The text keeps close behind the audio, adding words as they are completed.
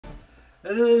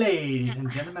Ladies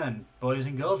and gentlemen, boys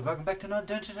and girls, welcome back to another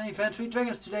Dungeons and Adventures with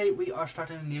Dragons. Today we are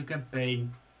starting a new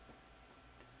campaign,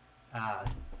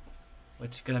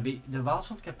 which is gonna be the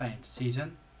Wildfront campaign,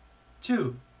 season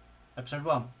 2, episode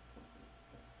 1.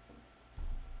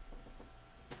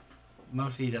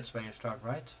 Mostly that's where you start,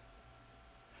 right?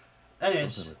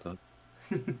 Anyways, Something like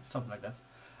that. something like that.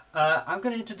 I'm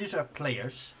gonna introduce our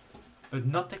players, but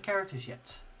not the characters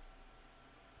yet.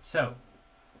 So,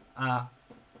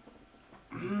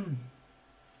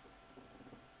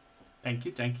 thank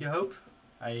you, Hope.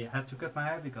 I had to cut my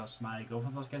hair because my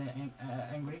girlfriend was getting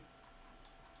angry.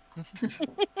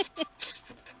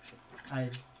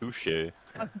 Touche. It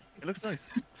looks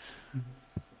nice.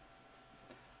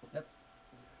 Yep.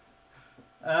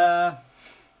 I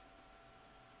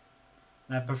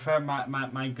prefer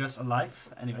my guts alive.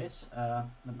 Anyways, let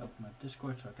me open my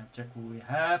Discord so I can check who we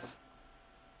have.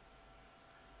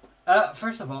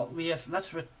 First of all, we have.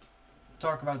 Let's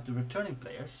talk about the returning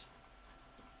players.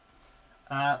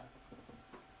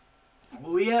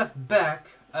 We have back,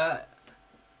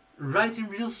 writing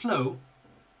real slow.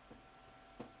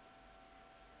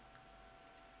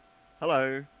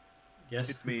 Hello, Yes.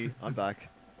 it's me. I'm back.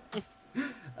 We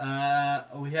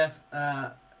have.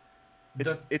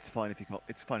 It's fine if you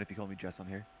call me Jess on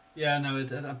here. Yeah, no,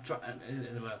 I'm trying.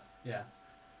 Well, yeah.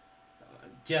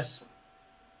 Jess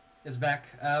is back.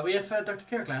 We have Dr.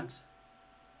 Kirkland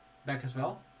back as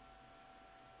well.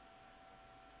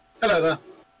 Hello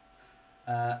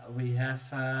there. We have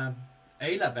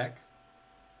Ayla back.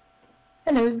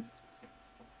 Hello.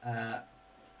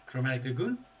 Chromatic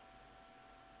Dragoon.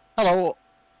 Hello.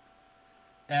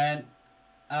 And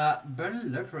Bernard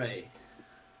Lucray.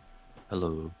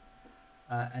 Hello.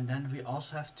 And then we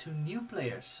also have two new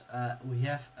players. We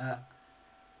have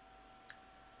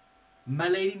My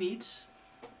Lady Needs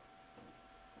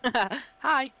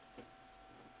Hi.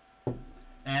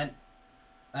 and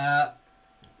oh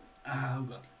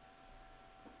god,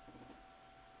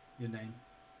 your name.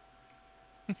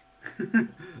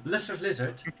 Lester's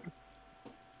Lizard.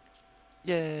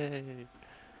 Yay.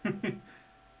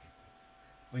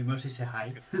 We mostly say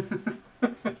hi.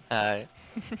 Hi.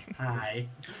 Hi.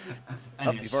 Oh,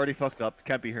 Anyways. you've already fucked up.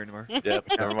 Can't be here anymore. Yep,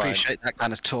 I never mind. appreciate that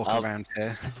kind of talk around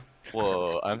here.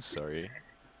 Whoa, I'm sorry.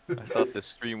 I thought the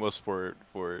stream was for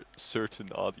certain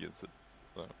audiences.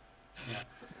 Yeah.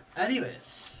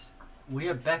 Anyways, we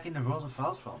are back in the world of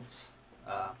Wildfront.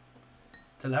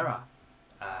 Telera.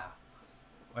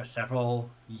 Where several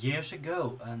years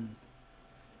ago, a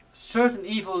certain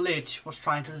evil lich was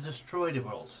trying to destroy the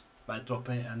world by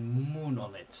dropping a moon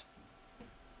on it.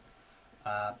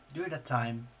 During that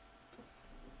time,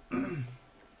 the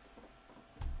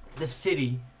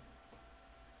city,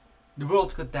 the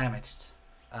world got damaged.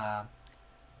 The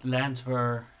lands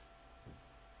were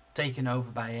taken over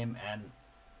by him and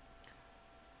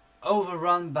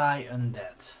overrun by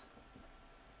undead.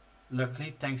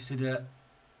 Luckily, thanks to the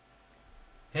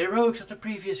heroics of the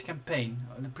previous campaign,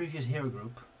 or the previous hero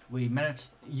group, you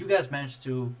guys managed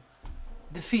to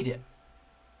defeat him.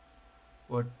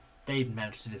 Or they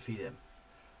managed to defeat him.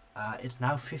 It's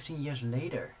now 15 years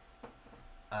later.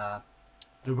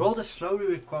 The world is slowly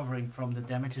recovering from the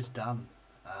damage it's done.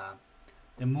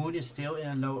 The moon is still in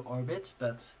a low orbit,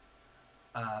 but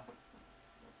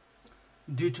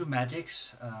due to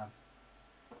magics,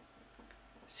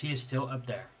 she is still up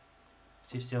there.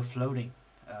 She's still floating.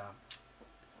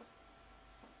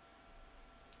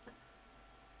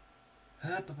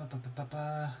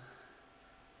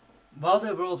 While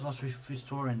the world was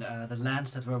restoring, the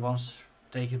lands that were once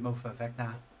taken over by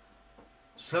Vecna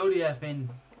slowly have been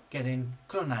getting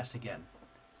colonized again.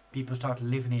 People start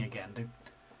living here again.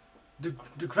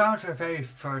 The grounds are very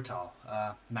fertile.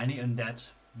 Many undead,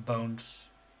 bones,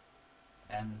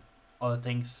 and other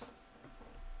things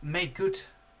make good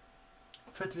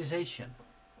fertilization.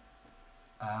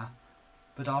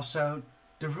 But also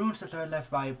the ruins that were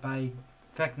left by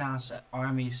Vecna's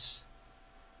armies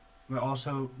were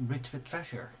also rich with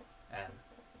treasure. And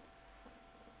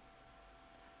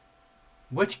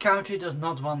which country does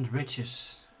not want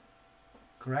riches?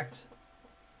 Correct?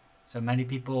 So many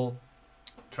people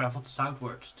traveled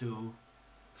southwards to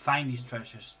find these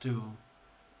treasures, to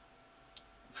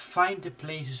find the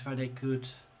places where they could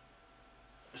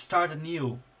start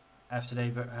anew after they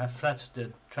have fled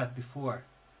the threat before.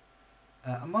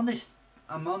 Among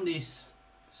these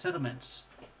settlements,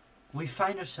 we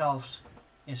find ourselves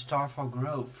in Starfall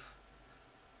Grove.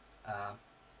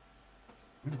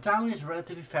 The town is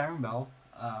relatively fair and well.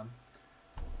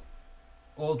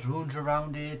 Old ruins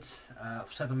around it,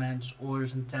 settlements,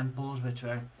 orders and temples which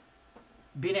were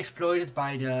being exploited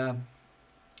by the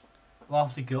one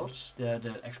of the guilds,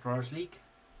 the Explorers League.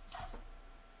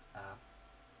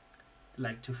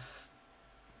 Like to,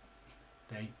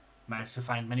 they managed to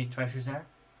find many treasures there,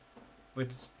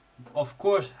 which of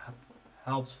course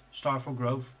helped Starfall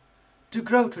Grove to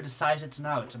grow to the size it's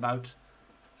now. It's about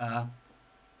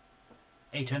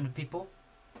 800 people,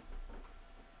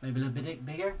 maybe a little bit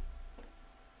bigger.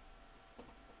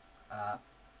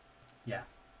 Yeah.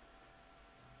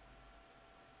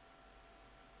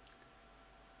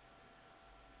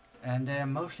 And they're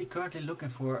mostly currently looking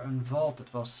for a vault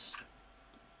that was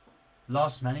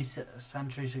lost many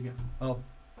centuries ago. Well,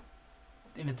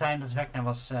 in the time that Vecna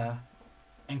was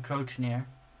encroached near.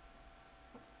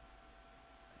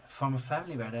 From a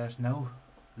family where there's no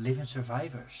living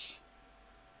survivors.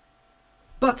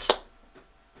 But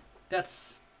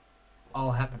that's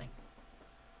all happening.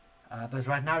 But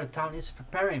right now the town is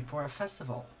preparing for a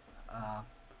festival. A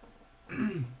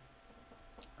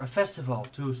festival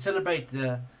to celebrate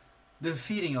the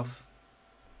defeating of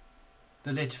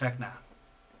the Lich Vecna.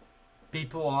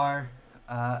 People are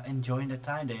enjoying the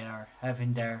time. They are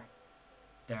having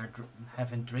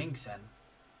having drinks and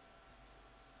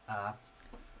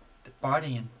the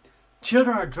party, and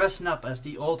children are dressing up as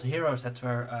the old heroes that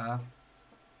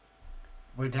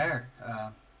were there.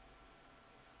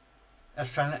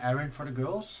 Astal and Aaron for the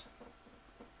girls.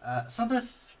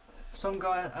 Sometimes some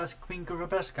go as Queen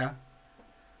Garabeska,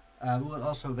 who was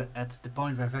also at the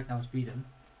point where Vecna was beaten.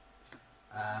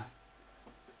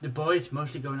 The boys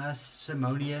mostly going as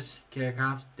Simonius,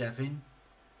 Kierkegaard, Devin,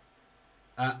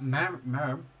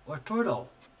 Merm, or Tordal.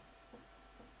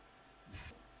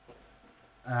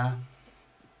 At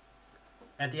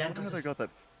the end of the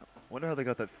Wonder how they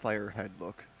got that firehead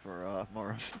look for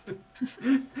Mara.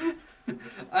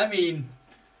 I mean,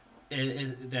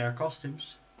 their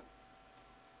costumes.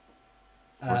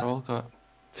 Tordal got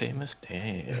famous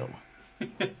tail.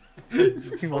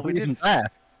 Well, we didn't.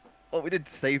 Well, we did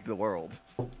save the world.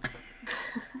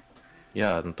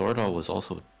 Yeah, and Tordal was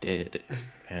also dead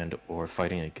and or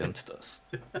fighting against us.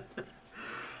 He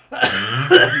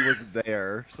was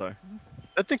there, so.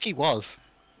 I think he was.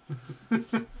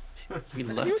 We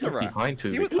left him behind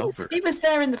to recover. He was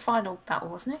there in the final battle,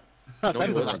 wasn't he? No,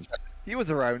 he wasn't. He was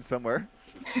around somewhere.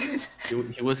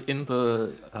 He was in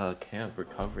the camp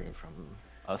recovering from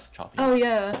us chopping. Oh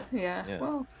yeah.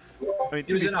 Well, I mean,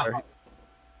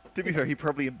 to be fair, he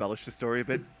probably embellished the story a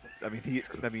bit. I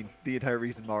mean, the entire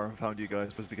reason Mara found you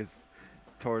guys was because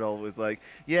Tordal was like,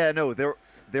 "Yeah, no, there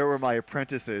were my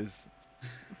apprentices."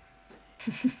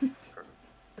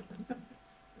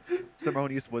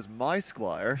 Simonius was my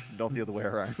squire, not the other way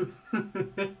around.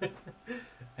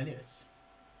 Anyways,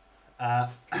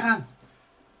 at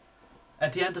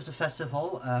the end of the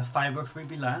festival, fireworks will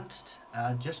be launched.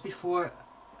 Just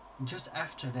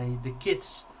after the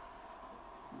kids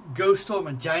go storm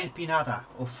a giant pinata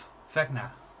of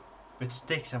Vecna with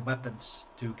sticks and weapons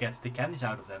to get the candies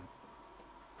out of them.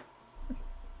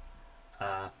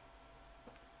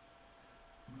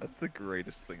 That's the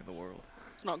greatest thing in the world.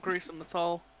 It's not gruesome at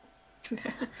all.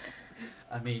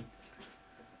 I mean,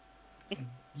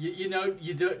 you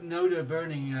don't know the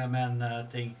Burning Man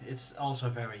thing. It's also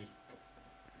very.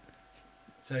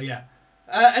 So yeah.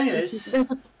 Anyways.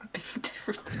 There's a big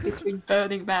difference between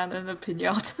Burning Man and a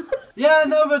pinata. Yeah,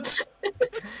 no, but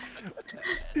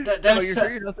Are you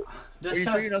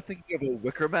sure you're not thinking of a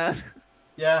Wicker Man?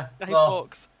 Yeah. I hate Well.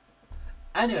 books.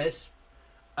 Anyways,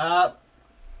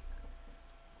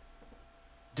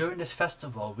 during this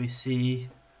festival, we see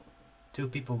two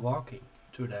people walking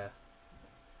through the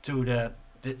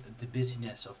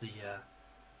busyness of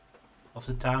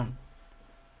the town,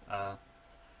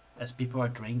 as people are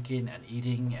drinking and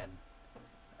eating, and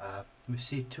we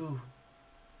see two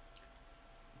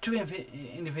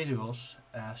individuals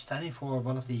standing for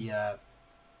one of the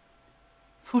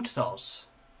food stalls.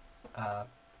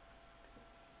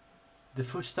 The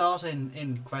food stalls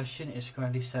in question is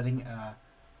currently selling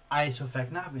eyes of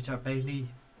Vecna, which are basically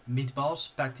meatballs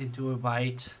packed into a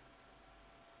white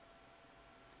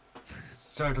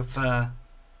sort of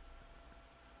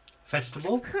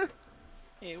vegetable.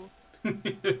 Ew.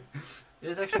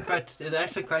 It's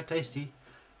actually quite tasty.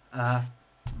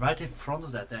 Right in front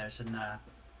of that, there's an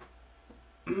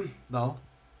well,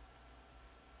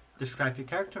 describe your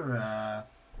character,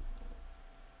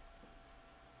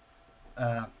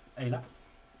 Ayla.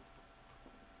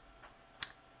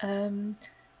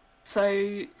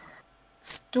 So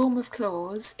Storm of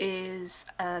Claws is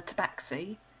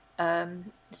tabaxi.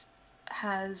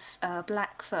 Has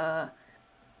black fur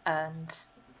and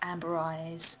amber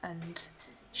eyes, and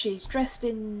she's dressed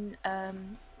in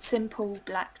simple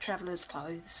black traveller's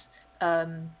clothes.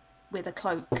 with a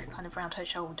cloak kind of round her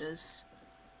shoulders,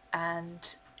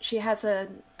 and she has a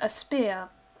spear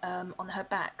on her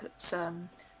back that's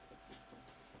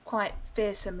quite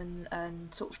fearsome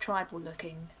and sort of tribal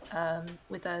looking,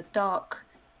 with a dark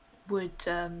wood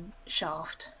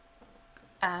shaft.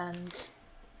 And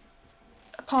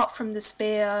apart from the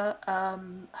spear,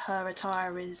 her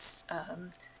attire is,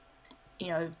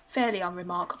 fairly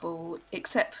unremarkable,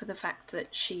 except for the fact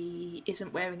that she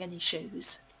isn't wearing any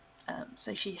shoes.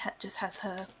 So she just has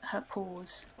her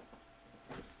paws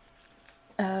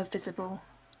visible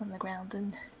on the ground,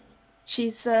 and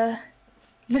she's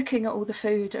looking at all the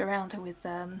food around her with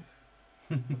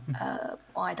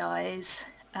wide eyes,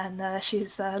 and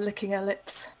she's licking her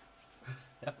lips.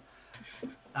 Yep.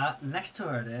 Next to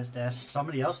her, there's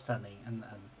somebody else standing, and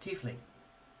tiefling.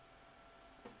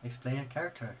 Explain your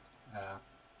character,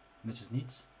 Mrs.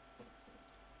 Needs.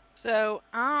 So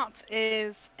Art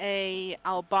is a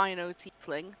albino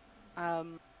tiefling.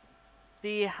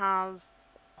 She has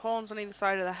horns on either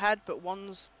side of the head, but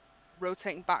one's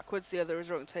rotating backwards, the other is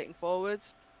rotating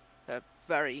forwards. They're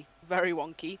very, very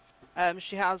wonky.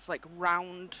 She has like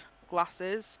round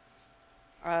glasses.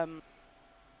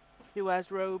 She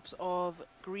wears robes of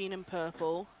green and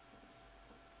purple,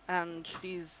 and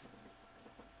she's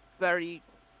very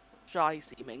shy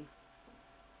seeming.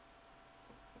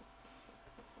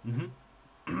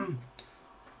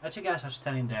 As you guys are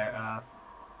standing there,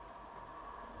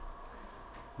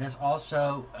 there's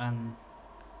also an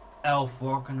elf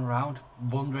walking around,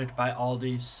 wondered by all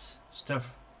these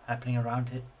stuff happening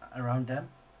around them.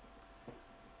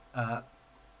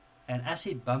 And as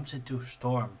he bumps into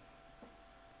Storm,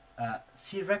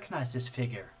 she recognizes this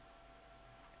figure.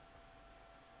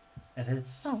 And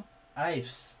it's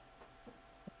Ives.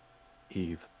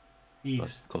 Eve. Eve.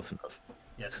 But close enough.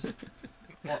 Yes.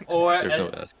 or There's no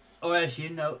S. Or as you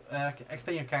know,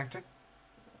 explain your character.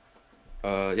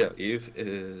 Yeah, Eve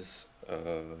is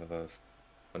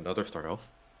another star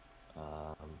elf.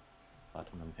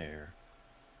 Platinum hair.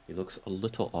 He looks a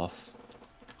little off.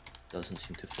 Doesn't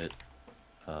seem to fit.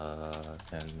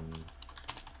 And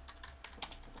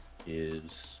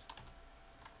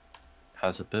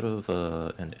has a bit of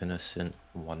an innocent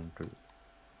wonder,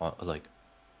 like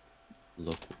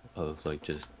look of like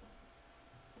just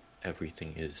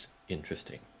everything is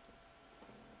interesting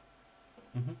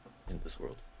in this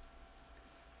world.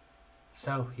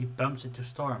 So he bumps into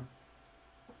Storm.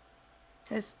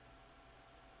 Says,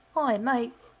 "Hi,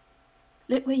 mate.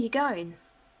 Look where you're going."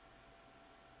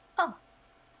 Oh,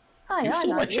 hi, You I stole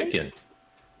know my you. chicken.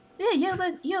 Yeah,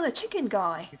 you're the chicken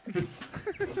guy. You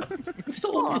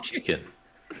stole my chicken.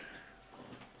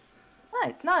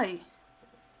 No,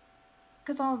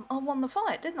 because I won the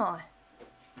fight, didn't I?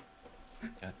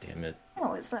 God damn it.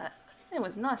 Oh, it's that. It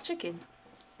was a nice chicken.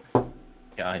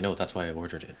 Yeah, I know. That's why I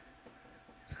ordered it.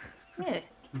 Yeah,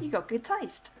 you got good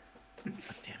taste. God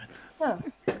damn it. Well,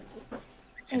 I can't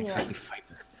anyway. exactly fight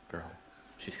this girl.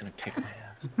 She's gonna kick my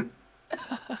ass.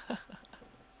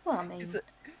 Well, I mean,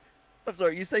 I'm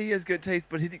sorry, you say he has good taste,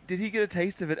 but did he get a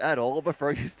taste of it at all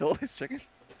before you stole his chicken?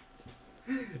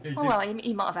 well,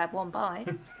 he might have had one bite,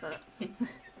 but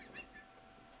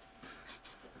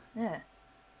yeah.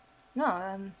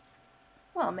 No,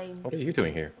 well, I mean, What are you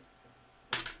doing here?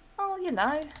 oh,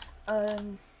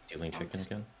 Stealing chicken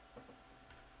again?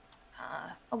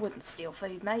 I wouldn't steal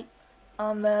food, mate.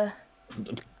 I'm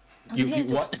You here what?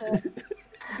 just.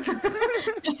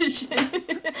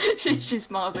 She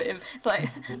smiles at him. It's like,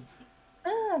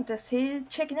 oh, I'm just here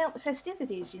checking out the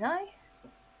festivities, you know.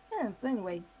 Yeah, but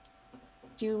anyway,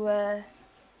 to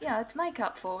make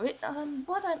up for it,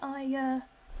 why don't I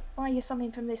buy you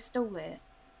something from this stall here?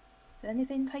 Does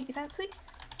anything take your fancy?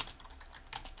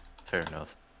 Fair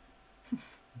enough.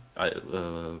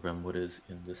 Rem, what is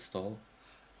in this stall?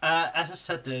 As I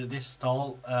said, this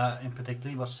stall in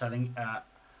particular was selling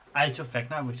eyes of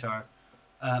Vecna, which are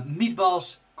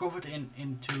meatballs covered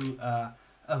into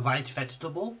a white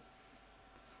vegetable.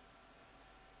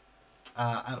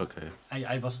 Okay.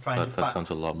 I was trying to That find. sounds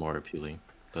a lot more appealing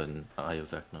than Eye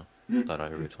of Vecna that I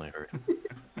originally heard.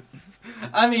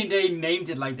 I mean, they named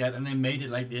it like that and they made it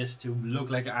like this to look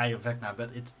like an Eye of Vecna, but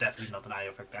it's definitely not an Eye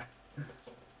of Vecna.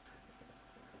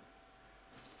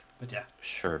 But yeah.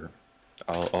 Sure.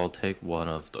 I'll take one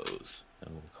of those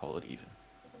and we'll call it even.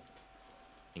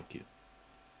 Thank you.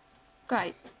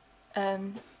 Great.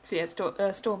 So yeah,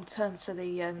 Storm turns to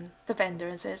the vendor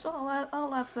and says, "Oh,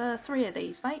 I'll have 3 of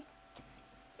these, mate."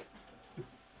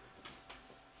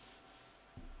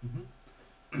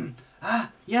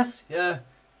 Yes,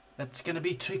 that's gonna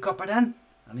be 3 copper then.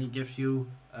 And he gives you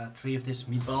 3 of these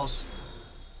meatballs.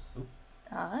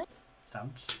 All right.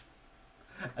 Sounds.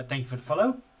 Thank you for the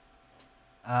follow.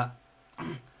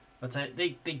 But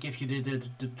they give you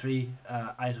the three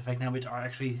eyes of Vecna, which are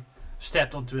actually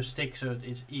stepped onto a stick, so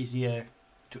it's easier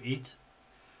to eat.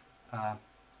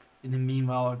 In the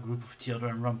meanwhile, a group of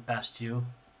children run past you.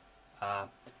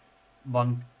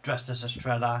 One dressed as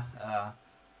Estrella,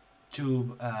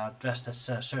 two dressed as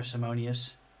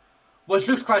Ceremonious. Which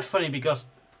looks quite funny because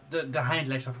the hind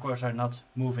legs, of course, are not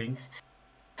moving.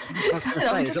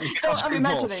 I'm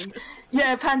imagining.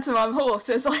 Yeah, pantomime horse.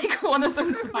 It's like one of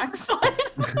them's the backside.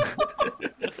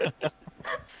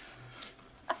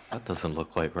 That doesn't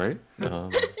look quite right.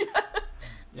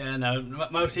 Yeah, no.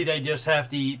 Mostly they just have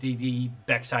the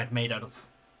backside made out of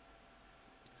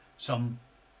some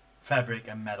fabric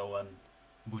and metal and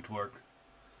woodwork.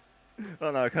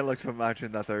 Well, no, I kind of like to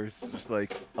imagine that there's just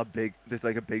like there's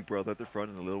like a big brother at the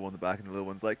front and a little one in the back, and the little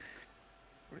one's like,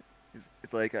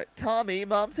 it's like, Tommy,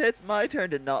 Mom said it's my turn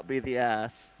to not be the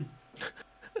ass.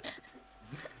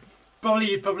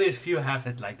 Probably a few have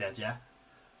it like that, yeah.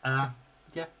 Yeah.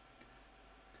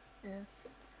 Yeah.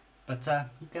 But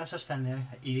you guys are standing there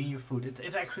eating your food.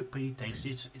 It's actually pretty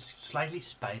tasty. It's slightly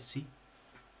spicy,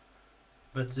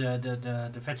 but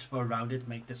the vegetable around it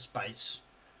make the spice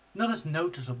not as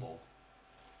noticeable.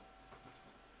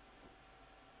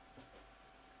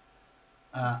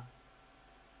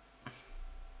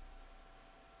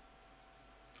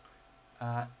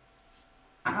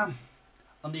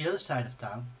 On the other side of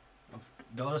town,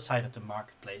 the other side of the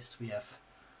marketplace, we have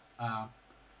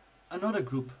another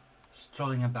group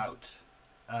strolling about.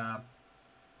 A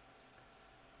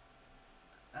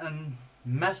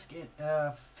masked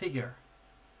figure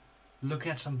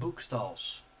looking at some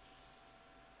bookstalls.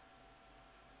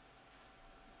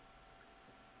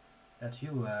 That's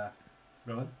you,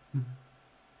 Rowan.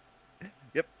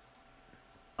 Yep.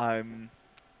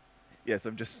 Yes,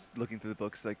 I'm just looking through the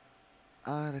books. Like,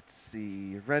 let's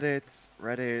see, Reddit.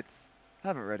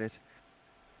 Haven't read it.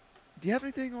 Do you have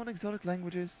anything on exotic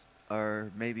languages,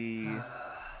 or maybe?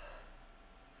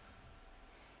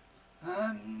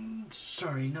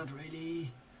 Sorry, not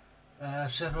really.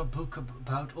 Several books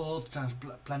about old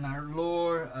transplanar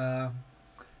lore.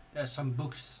 There's some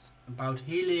books about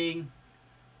healing.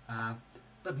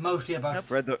 But mostly about.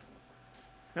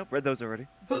 Nope, read those already.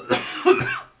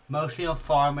 Mostly on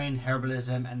farming,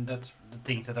 herbalism, and that's the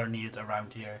things that are needed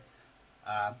around here.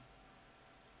 Oh,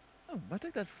 I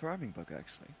take that farming book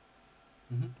actually.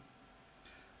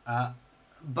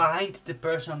 Behind the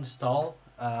person on the stall,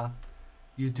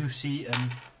 you do see a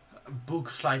book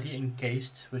slightly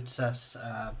encased, which says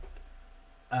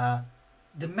 "The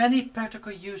Many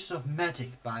Practical Uses of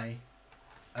Magic" by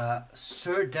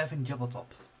Sir Devin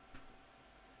Jubbletop.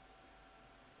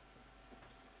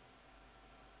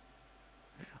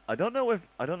 I don't know if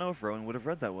Rowan would have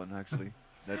read that one actually.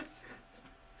 That's.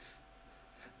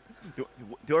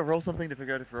 Do I roll something to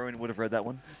figure out if Rowan would have read that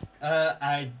one?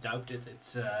 I doubt it.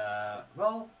 It's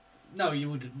well, no, you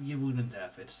wouldn't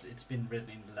have. It's been written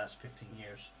in the last 15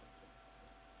 years.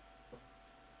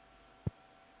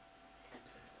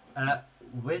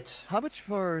 With How much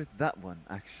for that one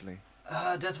actually?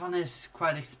 that one is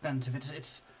quite expensive.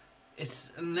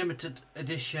 It's a limited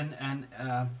edition, and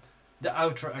the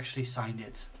author actually signed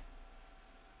it.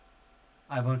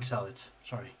 I won't sell it.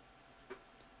 Sorry.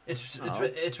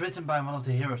 It's written by one of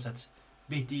the heroes that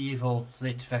beat the evil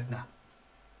late Vecna.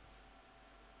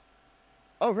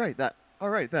 Oh right, that. All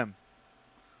right, them.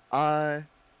 All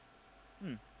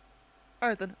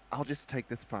right then. I'll just take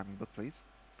this farming book, please.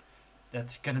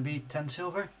 That's gonna be 10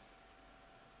 silver.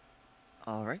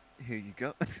 All right, here you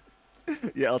go.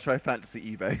 Yeah, I'll try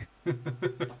fantasy eBay.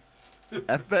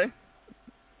 FBay.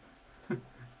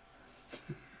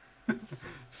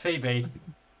 Febay.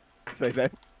 FBay.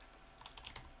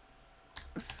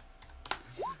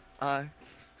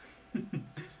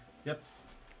 Yep.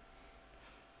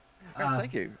 Alright,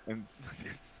 thank you.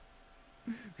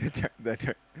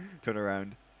 Turn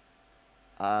around.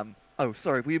 Oh,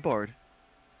 sorry, were you bored?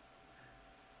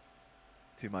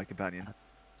 To my companion.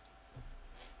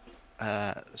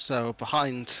 So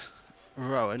behind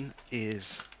Rowan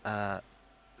is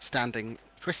standing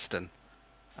Tristan,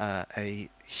 a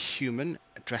human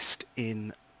dressed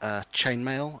in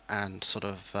chainmail and sort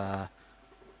of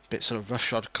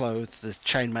roughshod clothes. The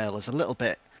chainmail is a little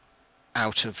bit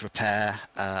out of repair,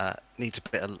 needs a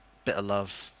bit of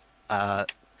love.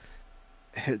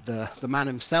 The man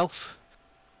himself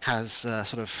has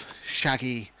sort of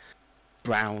shaggy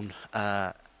brown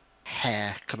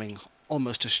hair coming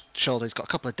almost to shoulder. He's got a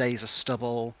couple of days of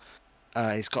stubble.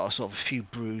 He's got a sort of a few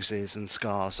bruises and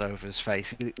scars over his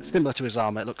face. Similar to his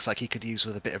armor, it looks like he could use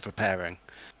with a bit of repairing.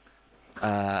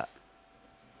 And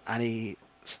he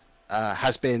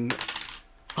has been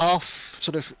half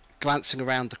sort of glancing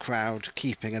around the crowd,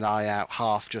 keeping an eye out,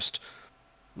 half just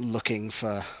looking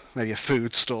for maybe a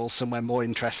food stall somewhere more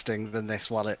interesting than this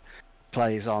while it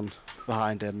plays on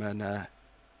behind him, and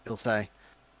he'll say,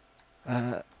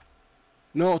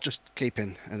 no, just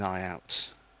keeping an eye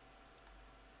out.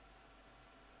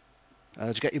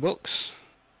 Did you get your books?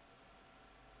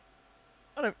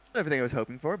 Not everything I was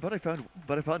hoping for, but I found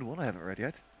one I haven't read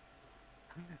yet.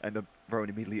 And Rowan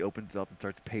immediately opens up and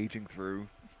starts paging through,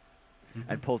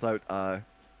 and pulls out a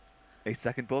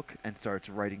second book and starts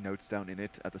writing notes down in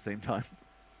it at the same time.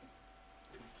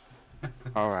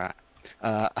 All right.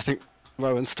 I think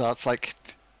Rowan starts like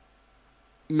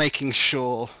making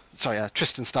sure. Sorry,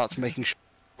 Tristan starts making sure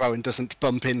Rowan doesn't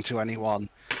bump into anyone.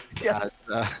 Yeah.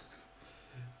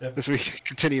 As we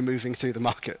continue moving through the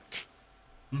market.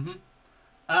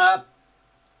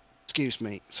 Excuse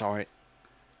me. Sorry.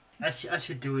 As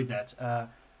you're doing that,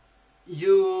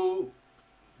 you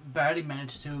barely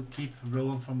managed to keep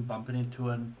Rowan from bumping into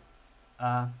an.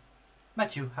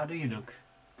 Matthew, how do you look?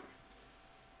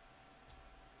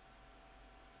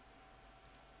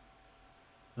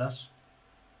 Lus?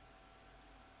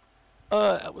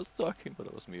 I was talking, but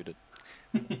I was muted.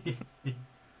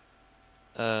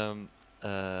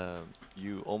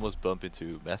 You almost bump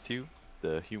into Matthew,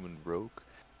 the human rogue,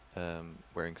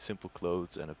 wearing simple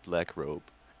clothes and a black robe.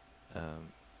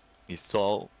 He's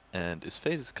tall, and his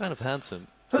face is kind of handsome,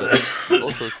 but you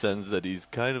also sense that he's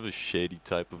kind of a shady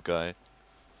type of guy,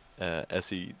 as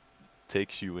he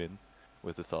takes you in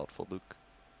with a thoughtful look.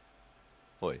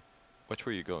 Oi, watch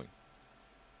where you're going.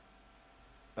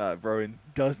 Rowan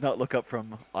does not look up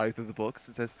from either of the books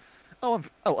and says, I'm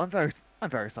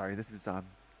very sorry. This is I'm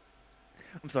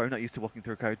sorry, I'm not used to walking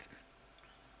through crowds.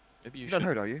 Maybe you You're should not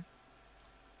hurt, are you?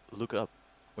 look up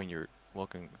when you're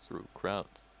walking through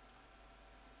crowds.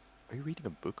 Are you reading a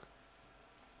book?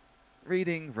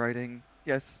 Reading, writing,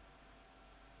 yes.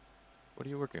 What are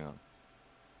you working on?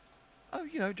 Oh,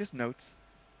 just notes.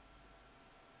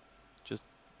 Just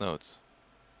notes.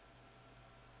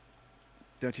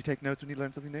 Don't you take notes when you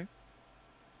learn something new?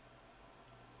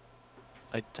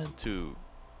 I tend to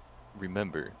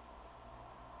remember.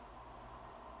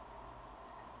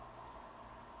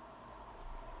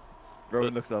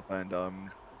 Rowan looks up and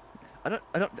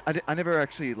I never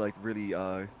actually like really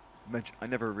I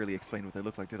never really explained what they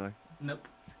look like, did I? Nope.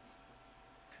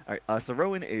 Alright, so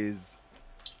Rowan is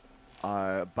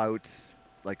about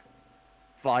like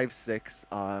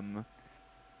 5'6".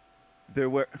 They're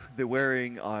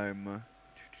wearing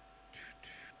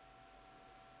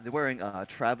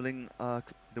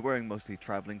they're wearing mostly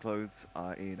traveling clothes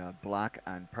in black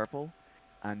and purple,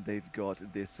 and they've got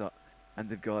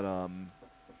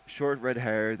short red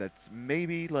hair that's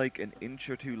maybe like an inch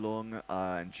or two long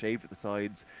and shaved at the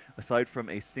sides, aside from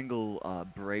a single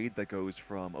braid that goes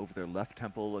from over their left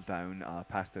temple down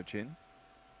past their chin.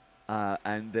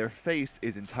 And their face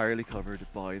is entirely covered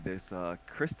by this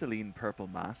crystalline purple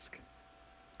mask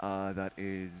that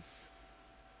is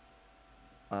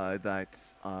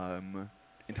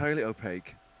entirely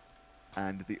opaque,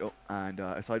 and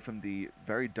aside from the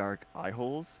very dark eye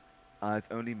holes, it's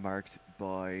only marked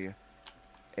by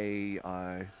a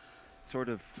sort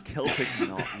of Celtic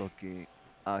knot looking,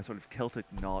 sort of Celtic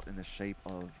knot in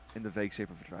the vague shape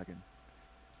of a dragon.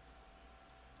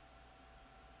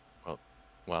 Well,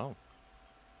 wow.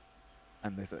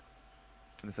 And they say,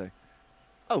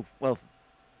 oh well,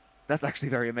 that's actually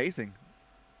very amazing.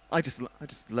 I just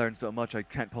learned so much. I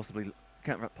can't possibly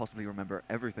remember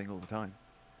everything all the time.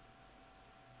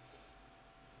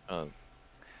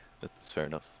 That's fair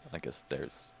enough. I guess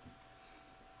there's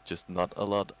just not a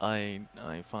lot I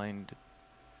find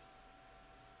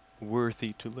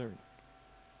worthy to learn.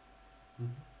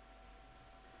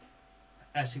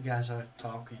 As you guys are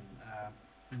talking,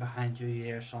 behind you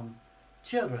hear some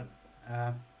children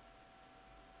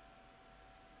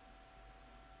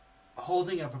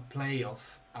holding up a play of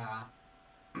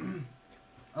on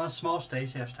a small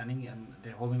stage. They are standing and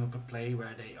they're holding up a play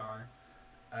where they are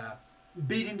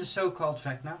beating the so-called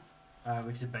Vecna,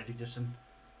 which is basically just a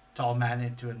tall man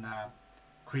into a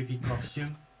creepy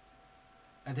costume.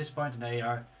 At this point, they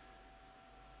are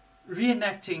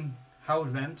reenacting how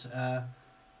it went.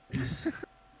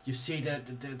 You see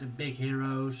the big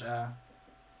heroes.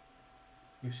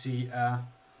 You see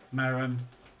Marin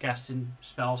casting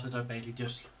spells, which are basically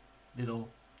just little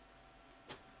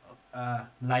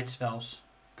light spells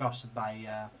casted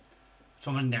by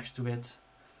someone next to it.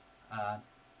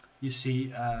 You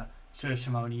see Sir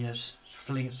Simonius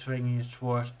swinging his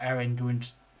sword, Aaron doing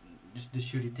the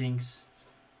shooty things.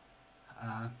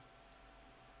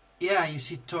 Yeah, you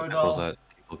see All Tordal. that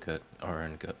people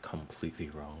get completely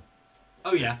wrong.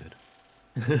 Oh yeah.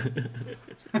 Good.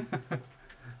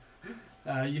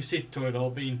 You see Turtle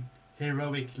being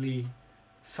heroically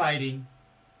fighting.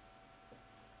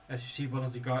 As you see one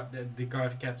of the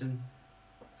guard captain,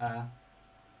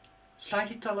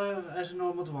 slightly taller as a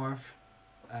normal dwarf,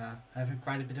 having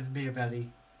quite a bit of a beer belly,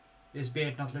 his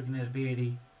beard not looking as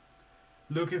beardy,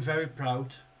 looking very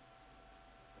proud.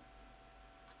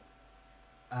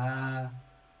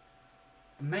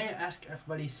 May I ask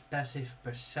everybody's passive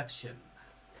perception?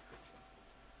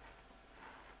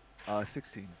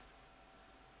 16.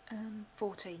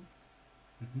 14.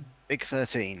 Mm-hmm. Big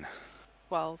 13.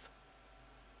 12.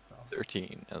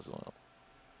 13 as well.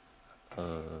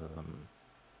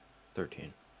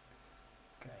 13.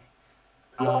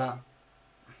 Okay.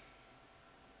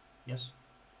 Yes.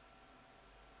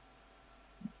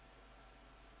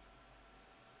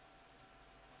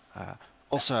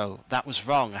 Also, that was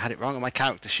wrong. I had it wrong on my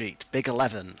character sheet. Big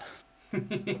 11.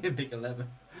 Big 11.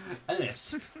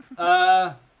 Yes.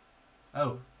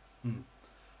 Oh.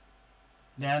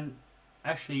 Then,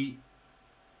 actually,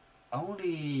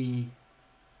 only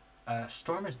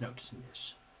Storm is noticing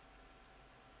this.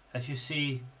 As you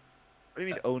see. What do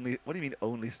you mean only? What do you mean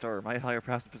only Storm? I had higher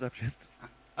passive perception.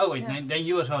 Oh wait, Yeah. then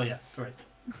you as well. Yeah, sorry.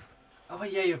 Oh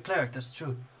wait, yeah, you're cleric. That's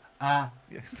true. Yeah.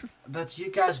 But you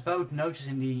guys both notice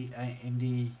in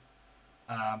the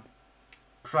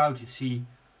crowd, you see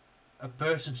a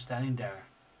person standing there,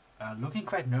 looking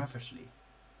quite nervously.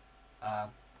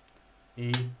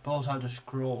 He pulls out a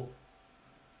scroll,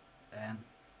 and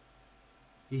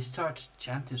he starts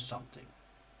chanting something,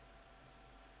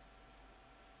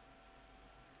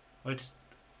 which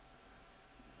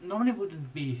normally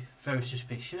wouldn't be very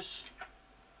suspicious.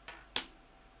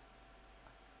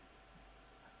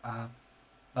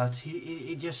 But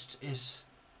he just is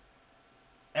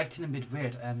acting a bit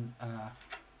weird, and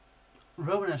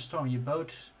Rowan and Storm, you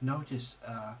both notice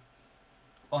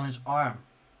on his arm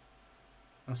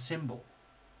a symbol,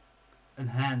 a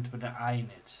hand with an eye in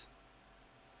it.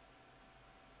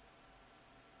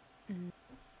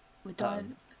 Would I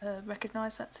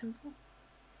recognise that symbol?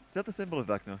 Is that the symbol of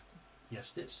Vecna?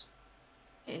 Yes, this.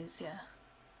 It is, yeah.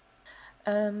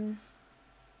 I'm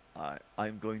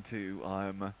going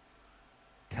to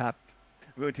tap.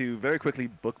 I'm going to very quickly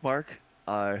bookmark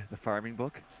the farming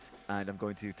book, and I'm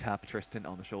going to tap Tristan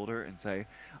on the shoulder and say,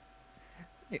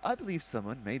 "Hey, I believe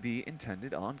someone may be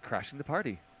intended on crashing the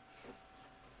party.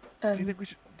 Do you think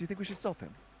we should stop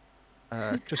him?"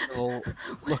 Tristan will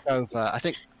look over. I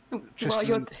think Well, Tristan-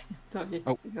 you're... Don't you?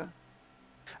 Oh. Yeah.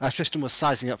 Tristan was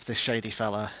sizing up this shady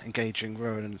fella, engaging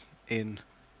Rowan in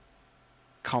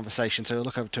conversation. So he'll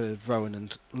look over to Rowan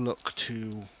and look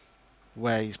to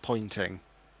where he's pointing.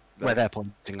 Where they're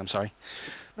pointing, I'm sorry.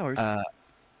 No worries.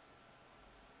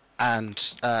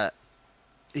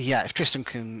 Yeah, if Tristan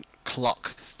can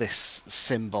clock this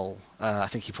symbol, I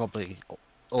think he probably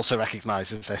also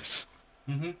recognises this.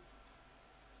 Mm-hmm.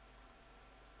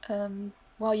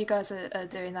 While you guys are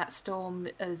doing that, Storm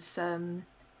has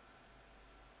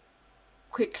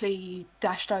quickly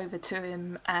dashed over to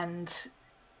him and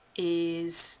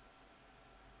is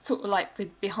sort of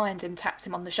like behind him, taps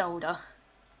him on the shoulder.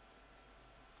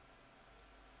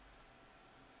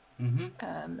 Mm-hmm.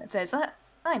 And says,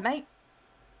 "Hey mate,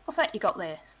 what's that you got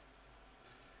there?"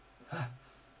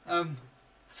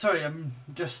 Sorry, I'm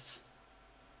just.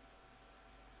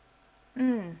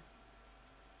 Hmm.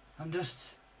 I'm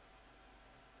just.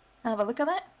 Have a look at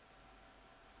that.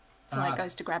 So Uh, he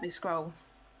goes to grab his scroll.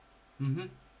 Mm-hmm.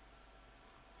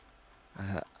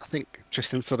 I think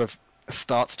Tristan sort of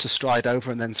starts to stride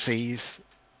over and then sees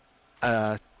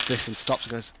this and stops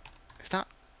and goes, Is that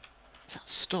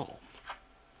Storm?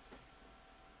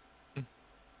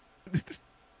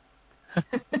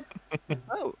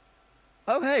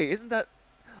 Oh, hey, isn't that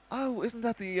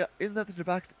the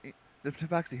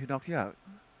Tabaxi who knocked you out?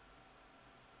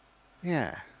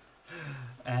 Yeah.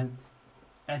 And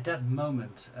at that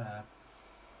moment,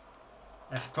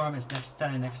 as Storm is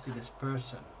standing next to this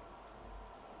person,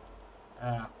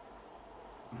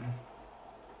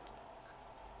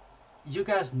 you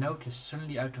guys notice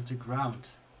suddenly out of the ground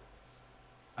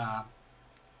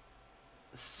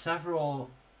several,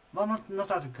 well,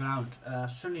 not out of the ground,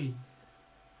 suddenly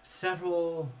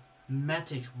several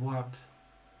magics warp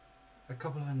a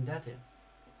couple of undead in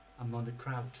among the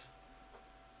crowd.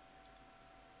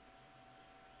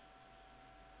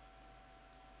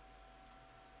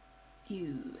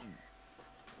 You.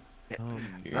 Oh,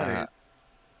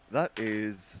 That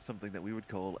is something that we would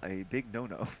call a big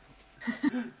no-no.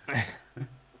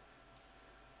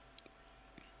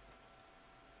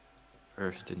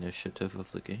 First initiative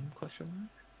of the game? Question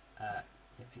mark.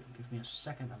 If you give me a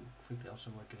second, I'm quickly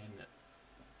also working in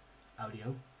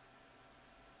audio.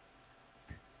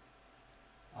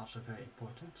 Also very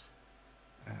important.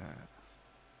 There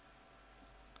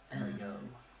we go.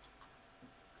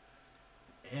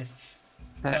 If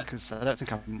because I don't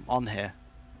think I'm on here.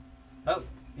 oh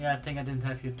yeah, I think I didn't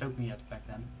have your token yet back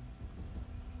then.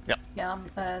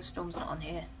 Yeah, Storm's not on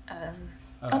here.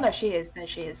 Oh no, she is. There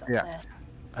she is up Yeah.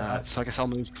 there. So I guess I'll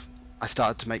move. I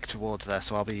started to make towards there,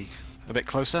 so I'll be a bit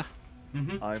closer.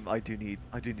 Mm-hmm. I do need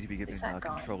to be given Is that guy?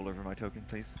 control over my token,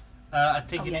 please. I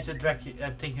think Oh, you yes. need to drag.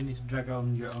 I think you need to drag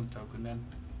on your own token then,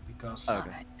 because. Okay.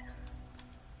 Okay.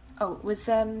 Oh, was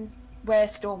where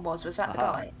Storm was that the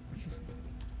Aha. guy?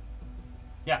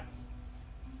 Yeah.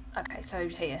 Okay, so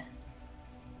here.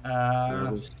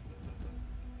 Where was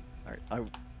Alright,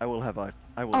 I will have a.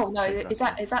 I will. Oh no, take is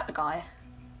that the guy?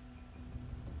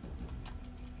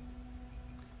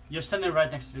 You're standing right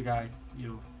next to the guy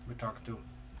you were talking to.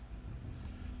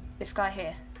 This guy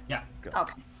here? Yeah.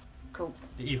 Okay, cool.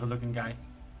 The evil-looking guy.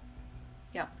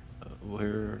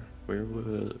 where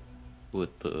would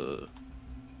the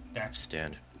There.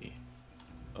 stand be?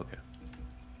 Okay.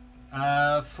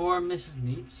 For Mrs.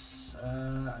 Needs,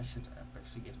 I should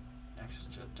actually give access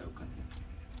to a token.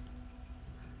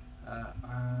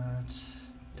 Art.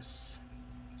 Yes.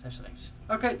 Save settings.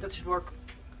 Okay, that should work.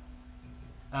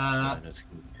 And it's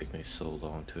gonna take me so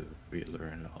long to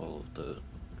relearn all of the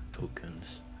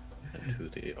tokens and who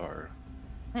they are.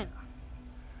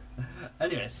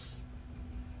 Anyways,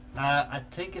 I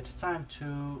think it's time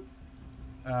to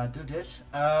do this.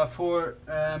 For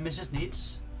Mrs.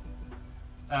 Needs,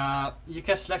 you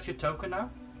can select your token now,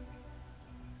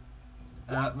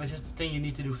 which is the thing you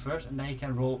need to do first, and then you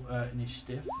can roll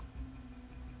initiative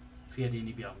via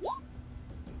D&D Beyond.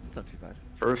 It's not too bad.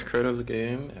 First crit of the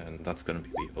game, and that's gonna be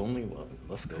the only one.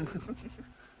 Let's go.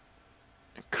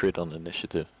 Crit on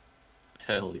initiative.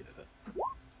 Hell yeah.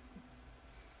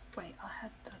 Wait, I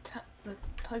had the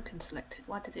token selected.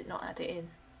 Why did it not add it in?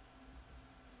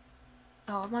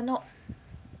 Oh, am I not?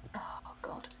 Oh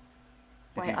god. Did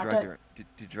Wait, you I drag don't. did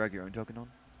you drag your own token on?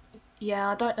 Yeah,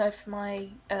 I don't know if my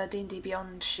D&D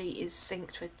Beyond sheet is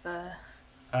synced with the.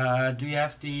 Do you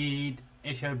have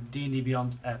is your D&D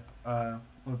Beyond app or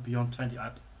Beyond 20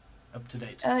 app up to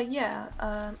date? Yeah.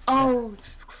 Oh.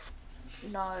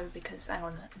 No, because hang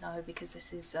on. No, because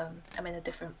this is I'm in a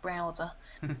different browser.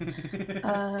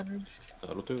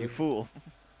 That'll do You it. fool!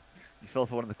 You fell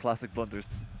for one of the classic blunders.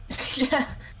 Yeah.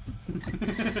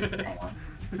 Hang on.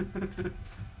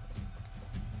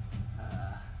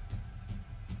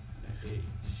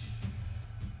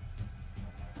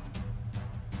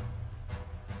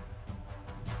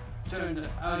 Turn the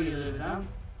audio a little bit down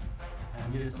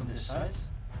and mute it on this side.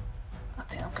 I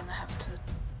think I'm gonna have to.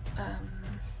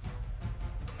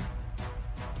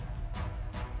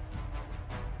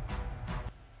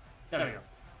 There we go.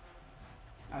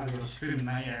 Audio screaming in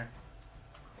my ear.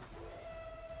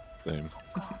 Same.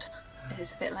 God, it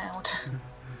is a bit loud.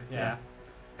 Yeah.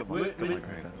 Come Wait, on, come wait. on,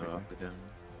 Alright, come on. rock again.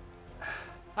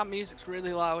 That music's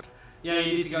really loud. Yeah,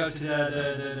 you need to go to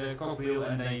the cogwheel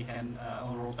and then you can,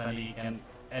 on Roll20, you can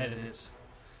edit it.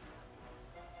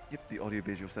 Yep, the audio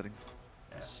visual settings.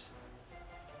 Yes.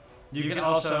 You can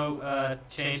also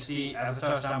change the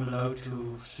avatars down below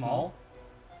to small,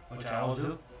 which I always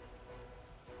do.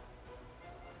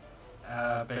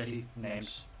 Basically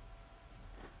names.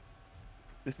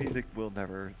 This music will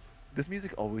never. This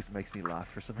music always makes me laugh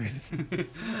for some reason.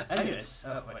 Anyways,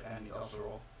 wait, I need to also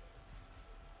roll.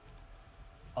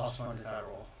 Also, did I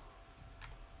roll?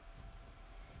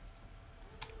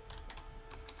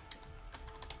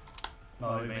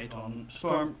 No, we wait on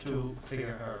Storm to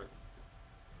figure her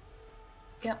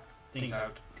Yep. things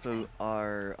out. So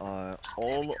are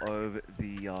all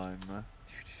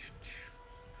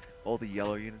the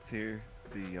yellow units here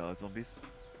the zombies,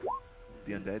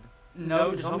 the undead?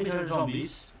 No, the zombies are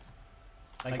zombies.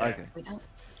 Like that. Okay. We don't.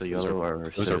 The yellow are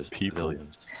those are people.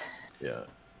 civilians. Yeah.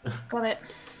 Got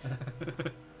it.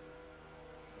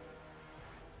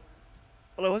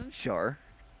 Well, I wasn't sure.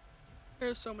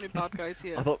 There's so many bad guys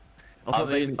here. I thought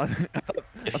mean,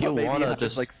 if you maybe wanna had this,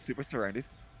 just- like super surrounded.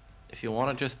 If you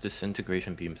want to just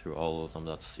disintegration beam through all of them,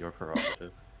 that's your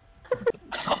prerogative.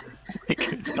 Oh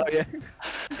yeah.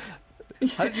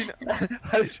 How did you know?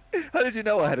 How did you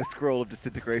know I had a scroll of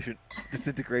disintegration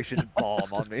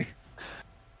bomb on me?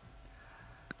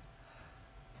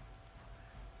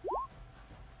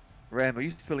 Ram, are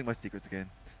you spilling my secrets again?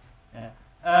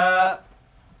 Yeah.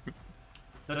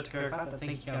 That's correct. I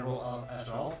think you can roll as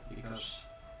well because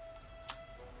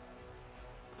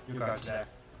you got there.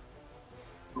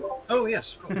 Oh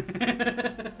yes. Cool.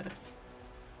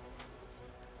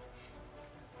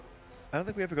 I don't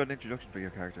think we ever got an introduction for your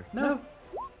character. No.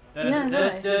 Yeah, no.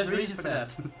 There's a reason for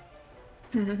that.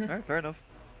 Alright, fair enough.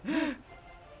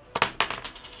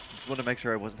 Just want to make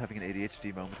sure I wasn't having an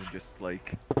ADHD moment and just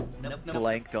like Nope.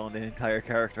 blanked on an entire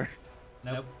character.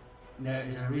 Nope. There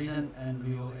is a reason, and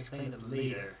we will explain it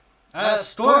later.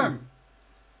 Storm!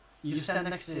 You stand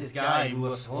next to this guy who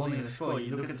was holding the scroll.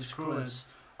 You look at the scroll and it's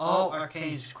all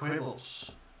arcane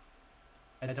scribbles.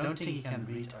 I don't think he can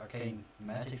read arcane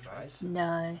magic, right?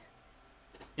 No.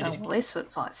 It Oh, is- well, this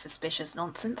looks like suspicious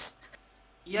nonsense.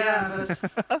 Yeah, that's...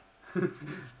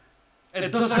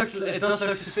 it does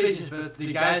look suspicious, but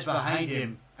the guys behind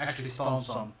him actually spawned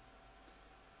some.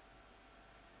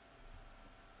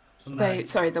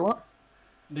 Sorry, the what?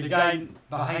 The guy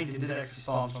behind him did actually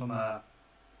spawn some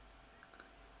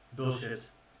bullshit.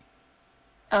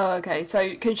 Oh, okay.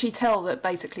 So can she tell that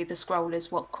basically the scroll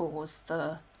is what caused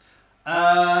the...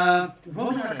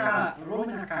 Roll me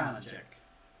an Arcana check.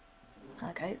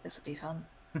 Okay, this will be fun.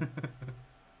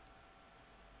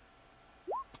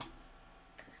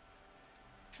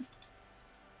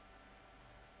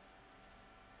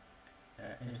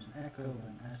 There is an echo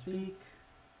when I speak.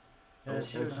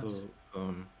 Also,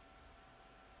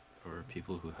 for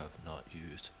people who have not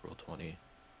used Roll20,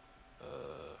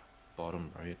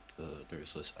 bottom right,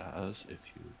 there's this as. If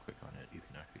you click on it, you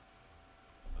can actually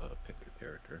pick your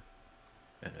character,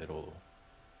 and it'll,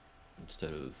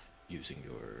 instead of using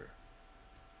your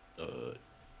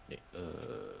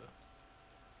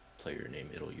player name,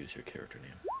 it'll use your character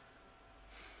name.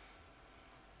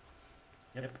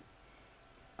 Yep.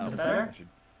 Oh, Is it better?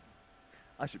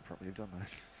 I should probably have done that.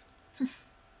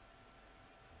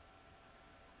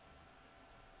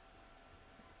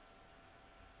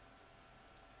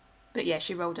 But yeah,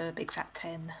 she rolled a big fat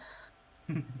 10.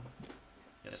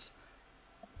 Yes.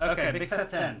 Okay, big fat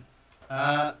 10.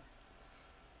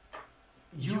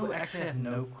 You actually have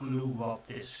no clue what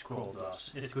this scroll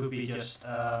does. It could be just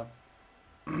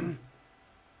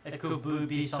it could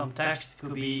be some text. It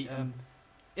could be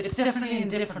it's definitely in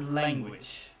different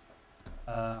language,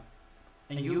 and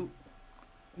you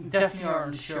definitely are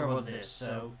unsure what it is.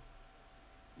 So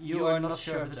you are not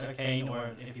sure if it's arcane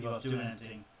or if he was doing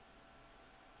anything.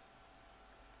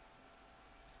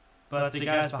 But the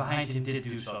guys behind him did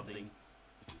do something.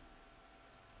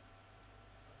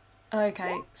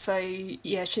 Okay, so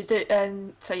yeah, she did.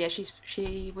 So yeah,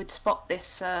 she would spot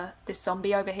this this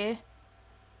zombie over here,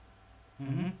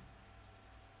 and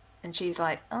she's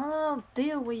like, "I'll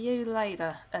deal with you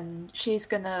later." And she's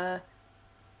gonna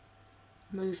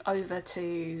move over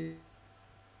to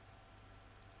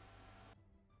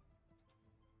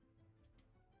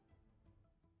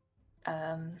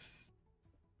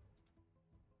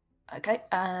okay,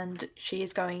 and she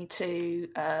is going to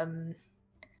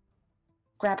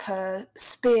grab her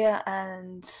spear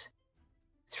and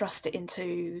thrust it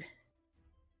into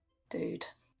dude.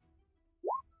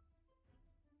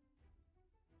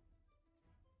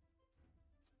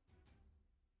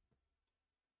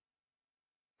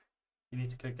 You need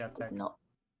to click that tag. Not.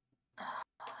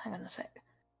 Hang on a sec.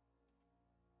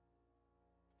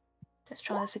 Let's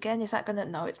try this again. Is that gonna?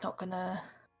 No, it's not gonna.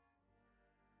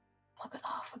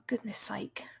 Oh, for goodness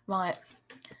sake! Right.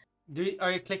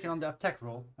 Are you clicking on the attack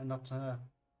roll and not?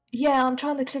 Yeah, I'm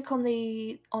trying to click on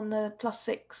the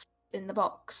 +6 in the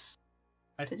box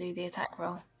to do the attack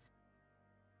roll. I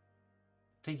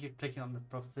think you're clicking on the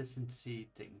proficiency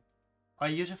thing. Are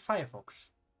you using Firefox?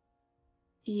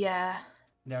 Yeah.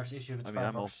 There's issue with I'm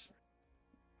Firefox.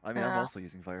 I'm also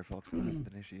using Firefox, and it hasn't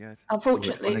been an issue yet.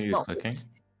 Unfortunately, Which it's one are you not. clicking?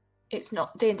 It's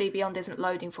not. D&D Beyond isn't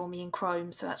loading for me in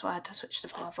Chrome, so that's why I had to switch to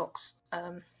Firefox.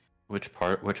 Which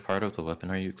part of the weapon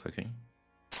are you clicking?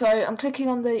 So I'm clicking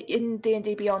on in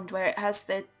D&D Beyond where it has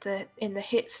the in the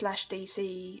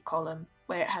hit/DC column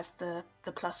where it has the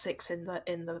 +6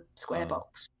 in the square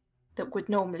box that would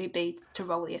normally be to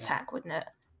roll the attack, wouldn't it?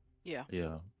 Yeah.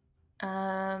 Yeah.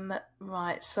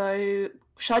 Right. So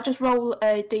should I just roll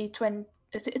a D20?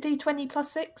 Is it a D20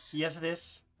 +6? Yes, it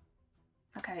is.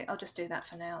 Okay, I'll just do that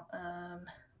for now.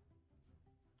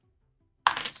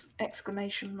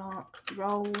 Exclamation mark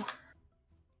roll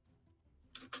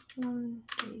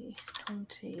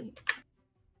 1d20.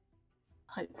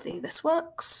 Hopefully this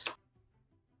works.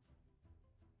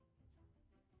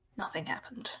 Nothing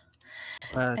happened.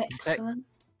 Excellent.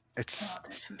 It's Oh,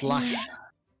 from slash here.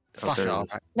 slash Okay. R.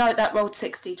 Right? No, that rolled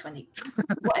 6d20.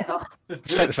 Whatever.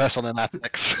 Just take the first one and add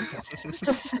 6.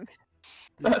 Just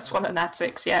first one and add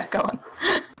 6. Yeah, go on.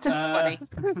 Just funny.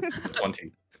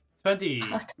 20. 20.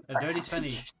 I A dirty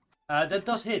 20. That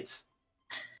does hit.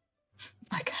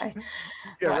 Okay.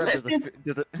 Yeah, Right, right, let's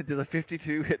does a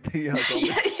 52 hit the yeah, goblin?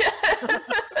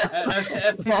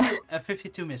 yeah. A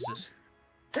 52 misses.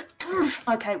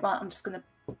 Okay, right. I'm just gonna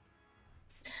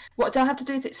What do I have to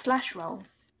do? Is it slash roll?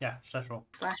 Yeah, slash roll.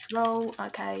 Slash roll.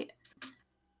 Okay.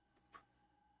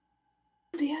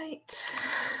 D8.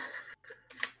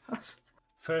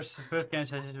 First game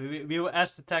session. We will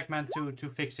ask the tag man to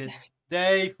fix it.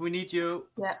 Dave, we need you.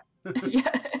 Yeah.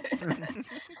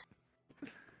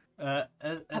 Yeah.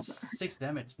 As 6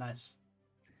 damage. Nice.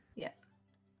 Yeah.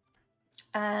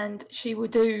 And she will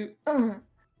do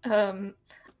an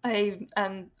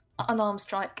unarmed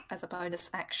strike as a bonus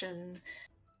action.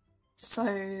 So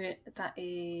that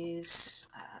is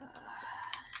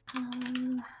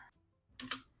It's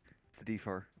a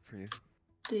D4 for you.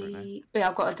 yeah,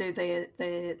 I've got to do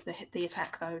the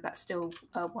attack though. That's still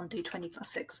 1d20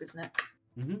 plus 6, isn't it?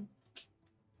 Mm-hmm.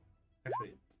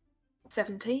 Actually,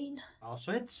 17.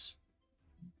 also hits.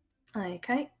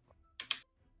 Okay.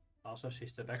 Also,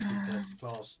 she's the back with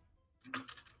claws.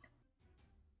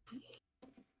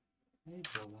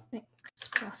 6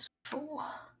 plus 4.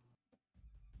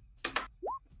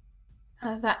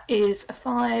 That is a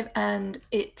 5, and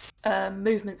its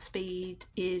movement speed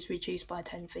is reduced by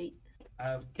 10 feet.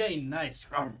 Okay, nice.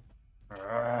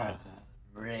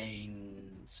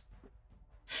 Brains.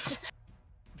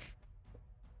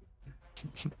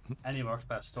 And he walks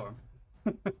past Storm.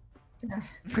 yeah,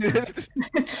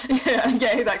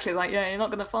 exactly. Like, yeah, you're not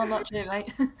gonna find much here,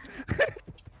 mate.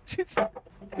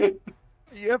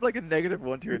 You have like a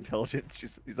 -1 to your intelligence.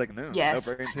 He's like, no, Yes.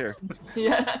 no brains here.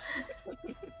 Yeah.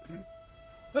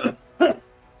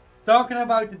 Talking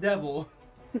about the devil.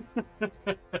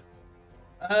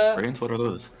 Brains, what are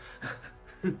those?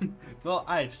 Well,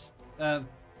 Ives.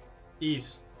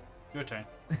 Eves. Your turn.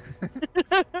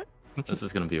 This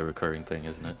is gonna be a recurring thing,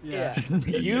 isn't it? Yeah.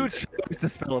 You chose to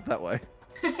spell it that way.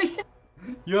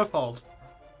 Your fault.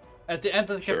 At the end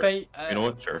of the Sure. campaign, You know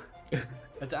what? Sure.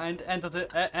 at the end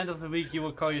of the week, you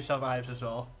will call yourself Ives as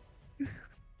well.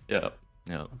 Yeah.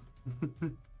 Yeah.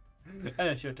 And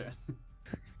it's your turn.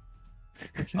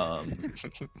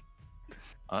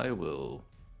 I will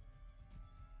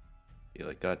be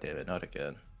like, God damn it, not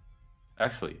again.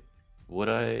 Actually, would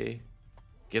I,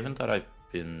 given that I've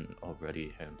been already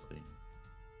handling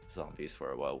zombies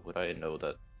for a while, would I know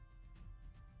that?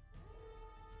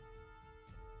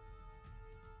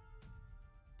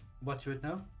 What you would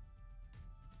know?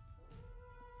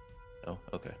 No?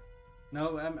 Okay.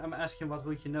 No, I'm asking what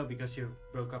would you know because you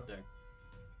broke up there.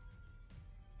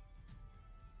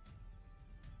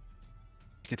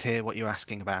 You could hear what you're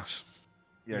asking about.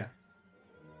 Yeah.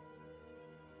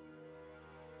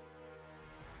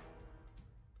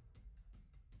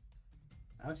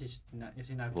 How is he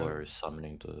now? Or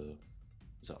summoning the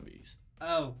zombies.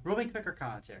 Oh, roll me quick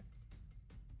Arcana check.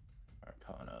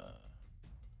 Arcana.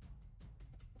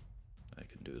 I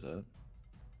can do that.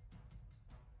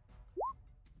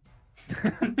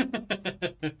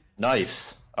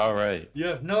 Nice. All right. You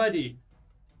have no idea.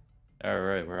 All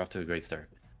right. We're off to a great start.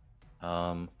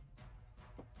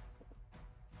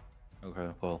 Okay.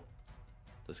 Well,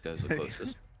 this guy's the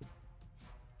closest,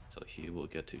 so he will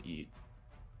get to eat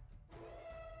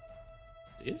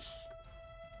this.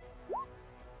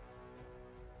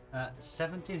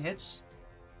 17 hits.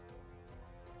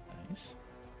 Nice.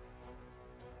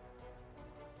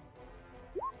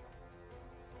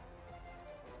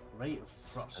 Ray of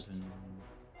Frost. 7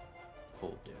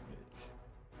 cold damage.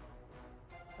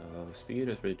 Speed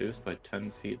is reduced by 10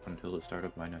 feet until the start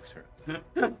of my next turn.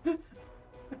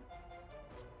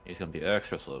 He's gonna be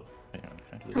extra slow. Hang on,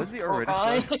 can I do Was this? he Poor already?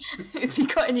 guy. Has he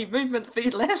got any movement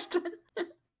speed left?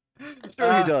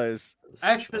 Sure he does.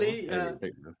 Actually, There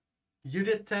you go. you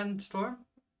did 10, Storm.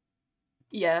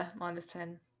 Yeah,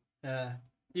 -10.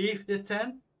 Eve did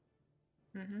 10.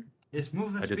 Mm-hmm. His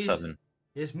movement I did speed. 7.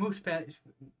 His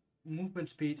movement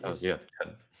speed Oh is yeah,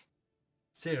 10.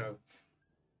 0.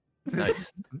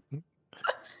 Nice.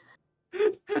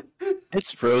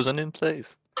 It's frozen in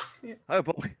place. Oh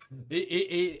boy.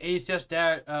 He's just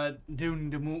there doing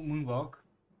the moonwalk.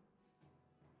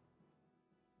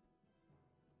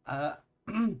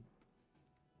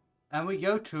 And we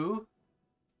go to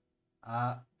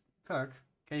Kirk.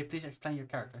 Can you please explain your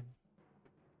character?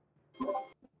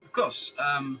 Of course.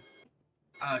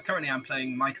 Currently, I'm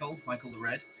playing Michael the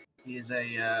Red. He is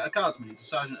a guardsman. He's a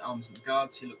sergeant at arms in the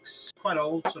guards. He looks quite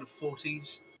old, sort of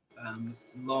 40s,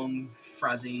 long,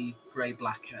 frizzy,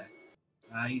 grey-black hair.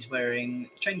 He's wearing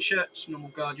chain shirts, normal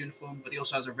guard uniform, but he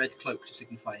also has a red cloak to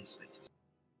signify his status.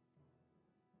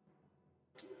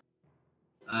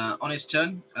 On his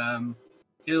turn,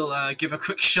 he'll give a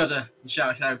quick shudder and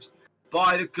shout out,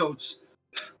 "By the goats!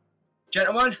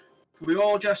 Gentlemen, can we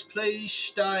all just please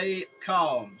stay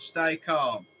calm? Stay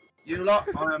calm. You lot,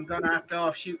 I am going to have to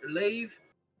ask you to leave.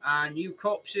 And you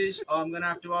corpses, I'm going to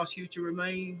have to ask you to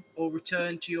remain or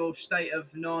return to your state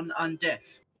of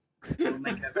non-undeath. We'll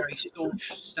make a very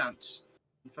staunch stance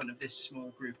in front of this small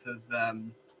group of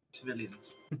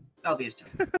civilians. That'll be his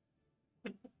turn.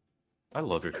 I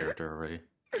love your character already.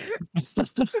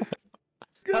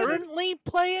 Currently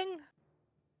playing?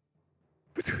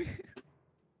 Between...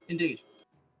 Indeed.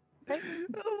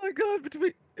 Oh my god,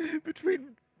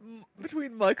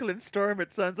 between Michael and Storm,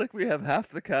 it sounds like we have half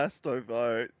the cast of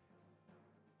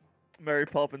Mary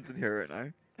Poppins in here right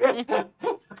now.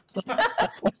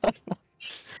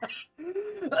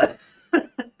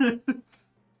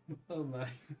 Oh my.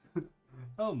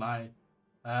 Oh my.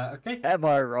 Okay. Am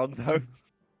I wrong though?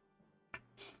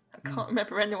 I can't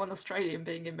remember anyone Australian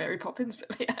being in Mary Poppins,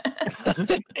 but yeah.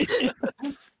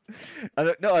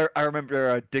 I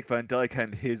remember Dick Van Dyke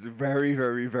and his very,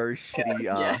 very, very shitty.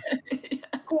 Yeah.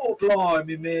 Oh,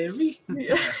 blimey, Mary.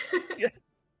 Yeah.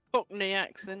 Cockney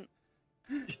accent.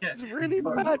 It's really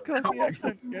bad Cockney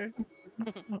accent. Okay.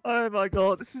 Oh my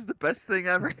god, this is the best thing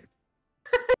ever.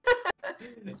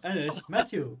 And it's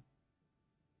Matthew.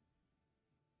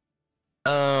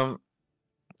 I'm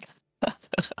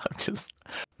just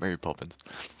Mary Poppins.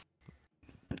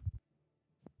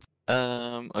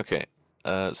 Okay.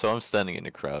 So I'm standing in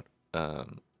the crowd. I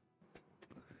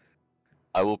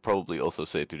will probably also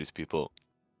say to these people,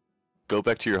 go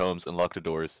back to your homes and lock the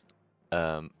doors.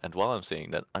 And while I'm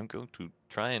saying that, I'm going to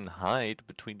try and hide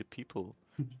between the people.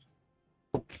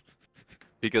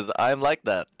 Because I'm like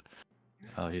that.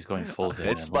 Oh, he's going full hit.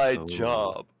 It's my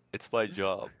job. It's my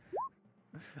job.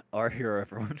 Our hero,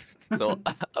 everyone. So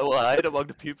I will hide among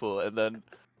the people, and then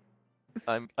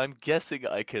I'm guessing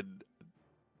I can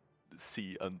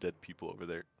see undead people over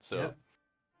there. So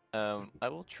I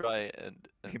will try and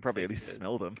You can probably at take least it.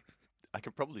 smell them. I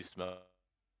can probably smell.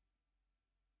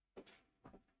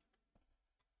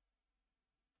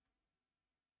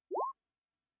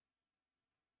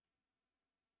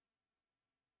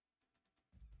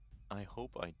 I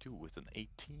hope I do with an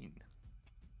 18.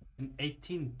 An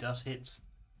 18 does hit.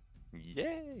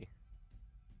 Yay!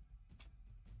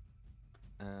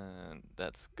 And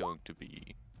that's going to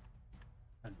be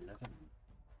 11.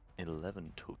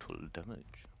 11 total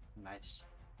damage. Nice.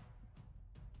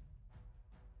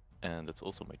 And that's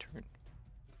also my turn.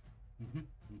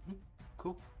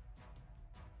 Cool.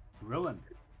 Rowan.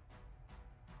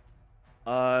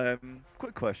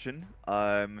 Quick question.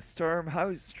 Storm,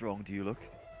 how strong do you look?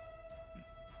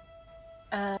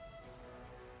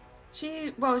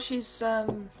 She's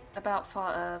about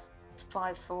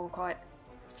 5'4", quite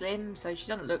slim, so she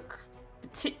doesn't look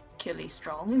particularly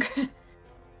strong.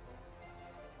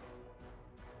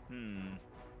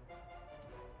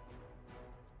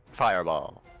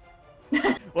 Fireball.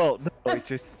 Well, no, it's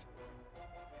just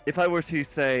if I were to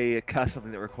say cast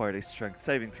something that required a strength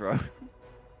saving throw,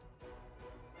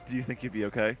 do you think you'd be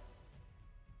okay?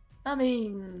 I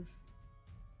mean,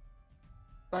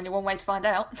 only one way to find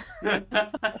out.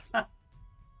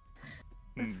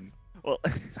 Well,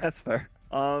 that's fair.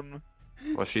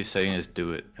 What she's saying is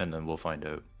do it, and then we'll find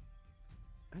out.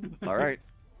 All right.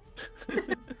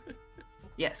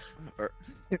 Yes.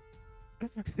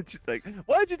 It's just like,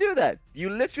 why'd you do that? You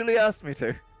literally asked me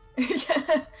to.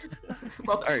 Yeah.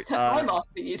 Well, Alright, I'm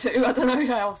asking you to. I don't know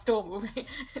how Storm will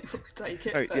take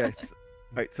it. Alright, but- yes.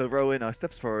 Alright, so Rowan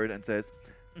steps forward and says,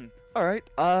 "Alright,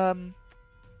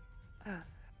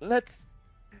 let's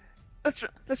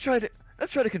try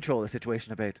to control the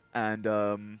situation a bit."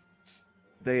 And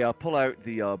they pull out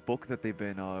the book that they've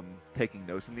been taking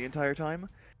notes in the entire time,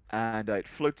 and it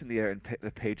floats in the air, and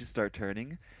the pages start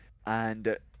turning,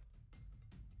 and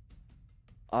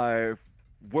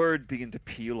word begin to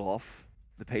peel off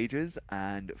the pages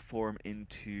and form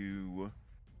into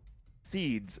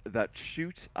seeds that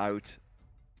shoot out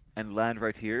and land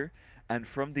right here. And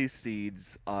from these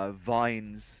seeds,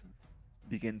 vines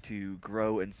begin to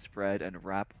grow and spread and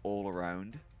wrap all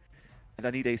around. And I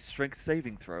need a strength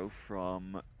saving throw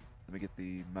from... Let me get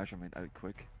the measurement out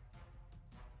quick.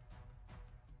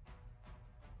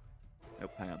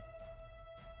 Nope, hang on.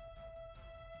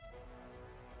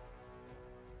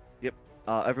 Yep,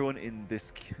 everyone in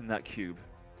that cube.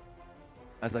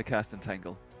 As I cast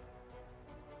Entangle.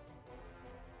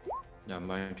 Now,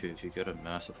 mind you, if you get a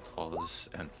massive claws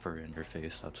and fur in your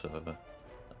face, that's on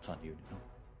you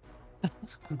now.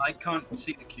 I can't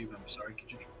see the cube, I'm sorry.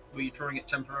 Were you drawing it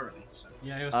temporarily? So...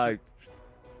 Yeah, it was.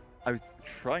 I was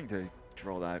trying to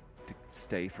draw that to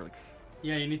stay for like...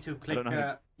 Yeah, you need to click. don't know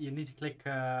how- You need to click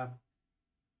to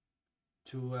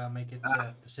make it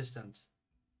persistent.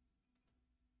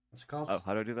 What's it called? Oh,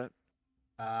 how do I do that?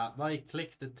 Well, you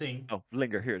click the thing. Oh,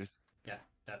 linger, here it is. Yeah,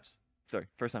 that. Sorry,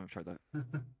 first time I've tried that.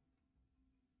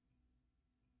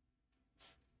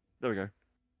 There we go.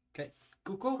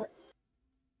 Cool.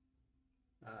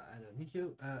 I don't need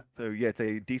you. So yeah, it's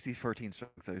a DC 13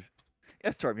 strength save.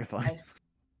 Yes, Storm, you're fine. Okay.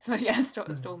 So yeah,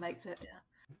 Storm makes it. Yeah.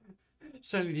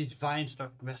 Suddenly these vines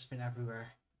start grasping everywhere.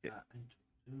 Yeah. And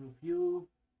two of you.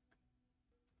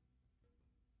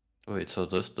 Wait, so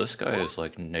this guy is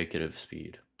like negative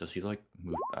speed. Does he like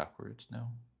move backwards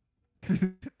now?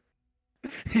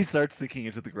 He starts sinking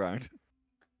into the ground.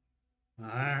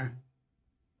 Arr.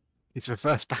 He's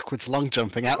reverse backwards long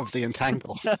jumping out of the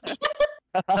entangle.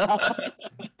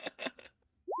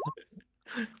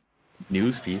 New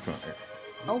speedrunner.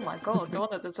 Oh my god, one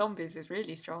of the zombies is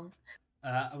really strong.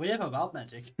 We have a wild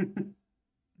magic.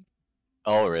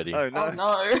 Already. Oh no! Oh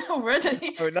no,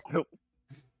 already. Oh no!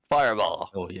 Fireball.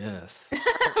 Oh yes.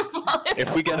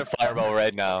 If we get a fireball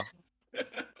right now.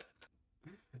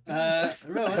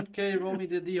 Rowan, can you roll me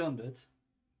the D100?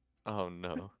 Oh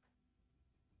no.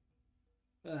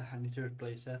 I need to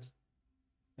replace that.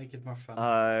 Make it more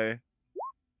fun.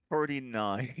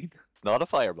 49. It's not a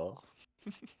fireball.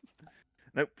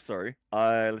 Nope, sorry.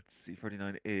 Let's see.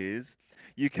 49 is.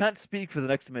 You can't speak for the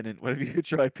next minute whenever you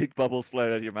try big bubbles fly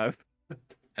out of your mouth.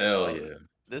 Hell yeah.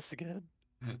 This again.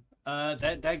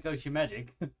 That goes your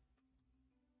magic.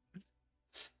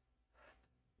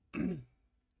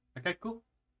 Okay, cool.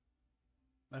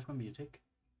 Where's my music?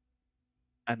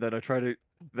 And then I try to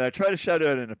shout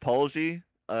out an apology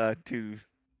to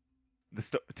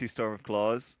to Storm of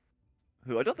Claws,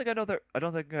 who I don't think I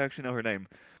actually know her name.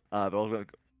 But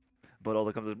all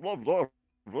that comes is blah blah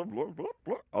blah blah blah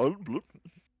blah blah.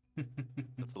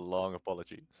 That's a long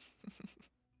apology.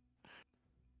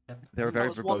 They're a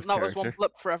very verbose that was one character.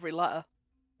 blip for every letter.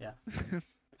 Yeah.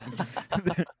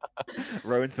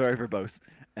 Rowan's very verbose,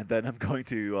 and then I'm going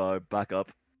to back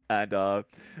up and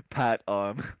pat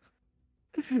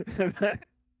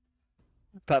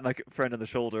pat my friend on the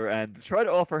shoulder and try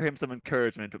to offer him some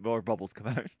encouragement, but more bubbles come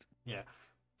out. Yeah.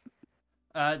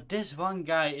 This one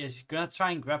guy is gonna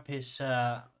try and grab his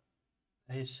spell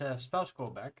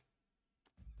score back,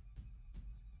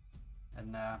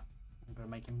 and I'm gonna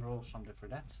make him roll something for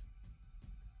that.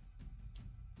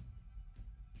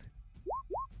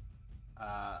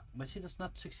 But he does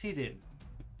not succeed in.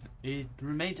 He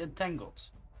remains entangled,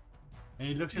 and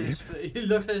he looks at his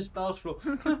spell scroll.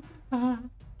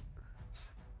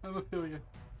 I will kill you.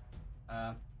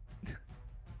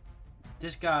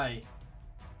 This guy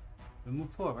will move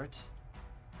forward.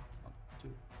 1, 2,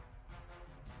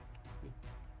 3,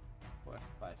 4,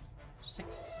 5,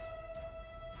 6.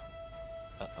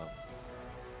 Uh-oh.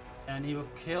 And he will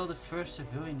kill the first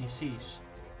civilian he sees.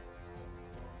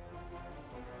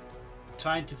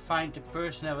 Trying to find the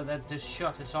person that just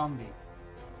shot a zombie.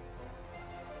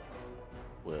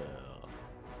 Well,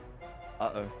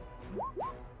 Uh-oh.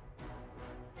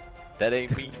 that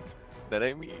ain't me. That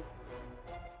ain't me.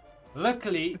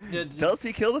 Luckily, Does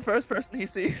he kill the first person he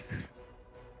sees?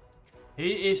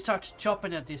 he starts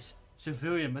chopping at this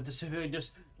civilian, but the civilian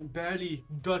just barely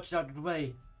dodged out of the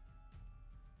way.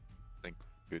 Thank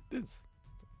goodness.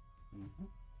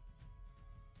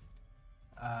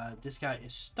 This guy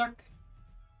is stuck.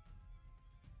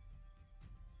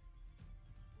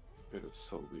 It is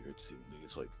so weird seeing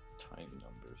these like tiny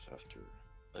numbers after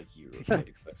a year of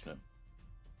fighting Vecna.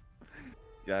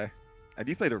 Yeah. And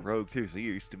you played a rogue too, so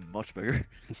you're used to much bigger.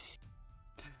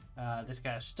 This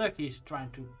guy is stuck. He's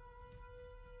trying to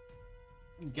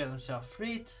get himself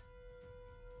freed.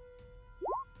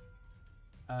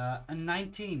 A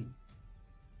 19.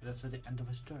 That's at the end of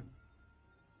his turn.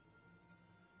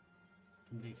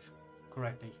 If I believe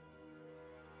correctly.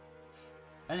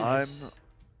 Anyways,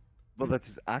 Well, that's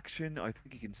his action. I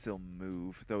think he can still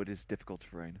move, though it is difficult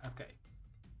terrain. okay.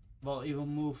 Well, he will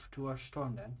move to our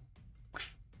storm then.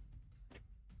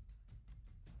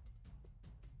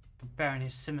 Preparing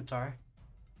his scimitar.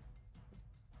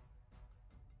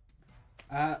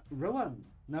 Rowan,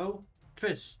 no,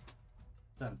 Triss,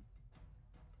 done.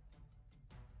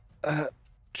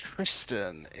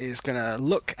 Tristan is gonna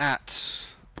look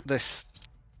at this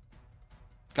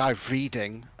guy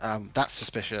reading. That's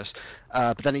suspicious.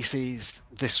 But then he sees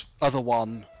this other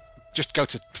one just go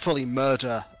to fully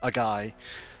murder a guy,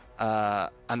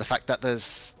 and the fact that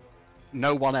there's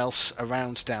no one else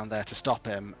around down there to stop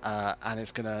him, and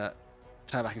is gonna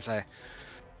turn back and say,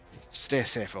 "Steer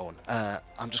safe, Ron.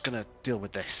 I'm just gonna deal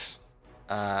with this."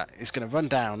 He's gonna run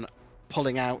down,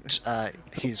 pulling out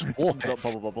his war pick.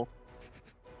 Bubble.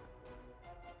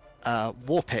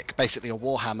 War pick, basically a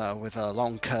warhammer with a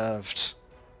long curved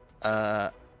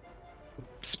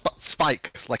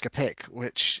spike like a pick,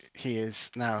 which he is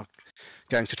now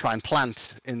going to try and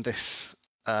plant in this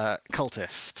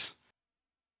cultist.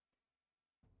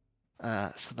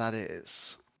 So that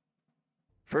is.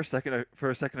 For a second,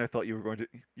 I thought you were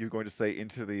going to say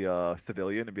into the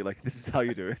civilian and be like, "This is how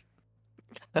you do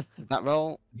it." That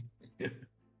roll. I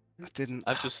didn't.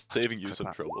 I'm just saving you Click some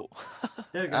that. trouble.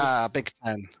 There it goes. Big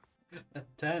 10. A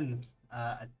 10.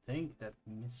 I think that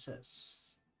misses.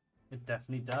 It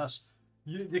definitely does.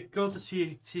 The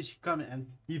cultist sees you coming and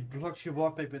he blocks your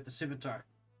warpaper with the scimitar.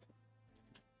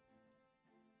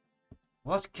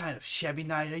 What kind of shabby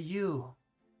knight are you?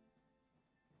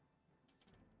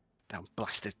 Damn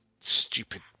blasted,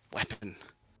 stupid weapon.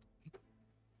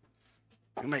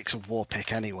 Who makes a war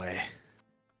pick anyway?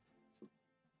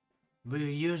 Will you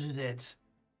use it?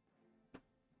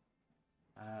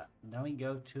 Now we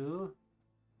go to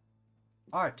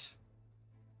Art.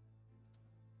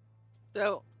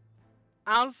 So,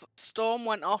 as Storm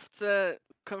went off to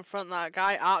confront that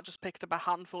guy, Art just picked up a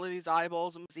handful of these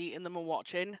eyeballs and was eating them and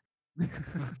watching.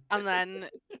 And then,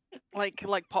 like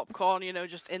popcorn,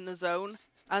 just in the zone.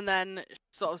 And then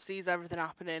sort of sees everything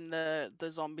happening,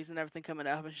 the zombies and everything coming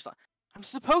up, and she's like, "I'm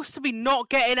supposed to be not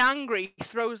getting angry."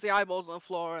 Throws the eyeballs on the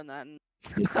floor, and then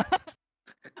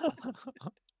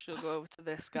she'll go over to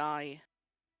this guy,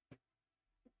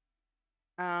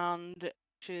 and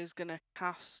she's gonna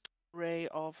cast Ray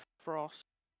of Frost.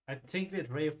 I think with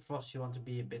Ray of Frost you want to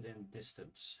be a bit in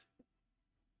distance.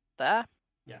 There.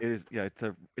 It is. Yeah, it's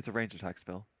a range attack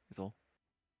spell. Is all.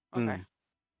 Okay. Mm.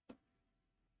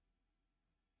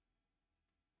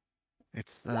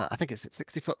 It's I think it's at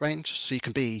 60-foot range, so you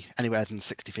can be anywhere than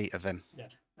 60 feet of him. Yeah.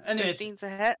 Anyways, 15's a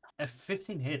hit.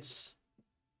 15 hits.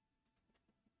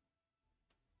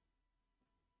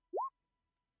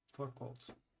 4 cold.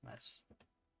 Nice.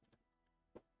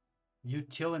 You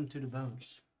chill him to the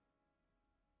bones.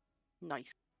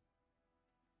 Nice.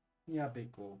 Yeah,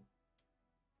 big cool.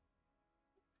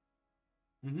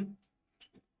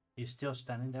 He's still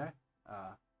standing there. Do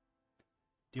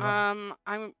you want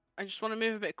I just want to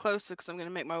move a bit closer because I'm going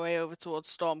to make my way over towards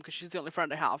Storm because she's the only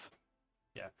friend I have.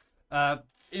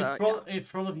 in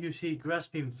front of you see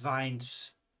grasping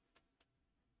vines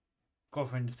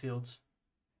covering the field.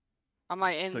 Am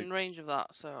I in So- range of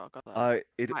that? So I got that.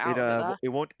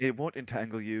 It won't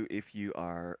entangle you if you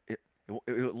are. It will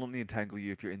only entangle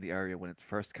you if you're in the area when it's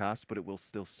first cast, but it will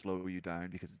still slow you down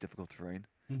because it's difficult terrain.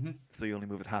 So you only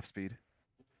move at half speed.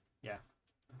 Yeah.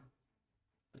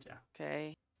 But yeah.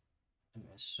 Okay. And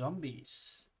the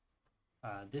zombies.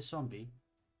 This zombie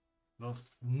will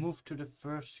move to the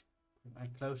first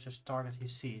and closest target he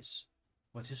sees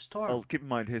with his storm. Well, keep in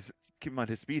mind his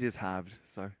speed is halved.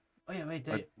 So Oh yeah, wait,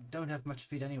 they don't have much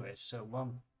speed anyway, so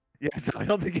one. yeah, so I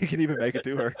don't think you can even make it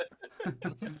to her.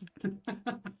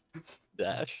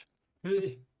 Dash.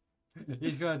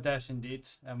 He's gonna dash indeed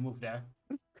and move there.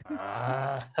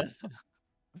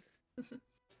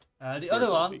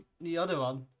 The other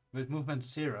one with movement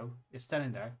 0 is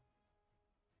standing there,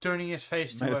 turning his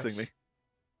face Menacingly.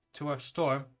 towards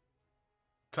Storm,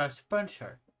 tries to punch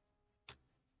her.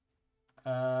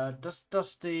 Does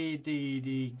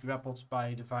the grappled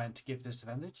by Defiant give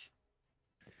disadvantage?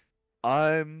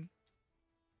 Hang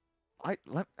on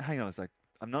a sec.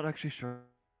 I'm not actually sure.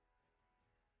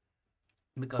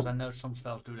 Because I know some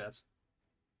spells do that.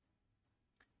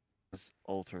 Let's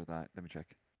alter that. Let me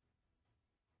check.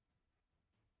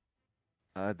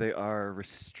 They are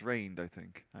restrained, I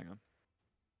think. Hang on.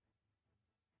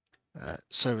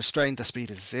 So restrained, their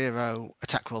speed is 0.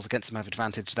 Attack rolls against them have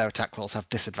advantage. Their attack rolls have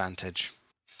disadvantage.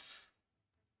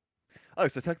 Oh,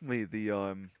 so technically the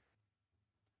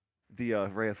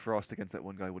Ray of Frost against that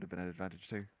one guy would have been an advantage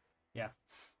too. Yeah,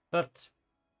 but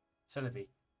Celebi.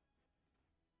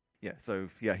 Yeah, so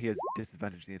yeah, he has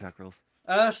disadvantage in the attack rolls.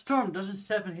 Storm, doesn't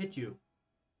 7 hit you?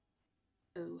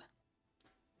 Ooh.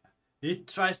 He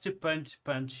tries to punch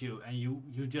you, and you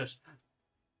just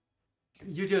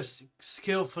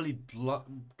skillfully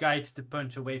guide the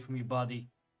punch away from your body.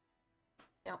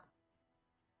 Yep.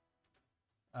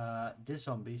 This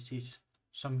zombie sees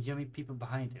some yummy people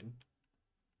behind him.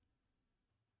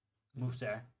 Moves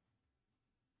there.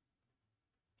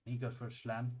 He goes for a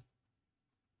slam.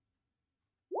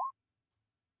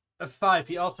 A 5,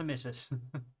 he also misses.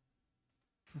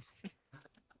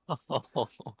 1,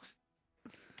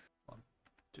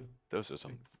 2. Those are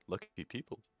some lucky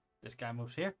people. This guy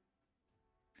moves here.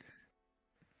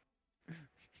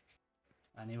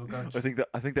 And he will go. I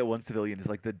think that one civilian is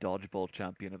like the dodgeball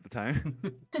champion of the town.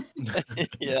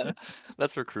 Yeah,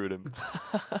 let's recruit him.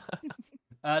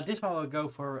 This one will go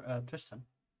for Tristan.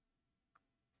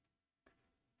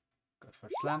 Goes for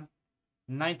slam.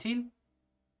 19.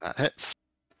 That hits.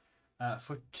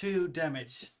 For 2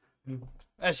 damage.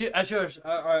 As you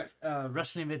are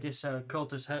wrestling with this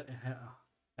cultist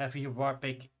having your war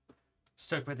pick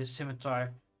stuck with his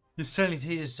scimitar, you suddenly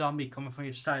see this zombie coming from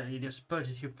your side and he just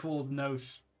punches you full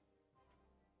nose.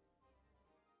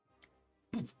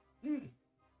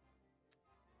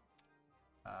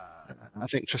 I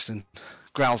think Tristan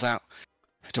growls out,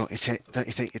 don't you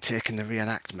think you're taking the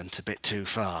reenactment a bit too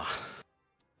far?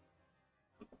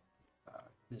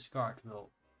 This guard will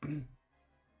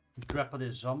grapple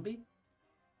this zombie.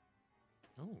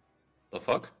 Oh, the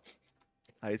fuck?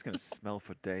 He's gonna smell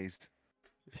for days.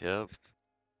 Yeah.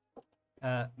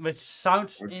 Which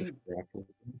sounds in...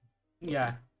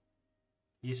 Yeah.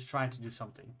 He's trying to do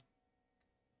something.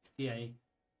 Yeah.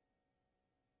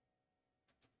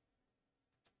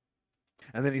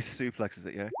 And then he suplexes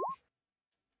it,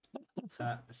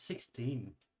 yeah?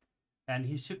 16. And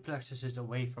he suplexes it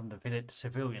away from the village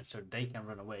civilians so they can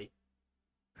run away.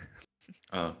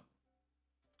 Oh.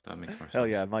 That makes more sense. Hell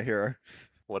yeah, my hero.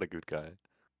 What a good guy.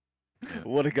 Yeah.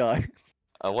 What a guy.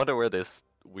 I wonder where this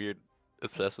weird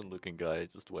assassin-looking guy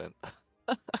just went.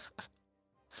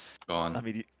 Gone. I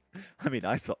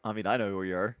know where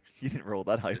you are. You didn't roll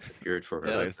that high. Disappeared for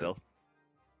Yeah, a Yeah, bit. still.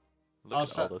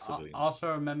 Look at all those civilians.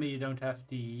 Also remember you don't have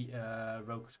the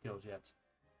rogue skills yet.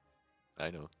 I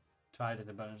know. Try it in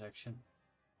the bonus action.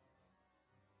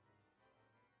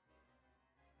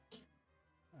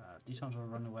 These ones will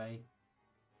run away.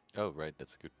 Oh, right,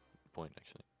 that's a good point,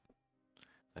 actually.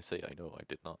 I say I know, I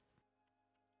did not.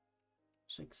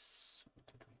 6.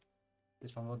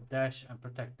 This one will dash and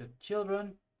protect the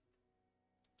children.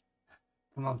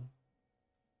 Come on.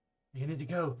 You need to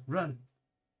go. Run.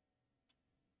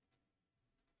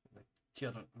 The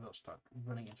children will start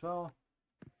running as well.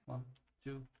 1,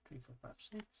 2, 3, 4, 5,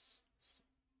 6.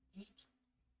 8.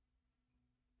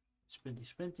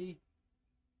 Sprinty.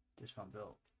 This one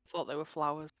will. Thought they were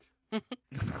flowers. 5,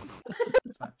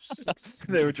 6.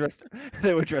 They were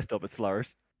dressed up as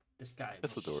flowers. This guy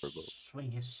That's will adorable.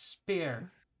 swing his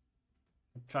spear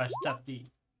and try to stab the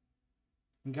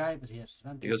guy, but he has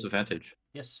advantage. He goes advantage.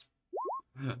 Yes.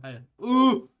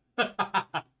 Ooh!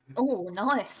 Oh,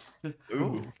 nice.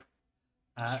 Ooh.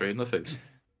 Straight in the face.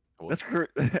 Let's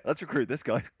recruit this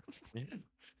guy.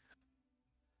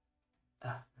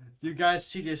 You guys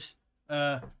see this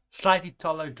slightly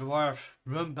taller dwarf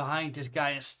run behind this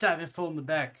guy and stab him full in the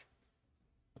back.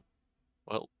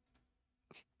 Well,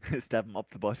 Stab him up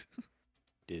the butt.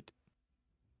 did.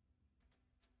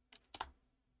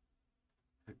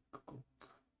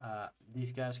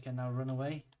 These guys can now run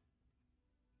away.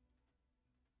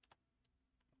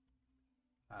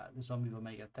 The zombie will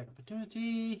make an attack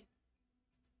opportunity.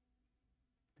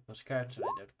 Because scared, so they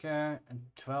don't care. And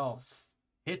 12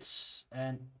 hits.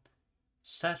 And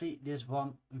sadly, this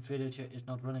one villager is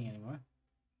not running anymore.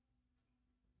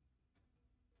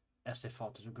 As they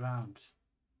fall to the ground.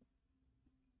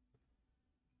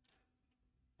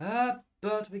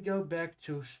 But we go back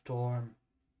to Storm.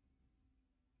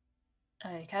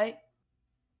 Okay.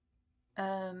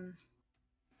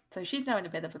 So she's now in a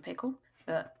bit of a pickle,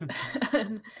 but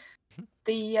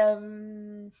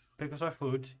the Pickles are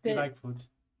food. You like food.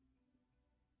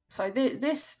 so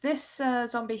this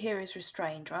zombie here is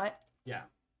restrained, right? Yeah.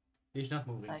 He's not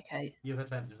moving. Okay. You have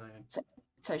advantage on him.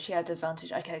 So she had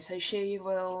advantage. Okay, so she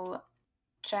will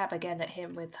jab again at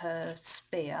him with her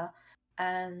spear.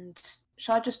 And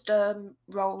shall I just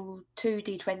roll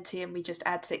 2d20 and we just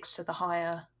add 6 to the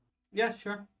higher Yeah,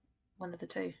 sure. one of the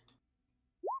two?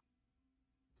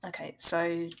 Okay,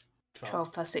 so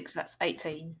 12 plus 6, that's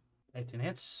 18. 18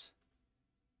 hits.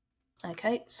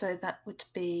 Okay, so that would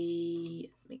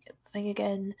be... Let me get the thing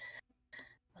again.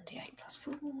 1d8 plus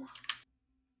 4.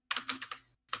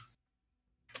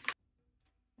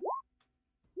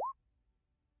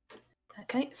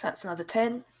 Okay, so that's another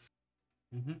 10.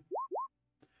 Mm-hmm.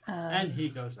 And he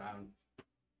goes down.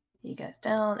 He goes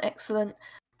down, excellent.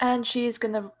 And she is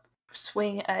going to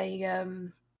swing a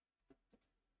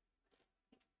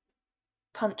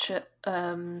punch at,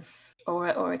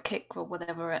 or a kick or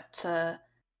whatever at the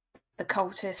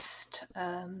cultist.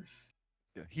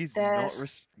 Yeah, he's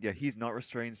There's- he's not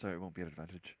restrained, so it won't be an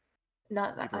advantage.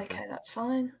 No, Keep her okay, that's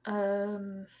fine.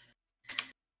 Right,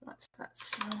 so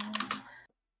that's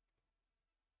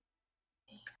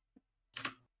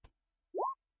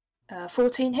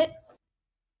 14 hit.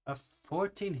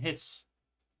 14 hits.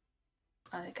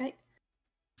 Okay.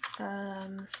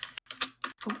 No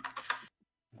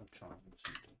charm.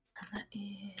 And that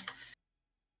is.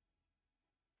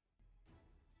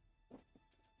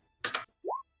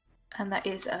 And that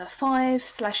is 5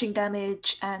 slashing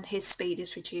damage, and his speed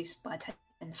is reduced by 10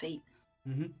 feet.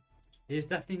 Mm-hmm. He is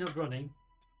definitely not running.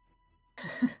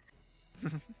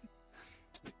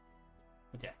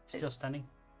 But yeah, still standing.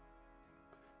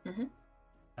 Mhm.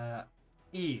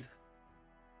 Eve.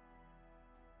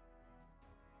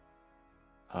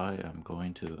 I am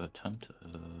going to attempt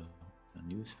a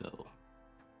new spell.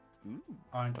 Ooh.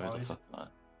 Aren't Why all, the your, fuck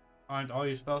not? aren't all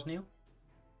your spells new?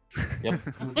 Yep.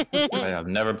 I have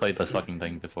never played this fucking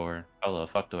thing before. How the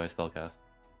fuck do I spellcast?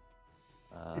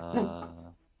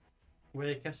 Where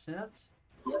are you casting that?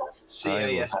 I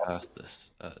will CAS. cast this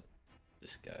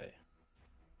guy.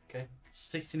 Okay,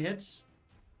 16 hits.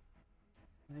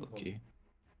 Hey, boo. Okay.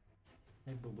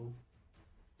 Hey, boo boo.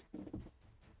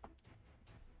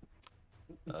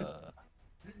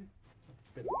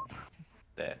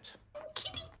 That.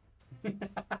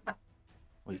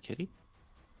 Wait, kitty?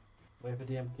 Wait for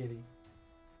DM kitty.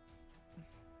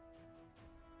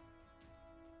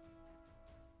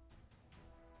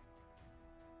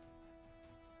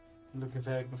 Looking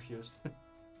very confused.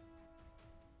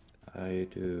 I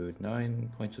do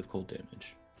 9 points of cold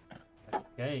damage.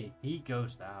 Okay, he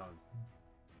goes down.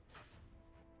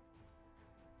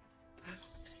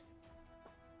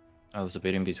 I was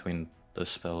debating between the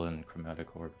spell and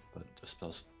chromatic orb, but the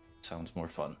spell sounds more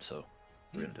fun, so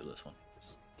we're gonna do this one.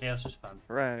 Chaos is fun.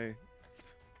 Hooray.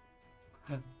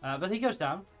 But he goes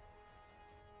down.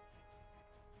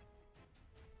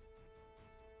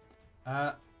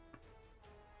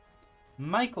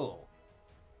 Michael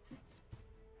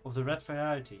of the Red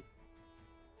Variety.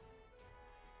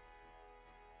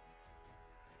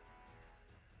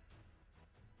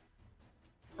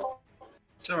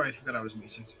 Sorry, I forgot I was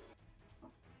muted.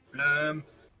 I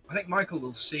think Michael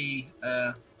will see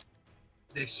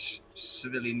this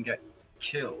civilian get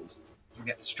killed or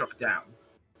get struck down.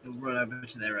 He'll run over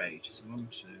to their aid. So 1,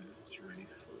 2, 3, 4, 5.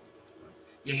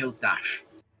 Yeah, he'll dash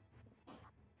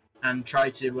and try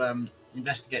to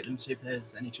investigate them, see if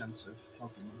there's any chance of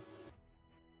helping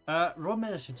them. Roll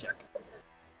medicine check.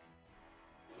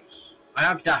 I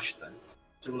have dashed though,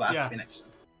 so we'll have Yeah. to be next time.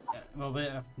 Yeah, well, we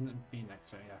have to be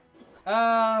next turn, yeah.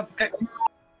 Okay.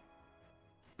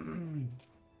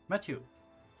 Matthew.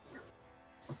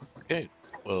 Okay,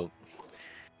 well,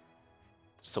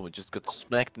 someone just got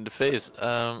smacked in the face.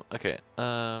 Okay.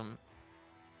 I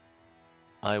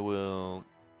will.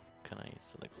 Can I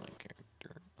select my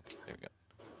character? Okay, there we go.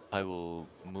 I will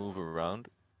move around,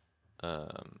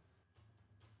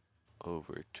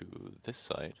 over to this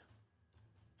side,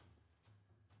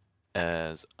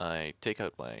 as I take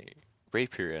out my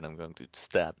rapier and I'm going to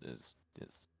stab this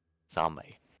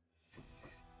zombie.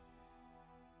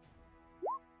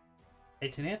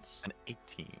 18 hits. An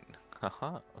 18.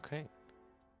 Haha. Okay.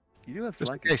 You do have Just in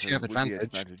flanking, case so you have it would be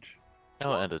advantage.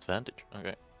 Oh, and advantage.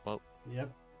 Okay. Well,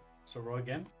 Yep. So roll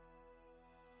again.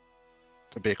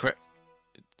 Could be a crit.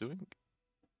 it's doing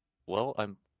well.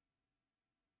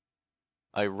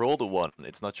 I rolled a 1.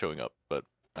 It's not showing up, but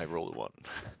I rolled a 1.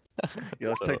 Yeah,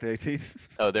 let's So- take the 18.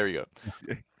 Oh, there you go.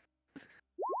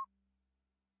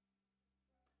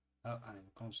 Oh, I'm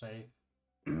gonna save.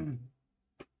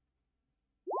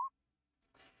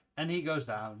 And he goes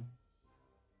down.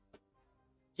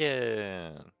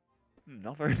 Yeah.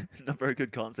 Not very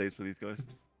good con saves for these guys.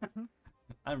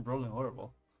 I'm rolling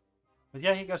horrible. But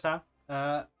yeah, he goes down.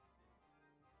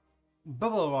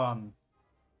 Bubble one.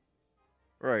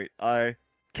 Right.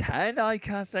 Can I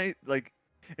cast any, like,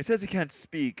 it says you can't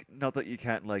speak, not that you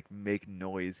can't like make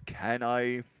noise. Can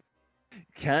I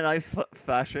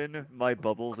fashion my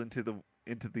bubbles into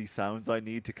the sounds I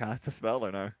need to cast a spell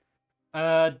or no?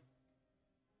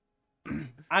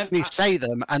 You say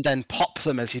them and then pop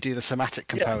them as you do the somatic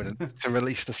component to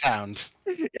release the sound.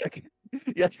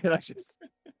 Yeah, can I just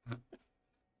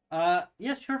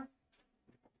Yeah, sure.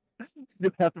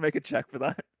 do I have to make a check for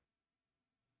that?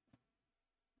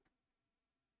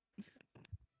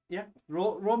 Yeah,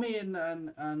 roll me an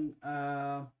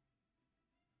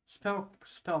spell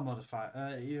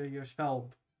modifier. Your spell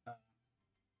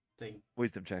thing.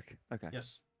 Wisdom check. Okay.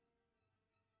 Yes.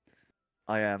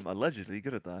 I am allegedly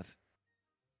good at that.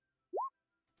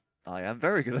 I am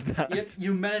very good at that. Yep,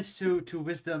 you managed to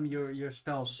wisdom your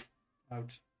spells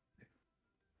out.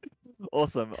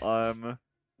 Awesome.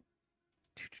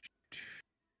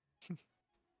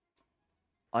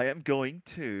 I am going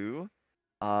to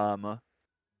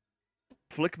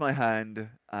flick my hand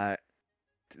at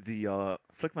the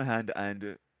flick my hand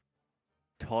and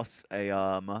toss a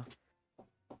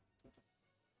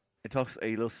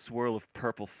little swirl of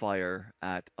purple fire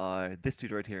at this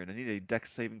dude right here, and I need a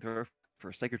dex saving throw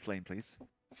for Sacred Flame, please.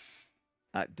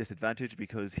 At disadvantage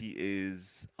because he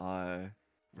is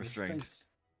restrained.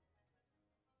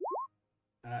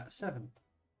 7.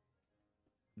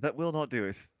 That will not do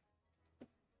it.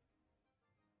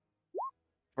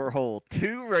 For a whole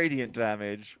 2 radiant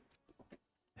damage.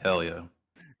 Hell yeah.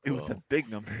 With the Well. big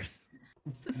numbers.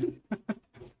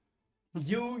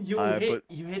 You but-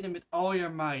 hit him with all your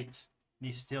might. And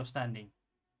he's still standing.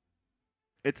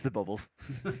 It's the bubbles.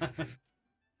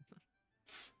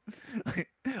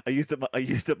 I used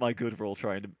up my good roll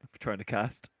trying to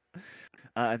cast,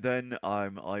 and then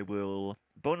I will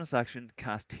bonus action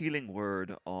cast healing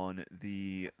word on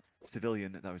the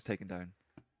civilian that was taken down.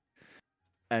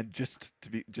 And just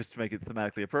to make it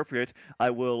thematically appropriate, I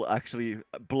will actually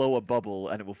blow a bubble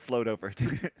and it will float over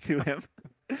to him,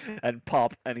 and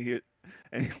pop and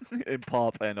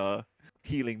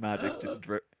healing magic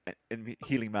and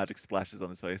healing magic splashes on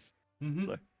his face. Mm-hmm.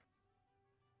 So.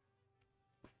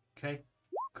 Okay.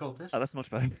 Cultist. Oh, that's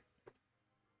much better.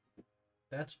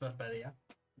 That's much better, yeah.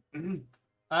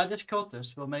 This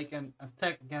cultist will make an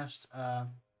attack against the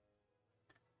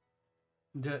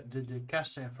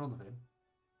caster in front of him.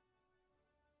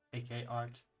 aka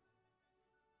Art.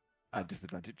 At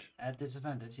disadvantage. At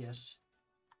disadvantage, yes.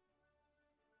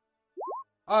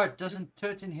 Art, doesn't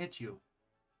 13 hit you?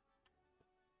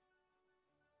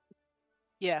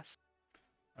 Yes.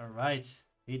 Alright.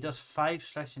 He does 5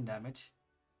 slashing damage.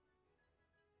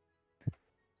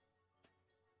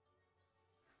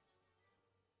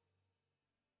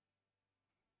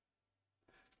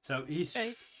 So he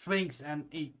swings and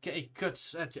he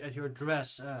cuts at your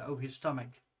dress over your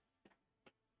stomach.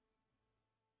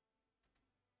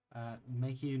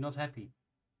 Making you not happy.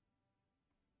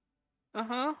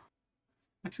 Uh-huh.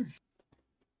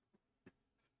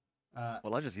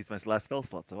 Well, I just used my last spell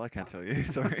slot, so I can't tell you.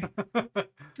 Sorry.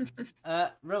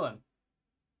 Rowan.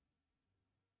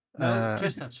 No,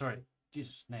 Tristan, sorry.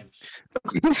 Jesus, names.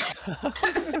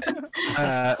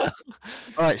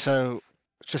 Alright, so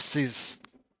just sees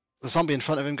the zombie in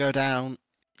front of him go down.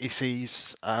 He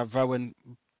sees Rowan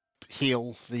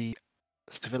heal the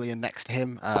civilian next to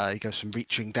him. He goes from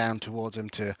reaching down towards him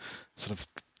to sort of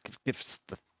gives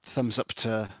the thumbs up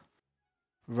to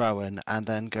Rowan, and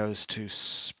then goes to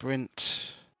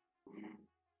sprint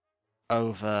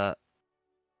over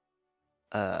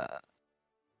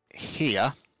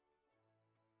here.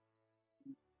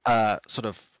 Sort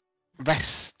of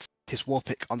rests his war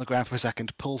pick on the ground for a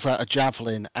second, pulls out a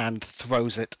javelin and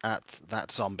throws it at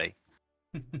that zombie.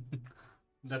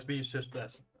 That's being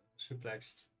suplexed.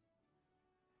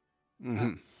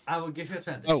 Mm-hmm. I will give you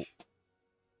advantage. Oh.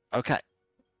 Okay.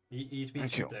 He's being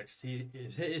Thank you.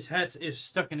 suplexed. His head is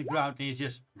stuck in the ground and he's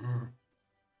just...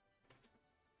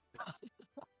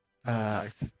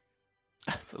 Nice.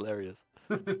 That's hilarious.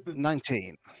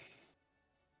 19.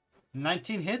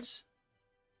 19 hits.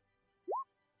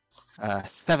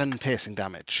 7 piercing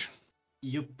damage.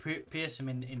 You pierce him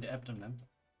in the abdomen.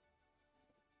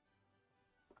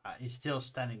 He's still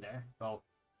standing there. Well,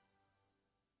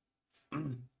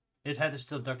 his head is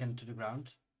still dug into the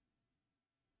ground.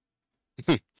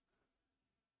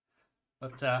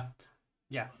 But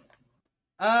yeah.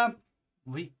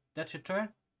 That's your turn.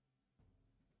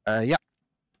 Yeah.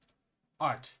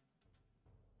 Art.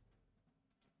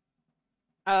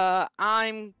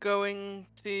 I'm going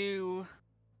to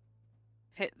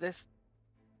hit this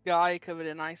guy covered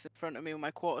in ice in front of me with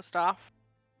my quarterstaff.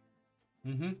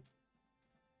 Mm-hmm.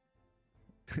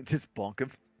 Just bonk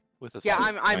him. With a Yeah,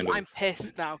 sword. I'm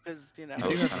pissed now because you know. I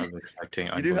was kind of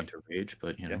expecting I'm do going to rage,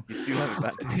 but you know. Yeah, you do have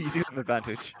advantage. You do have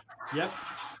advantage. Yep.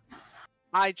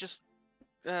 I just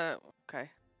okay.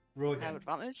 Roll I have again.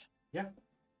 advantage. Yeah.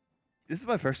 This is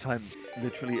my first time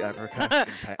literally ever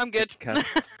casting I'm good.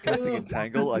 casting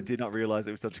Entangle. I did not realize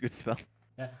it was such a good spell.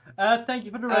 Yeah. Thank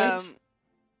you for the raid.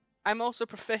 I'm also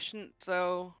proficient,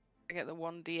 so I get the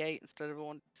 1d8 instead of a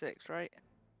 1d6, right?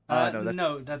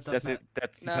 No, that that's doesn't. it.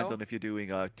 That depends No? on if you're doing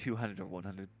 200 or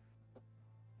 100.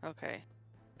 Okay.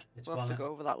 It's We'll have to one. go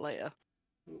over that later.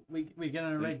 We get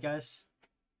on a raid, guys.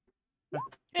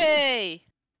 Hey!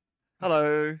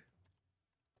 Hello.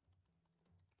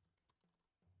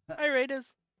 Hi,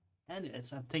 Raiders. And I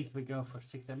think we go for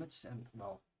 6 damage, and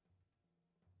well,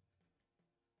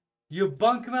 you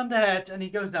bonk him on the head, and he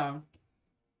goes down.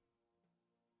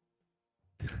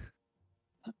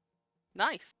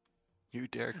 Nice. You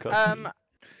dare cut me.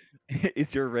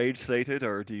 Is your rage sated,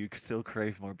 or do you still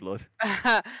crave more blood?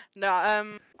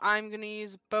 No, I'm gonna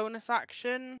use bonus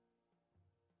action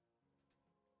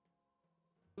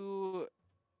to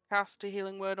cast a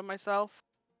healing word on myself.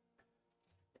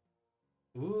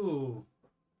 Ooh,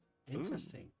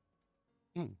 interesting.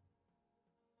 I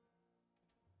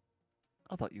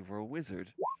thought you were a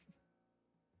wizard.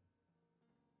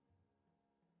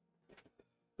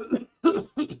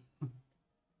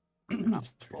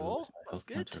 Oh, that's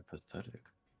good. Are pathetic.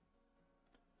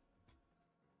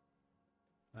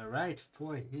 All right,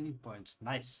 4 healing points.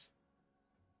 Nice.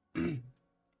 Yeah.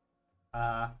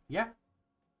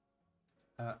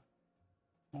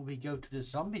 When we go to the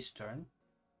zombie's turn,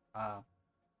 the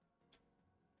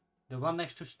one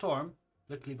next to Storm,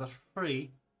 luckily was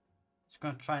free. He's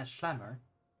gonna try and slam her.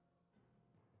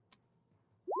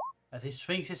 As he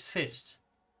swings his fist.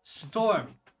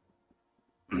 Storm!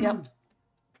 Yep.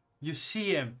 You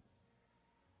see him.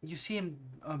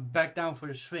 Back down for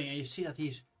the swing, and you see that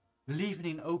he's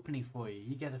leaving an opening for you.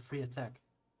 You get a free attack.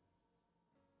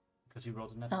 Because he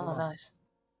rolled a natural Oh, one. nice.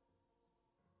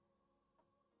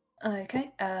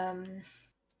 Okay.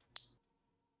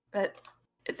 But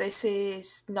this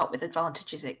is not with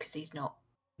advantage, is it? Because he's not.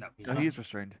 No, he's No, not. he is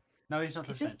restrained. No, he's not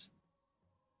Is he? restrained.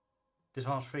 This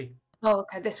one's free. Oh,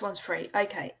 okay. This one's free.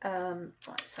 Okay.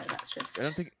 Right. So that's just. I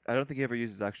don't think he ever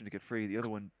uses action to get free. The other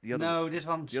one. No, this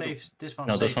one the other- saves. This one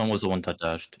No, saves. this one was the one that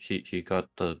dashed. He got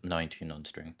the 19 on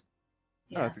strength.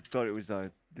 Oh, I Yeah. thought it was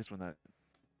this one that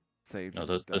saved. No,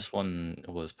 this one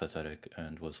was pathetic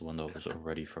and was one that was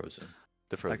already frozen.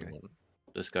 The frozen Okay. one.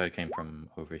 This guy came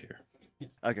from over here.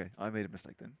 Okay, I made a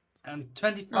mistake then. And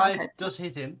 25 Okay. does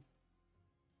hit him.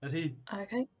 As he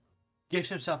Okay. gives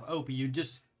himself open, you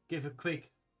just give a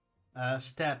quick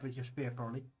stab with your spear,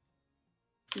 probably.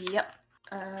 Yep.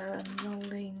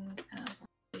 Rolling.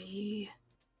 The...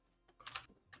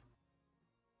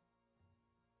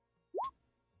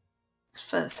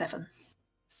 For 7.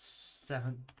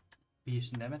 7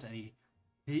 piercing damage, and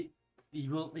he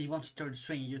wants to turn the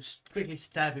swing. You quickly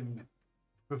stab him,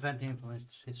 prevent him from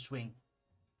his swing.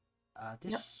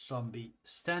 This Yep. zombie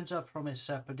stands up from his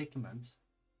predicament,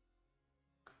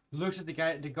 looks at the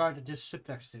guard that just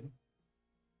suplexed him,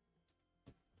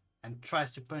 and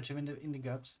tries to punch him in the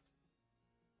gut.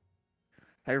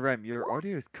 Hey Rem, your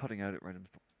audio is cutting out at random.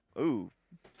 Ooh.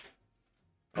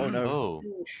 Oh no.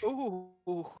 Oh,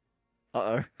 Ooh.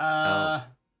 Uh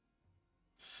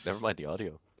never mind the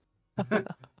audio.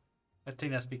 I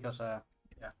think that's because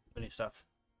yeah, funny stuff.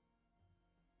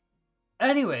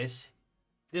 Anyways,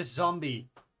 this zombie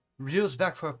reels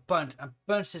back for a punch and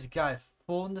punches this guy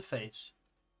full in the face,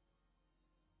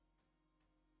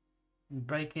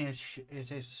 breaking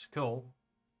his skull.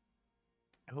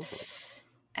 Oh,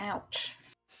 Ouch.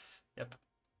 Yep.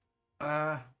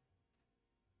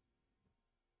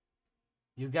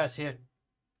 You guys hear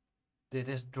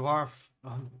this dwarf,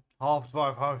 half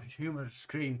dwarf, half human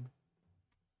scream.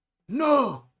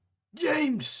 No!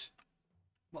 James!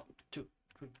 1, 2,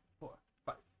 3, 4,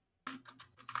 5.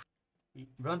 He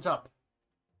runs up,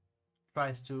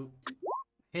 tries to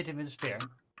hit him with a spear,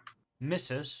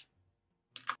 misses.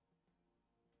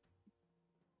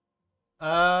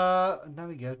 Now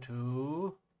we go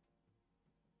to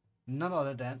none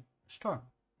other than Storm.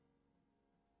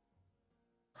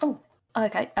 Oh,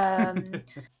 okay.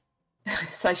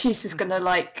 So she's just gonna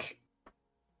like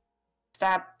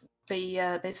stab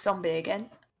the this zombie again.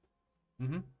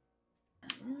 Mm-hmm.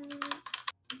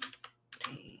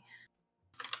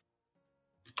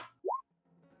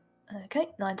 Okay,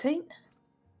 19.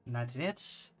 19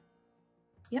 hits.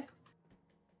 Yep.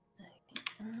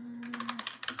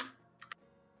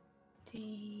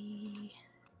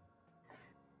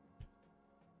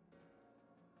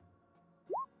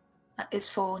 That is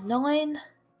for 9.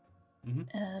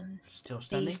 Mm-hmm. Still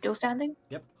standing. He's still standing?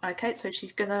 Yep. Okay, so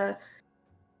she's gonna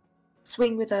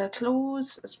swing with her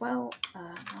claws as well.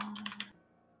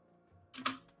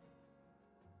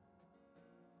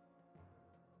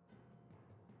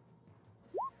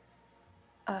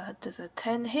 Does a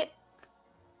 10 hit?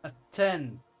 A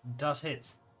 10 does hit.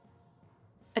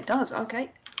 It does,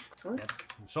 okay. Excellent. Yep.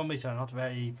 Zombies are not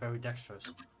very dexterous.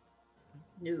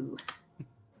 No.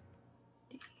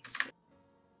 D6.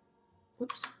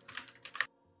 Whoops.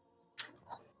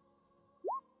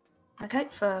 Okay,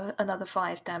 for another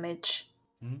 5 damage.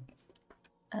 Mhm.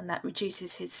 And that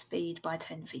reduces his speed by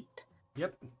 10 feet.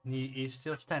 Yep, he is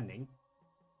still standing.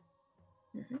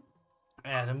 Mm-hmm.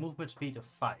 Has a movement speed of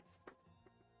 5.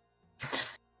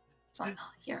 It's like,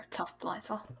 oh, you're a tough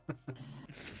blighter.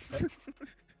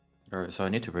 Alright, so I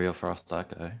need to real frost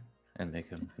that guy and make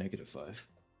him -5.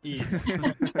 He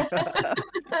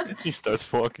he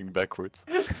starts walking backwards.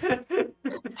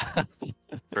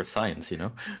 For science, you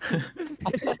know?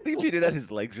 I think if you do that,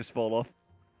 his legs just fall off.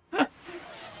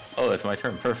 Oh, it's my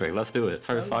turn. Perfect. Let's do it.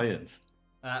 For science.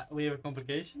 we have a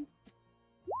complication.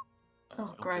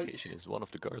 Oh, great. Complication is one of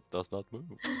the guards does not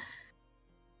move.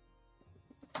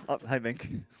 Oh, hi Mink.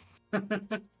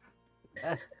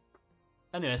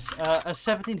 Anyways, a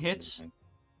 17 hits.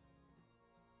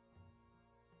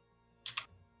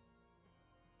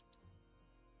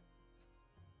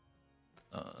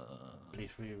 Please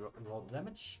roll the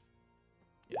damage.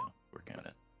 Yeah, working on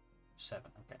it. 7.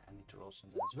 Okay, I need to roll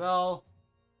something as well.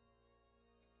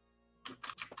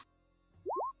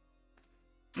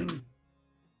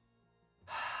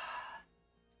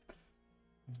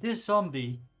 This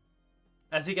zombie,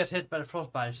 as he gets hit by the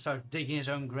frostbite, starts digging his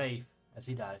own grave as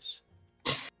he dies.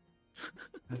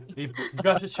 He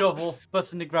grabs a shovel, puts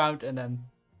it in the ground, and then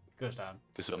goes down.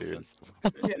 Disappears.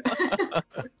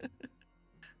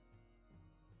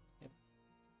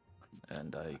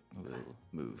 And I will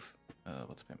move.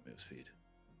 What's my move speed?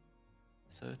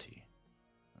 30.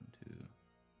 1, 2,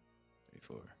 3,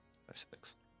 4, 5,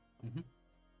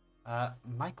 6.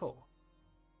 Michael.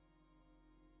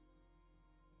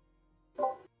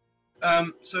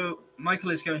 So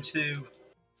Michael is going to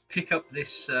pick up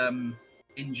this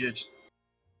injured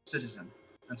citizen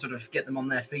and sort of get them on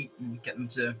their feet and get them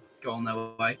to go on their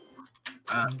way.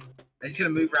 And he's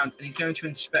going to move around and he's going to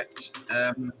inspect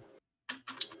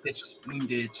this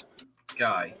wounded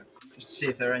guy just to see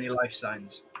if there are any life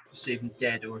signs, to see if he's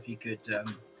dead or if he could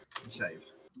be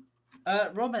saved.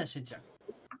 Roll medicine check.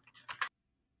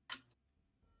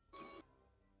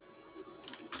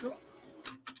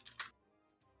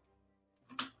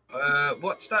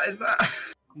 What stat is that?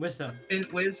 Wisdom. In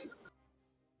Wiz?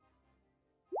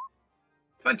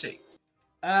 20.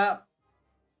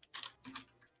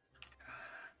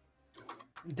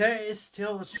 There is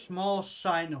still a small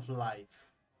sign of life.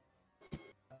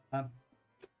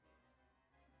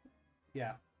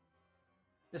 Yeah.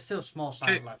 There's still a small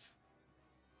sign of life.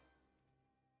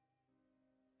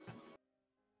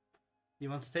 You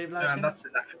want to stabilize him? That's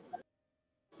it.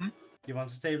 You want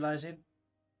to stabilize him?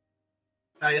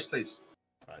 Yes, please.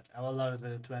 Right, I will load it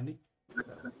with a 20.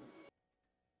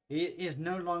 He is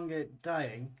no longer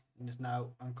dying and is now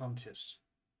unconscious.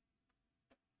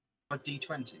 A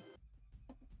D20.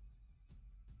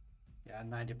 Yeah,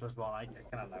 90 plus 1, I can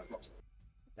allow it.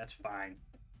 That's fine.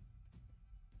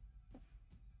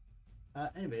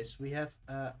 Anyways, we have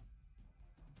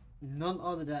none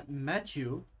other than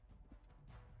Matthew.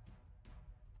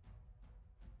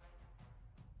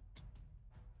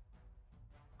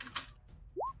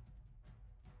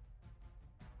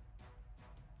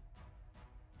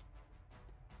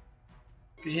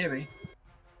 Can you hear me?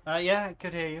 Yeah, I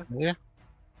could hear you. Yeah.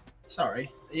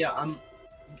 Sorry. Yeah.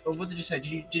 What did you say?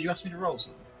 Did you ask me to roll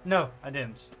something? No, I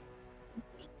didn't.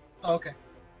 Oh, okay.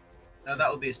 No, that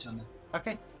will be his turn then.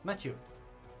 Okay, Matthew.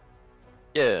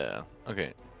 Yeah.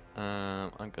 Okay.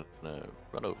 I'm gonna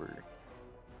run over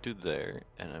to there,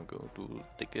 and I'm going to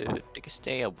take a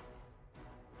stab.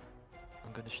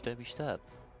 I'm gonna stabby stab.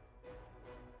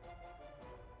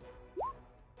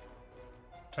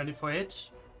 24 hits.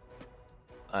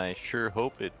 I sure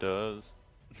hope it does.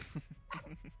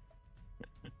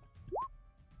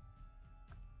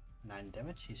 9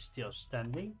 damage. He's still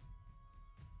standing.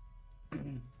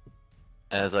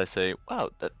 As I say,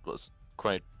 wow, that was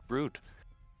quite rude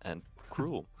and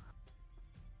cruel.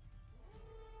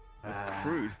 That's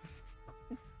crude.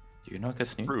 Do you not get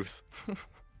sneak? Truth.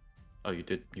 Oh, you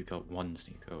did. You got one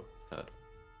sneak. Oh, sad.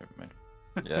 Never mind.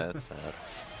 Yeah, it's sad.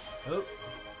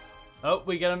 Oh,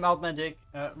 we get him out magic.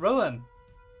 Rowan.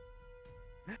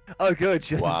 Oh, good,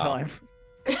 just Wow. in time.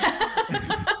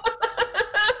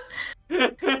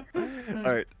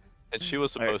 Alright. And she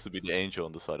was supposed to be the angel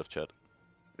on the side of chat.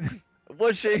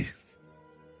 Was she?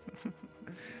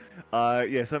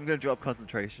 Yeah, so I'm gonna drop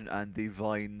concentration, and the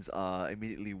vines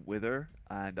immediately wither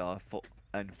and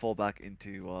fall back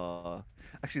into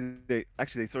actually they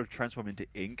sort of transform into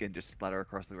ink and just splatter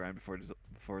across the ground before it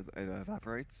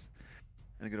evaporates.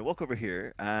 And I'm gonna walk over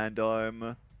here, and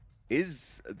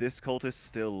is this cultist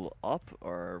still up,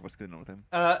 or what's going on with him?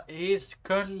 He's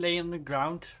currently laying on the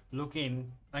ground,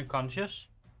 looking unconscious.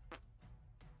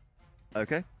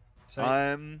 Okay.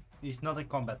 So he's not in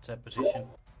combat position.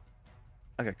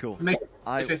 Okay, cool.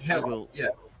 If it helps, will. yeah.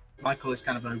 Michael is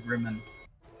kind of over him and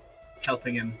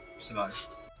helping him survive.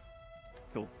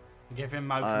 Cool. Give him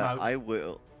mouth to mouth. I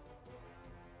will.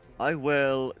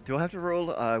 Do I have to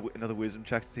roll another wisdom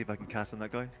check to see if I can cast on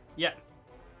that guy? Yeah.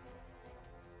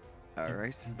 All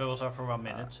right. Bills are for 1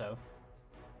 minute, so.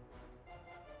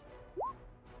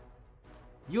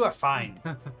 You are fine.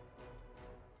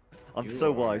 I'm You so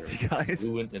are wise, you guys.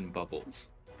 Fluent in bubbles.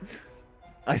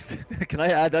 Can I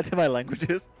add that to my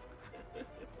languages?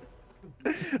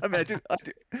 I mean,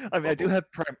 I do have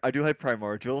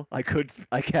primordial. I can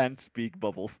speak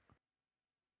bubbles.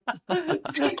 Bubbles.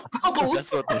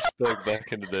 That's what they spoke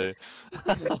back in the day.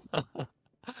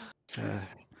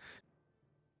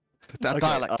 The Okay,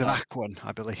 dialect of Aquan,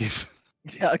 I believe.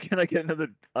 Yeah, can I get another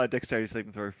dexterity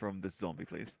saving throw from this zombie,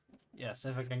 please? Yes,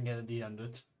 if I can get a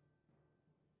D100.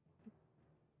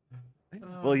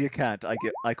 Well, you can't.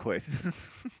 I quit.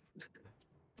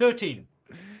 13.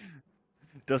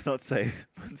 Does not save.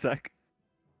 1 sec.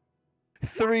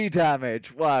 3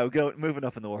 damage. Wow, moving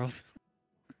up in the world.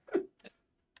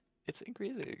 It's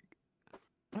increasing.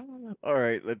 All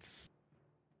right, let's.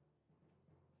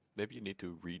 Maybe you need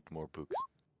to read more books.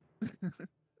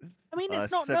 I mean,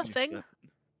 it's not 77.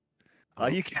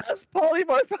 nothing. You cast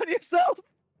polymorph on yourself.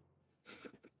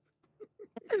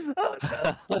 Oh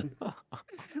no!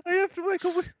 I have to make a.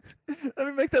 Let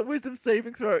me make that wisdom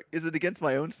saving throw. Is it against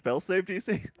my own spell save? Do you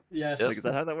see? Yes. Like, is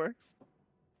that how that works?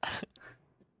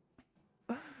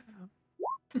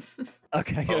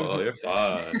 Okay. Oh, you're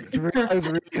fine. I was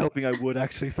really hoping I would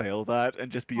actually fail that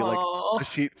and just be like Oh.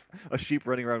 a sheep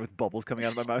running around with bubbles coming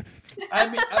out of my mouth. I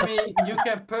mean, you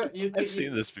can I've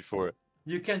seen this before.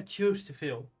 You can choose to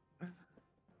fail.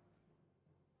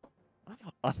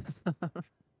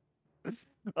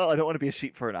 Oh, I don't want to be a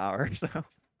sheep for an hour, so.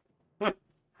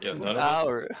 Yeah, none of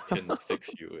Hour. us can fix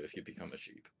you if you become a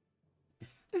sheep.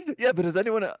 Yeah, but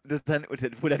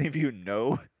would any of you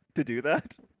know to do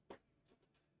that?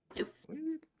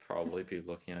 We'd probably be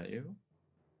looking at you.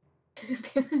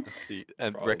 Let's see,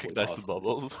 and Probably recognize the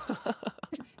possible. bubbles.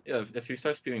 Yeah, if you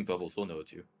start spewing bubbles, we'll know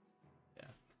it's you.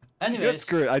 Anyways.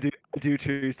 Screw it. I do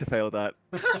choose to fail that.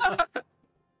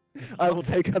 I will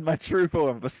take on my true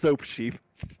form of a soap sheep.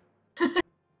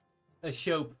 A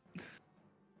show.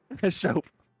 A soap.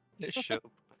 Show.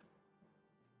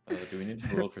 Do we need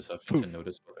to roll perception to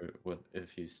notice if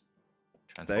he's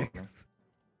transforming?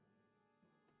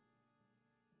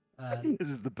 This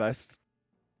is the best.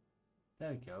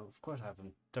 There we go. Of course I have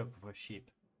a token for a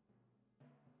sheep.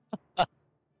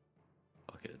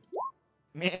 Okay.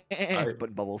 Alright.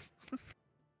 But bubbles.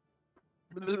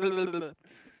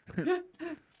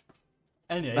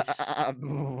 Anyways.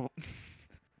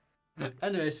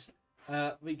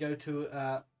 We go to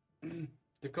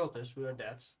the cultists who are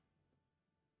dead.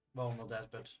 Well, not dead,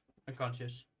 but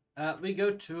unconscious. We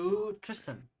go to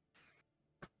Tristan.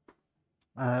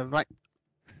 Right.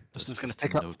 Tristan's going to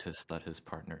pick up. Notice that his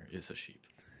partner is a sheep.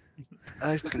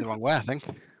 He's looking the wrong way, I think.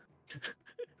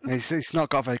 He's not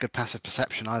got a very good passive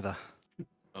perception either.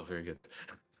 Oh, very good.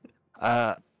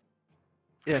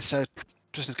 Yeah, so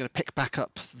Tristan's going to pick back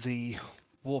up the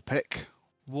war pick,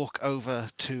 walk over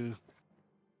to.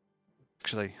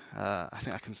 Actually, I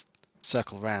think I can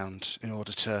circle around in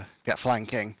order to get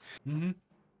flanking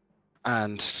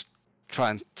and try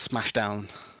and smash down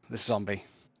this zombie.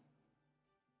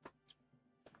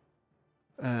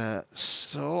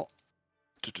 So.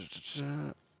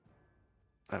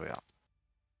 There we are.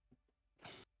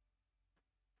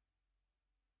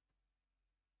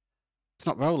 It's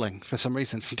not rolling for some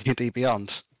reason from D&D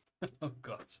Beyond. Oh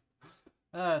god.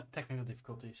 Technical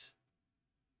difficulties.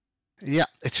 Yeah,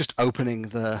 it's just opening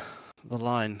the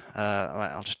line.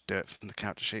 Alright, I'll just do it from the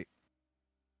character sheet.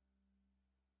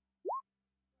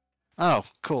 Oh,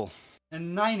 cool.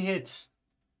 And 9 hits.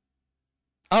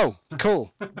 Oh,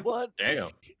 cool. What? Damn.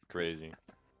 Crazy.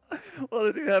 Well,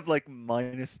 they do have like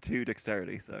 -2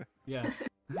 dexterity, so. Yeah.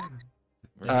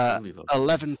 Really low.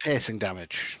 11 piercing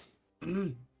damage.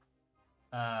 You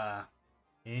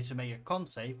need to make a con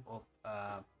save of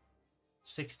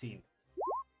 16.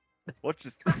 What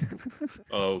just?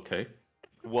 Okay.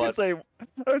 What? I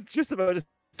was just about to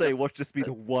say, what just be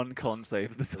the one con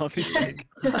save of the zombie thing?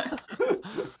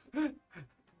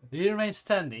 He remains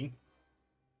standing.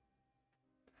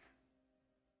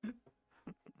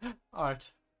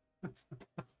 Art.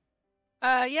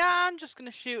 Yeah, I'm just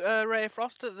gonna shoot a ray of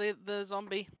frost at the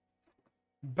zombie.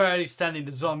 Barely standing,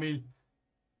 the zombie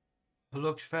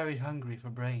looks very hungry for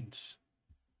brains.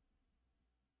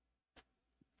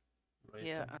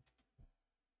 Yeah,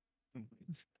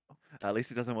 At least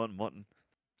he doesn't want mutton.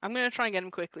 I'm gonna try and get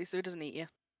him quickly so he doesn't eat you.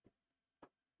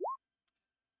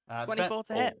 24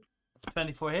 to Oh. hit.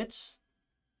 24 hits.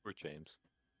 For James.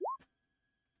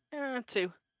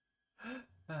 2.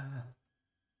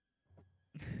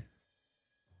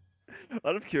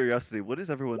 Out of curiosity, what is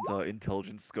everyone's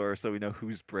intelligence score so we know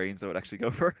whose brains I would actually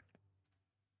go for?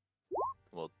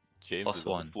 Well, James is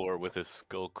on +1. the floor with his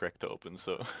skull cracked open,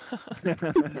 so.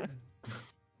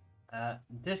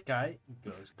 This guy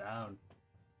goes down.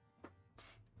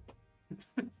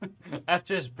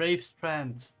 After his brave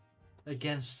stand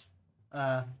against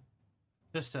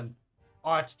Tristan,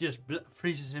 Art just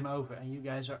freezes him over, and you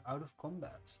guys are out of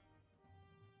combat.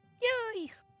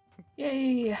 Yay!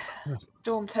 Yay!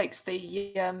 Dawn takes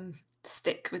the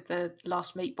stick with the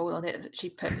last meatball on it that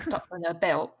she stuck on her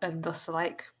belt and just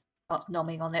like starts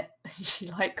nomming on it. She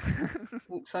like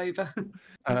walks over to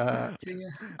Art.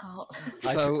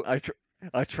 So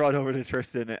I trot over to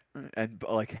Tristan and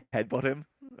like headbutt him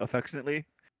affectionately,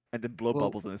 and then blow Well-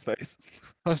 bubbles in his face.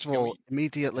 First of all,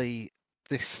 immediately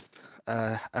this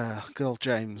girl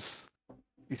James,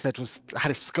 he said had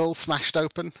his skull smashed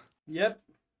open. Yep.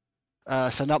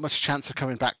 So not much chance of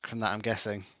coming back from that, I'm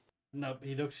guessing. No,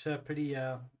 he looks pretty.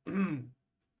 Yeah.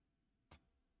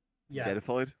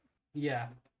 Deadified. Yeah.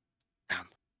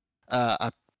 I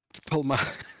pull my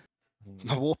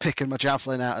war pick and my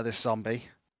javelin out of this zombie.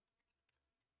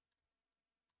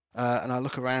 And I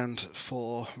look around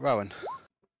for Rowan.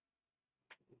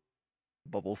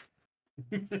 Bubbles.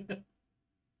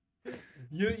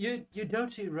 you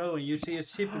don't see Rowan. You see a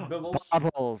ship with bubbles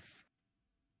Bubbles.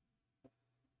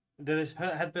 that is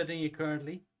headbutting you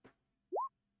currently.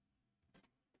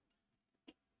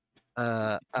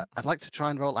 I'd like to try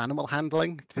and roll animal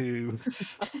handling to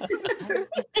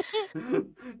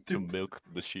To milk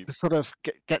the sheep. sort of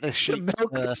get this sheep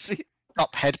Milk to sheep.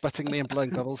 stop headbutting me and blowing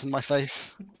bubbles in my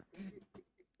face.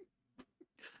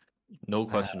 No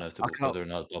question as to I can't- whether or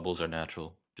not bubbles are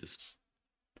natural. Just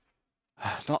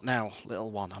Not now,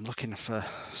 little one. I'm looking for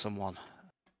someone.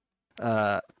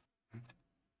 Animal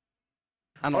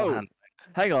Oh. handling.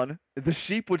 Hang on. The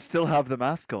sheep would still have the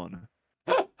mask on.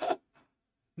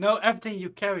 No, everything you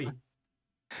carry.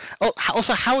 Oh,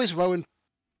 also, how is Rowan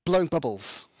blowing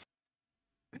bubbles?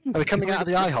 Are they coming out of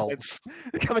the eye holes?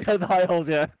 They're coming out of the eye holes,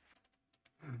 yeah.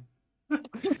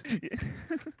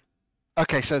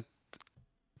 Okay, so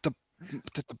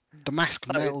the mask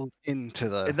I mean, melded into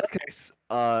In the. that case,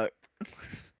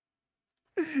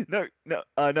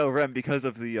 no, Rem, because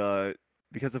of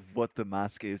what the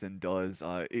mask is and does,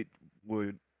 it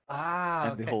would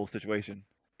end Okay. the whole situation.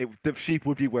 The sheep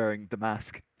would be wearing the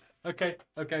mask Okay.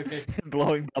 and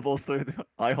blowing bubbles through the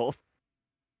eye holes.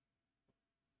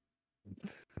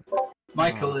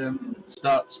 Michael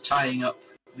starts tying up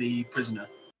the prisoner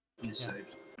he has Yeah.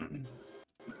 saved.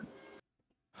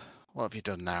 What have you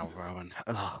done now, Rowan?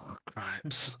 Oh,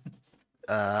 cripes.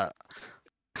 I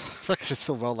feel like I should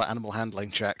still roll that animal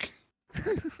handling check.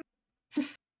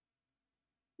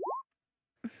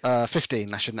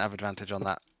 15. I shouldn't have advantage on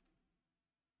that.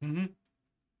 Mm-hmm.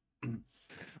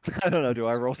 I don't know. Do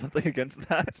I roll something against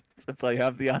that since I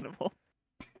have the animal?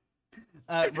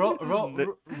 Roll.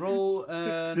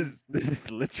 This has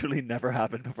literally never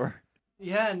happened before.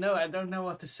 Yeah, no, I don't know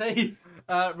what to say.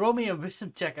 Roll me a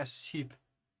wisdom check as a sheep.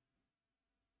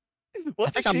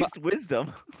 What's think a I'm- sheep's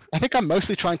wisdom? I think I'm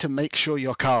mostly trying to make sure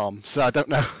you're calm, so I don't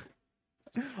know.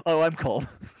 Oh, I'm calm.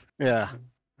 Yeah.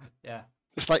 Yeah.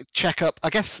 It's like check up. I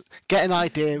guess get an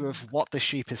idea of what the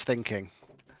sheep is thinking.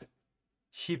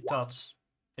 Sheep thoughts.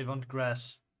 It wants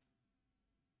grass.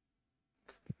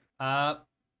 Uh,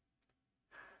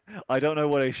 I don't know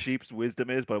what a sheep's wisdom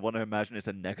is, but I want to imagine it's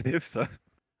a negative. So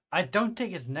I don't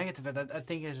think it's negative. I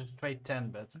think it's a straight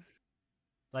 10, but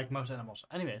like most animals.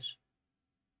 Anyways,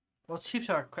 well, sheep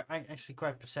are actually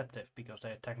quite perceptive because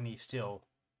they're technically still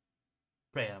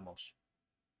prey animals.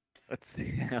 let's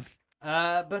see. Hang on.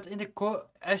 But in the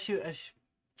as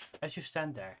you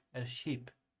stand there as a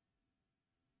sheep,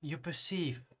 you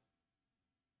perceive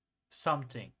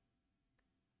something.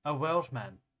 A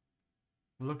Welshman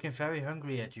looking very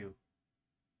hungry at you.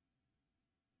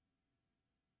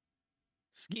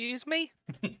 Excuse me?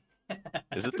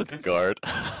 Is it the guard?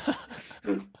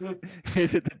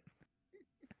 Is it?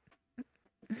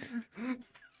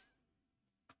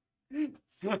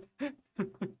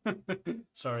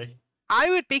 Sorry. I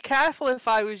would be careful if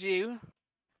I was you.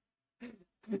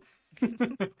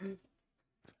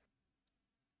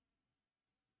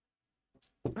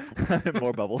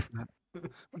 More bubbles.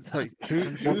 Like,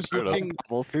 who's Fair enough. looking?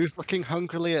 Bubbles. Who's looking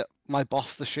hungrily at my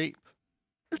boss, the sheep?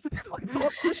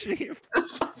 What's the sheep?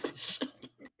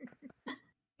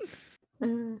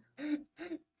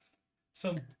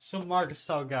 Some market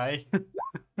style guy.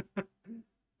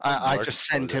 I Mark just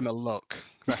send Stoller. him a look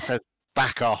that says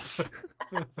back off.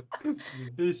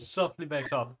 He softly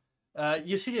backs up.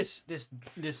 You see this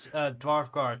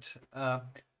dwarf guard.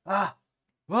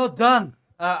 Well done.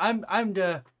 I'm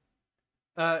the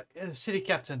city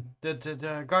captain,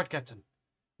 the guard captain.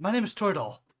 My name is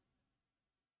Tordal.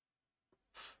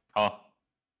 Oh,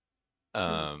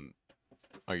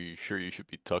 Are you sure you should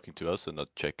be talking to us and not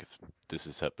check if this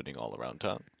is happening all around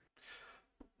town?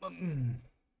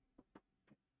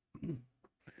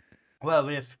 Well,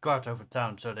 we have guards over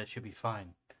town, so they should be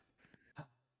fine.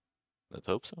 Let's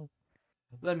hope so.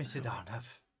 Let me sit down.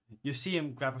 You see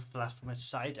him grab a flask from his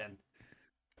side and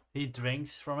he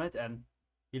drinks from it and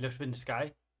he looks up in the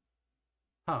sky.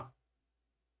 Huh.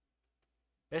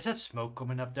 Is that smoke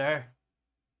coming up there?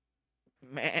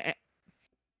 Meh.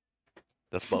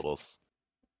 That's Bubbles.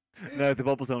 No, the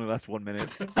bubbles only last 1 minute.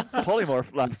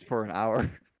 Polymorph lasts for an hour.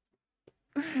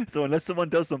 So unless someone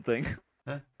does something,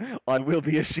 Huh? I will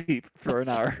be a sheep for an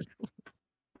hour.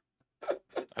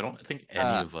 I don't think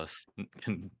any of us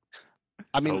can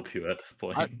I mean, help you at this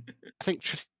point. I think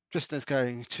Tristan's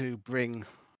going to bring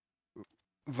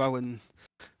Rowan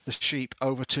the sheep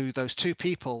over to those two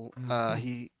people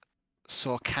he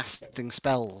saw casting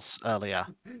spells earlier.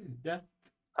 Yeah.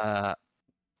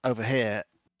 Over here.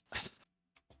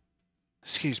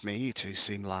 Excuse me, you two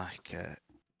seem like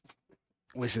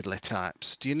wizardly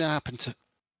types. Do you happen to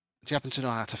know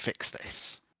how to fix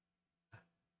this?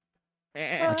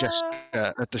 I just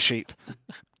at the sheep.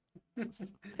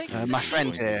 My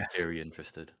friend here. Very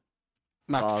interested.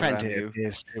 My Oh, friend damn here you.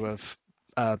 appears to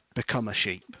have become a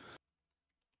sheep.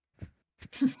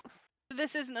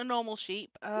 This isn't a normal sheep.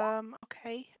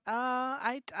 Okay.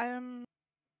 I Do I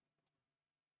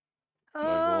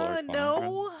roll Arcana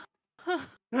no.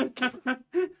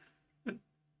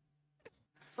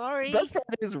 Sorry. The best part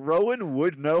is Rowan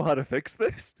would know how to fix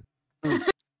this,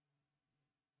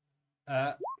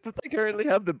 Uh, but they currently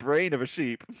have the brain of a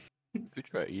sheep. You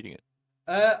try eating it.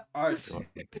 Art. Sure.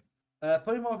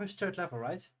 Polymorph is 3rd level,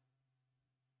 right?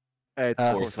 It's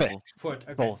fourth fifth. level. 4th,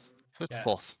 okay. Fourth. Yeah.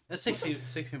 Fourth. 16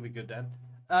 will be good then.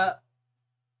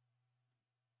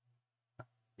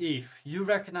 Eve, you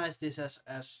recognize this as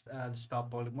the spell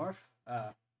polymorph.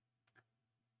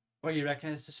 Or you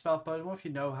recognize the spell polymorph,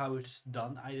 you know how it's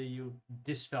done. Either you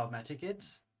dispel magic it,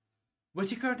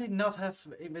 which you currently not have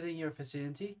within your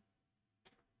vicinity,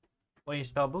 or your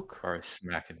spell book, Or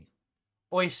smack him.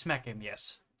 or you smack him,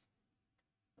 yes.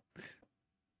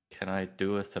 Can I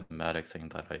do a thematic thing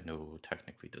that I know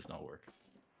technically does not work?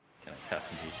 Can I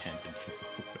cast a mage hand and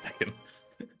smack him?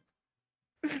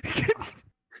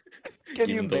 Can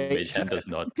you Even though mage mage? hand does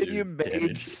not Can do you mage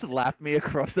damage. slap me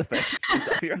across the face? Is that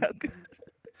what you're asking?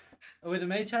 With a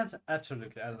mage hand,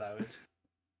 absolutely, I allow it.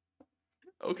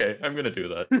 Okay, I'm gonna do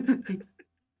that.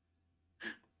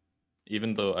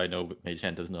 Even though I know mage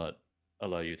hand does not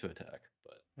allow you to attack,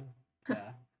 but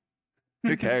Yeah.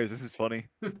 Who cares? This is funny.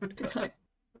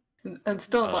 And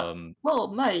Storm's like, "Well,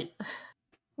 mate,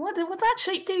 what did that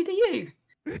sheep do to you?"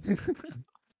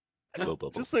 Blow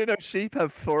bubble. Just so you know, sheep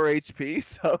have 4 HP,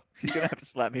 so you're gonna have to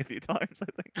slap me a few times, I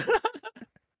think.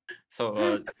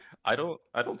 so I don't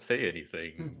say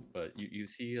anything, but you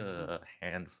see a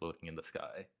hand floating in the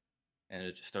sky, and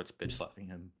it just starts bitch slapping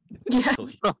him Yeah. until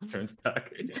he turns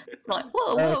back. Like,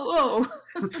 whoa, whoa, whoa!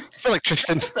 I feel like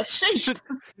Tristan It's a sheep.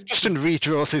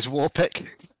 redraws his war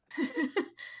pick.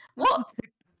 What?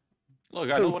 Look,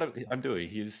 I know what I'm doing.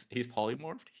 He's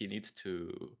polymorphed. He needs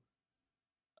to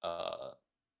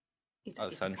He's a-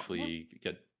 essentially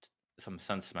get some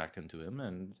sense smacked into him,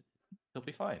 and he'll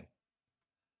be fine.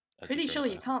 As he Pretty turns sure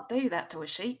you back. can't do that to a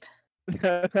sheep.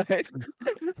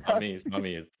 Mummy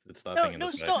is it's that No, thing in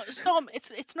no, the sky. Storm.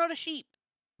 It's not a sheep.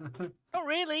 Not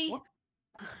really. What?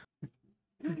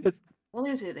 Just What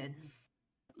is it then?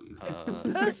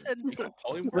 Person. You got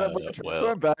polymorph. when I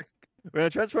transform back, when I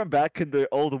transform back, can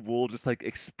all the wool just like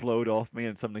explode off me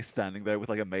and suddenly standing there with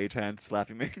like a mage hand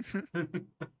slapping me?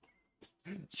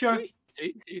 Sure.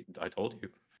 See, I told you.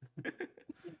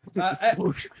 Just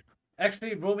whoosh.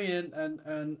 Actually, roll me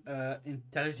an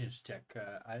intelligence check.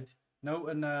 No,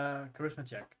 an charisma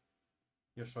check.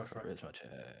 Your sorcerer. Charisma check.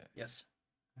 Yes.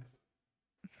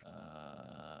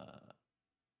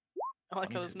 I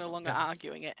like how there's no longer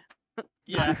arguing it.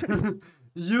 Yeah.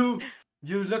 you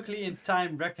luckily in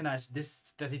time recognize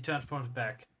this, that he transforms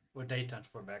back, or they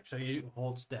transform back. So you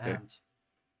hold the hand.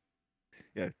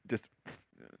 Yeah, just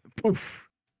poof,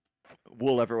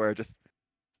 wool everywhere. Just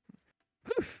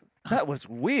poof. That was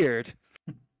weird.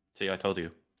 See, I told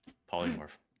you.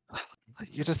 Polymorph.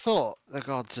 You'd have thought the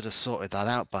gods would have sorted that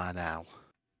out by now.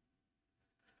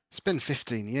 It's been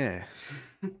 15 years.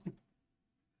 Oh,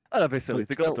 don't be silly.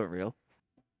 The But gods still- are real.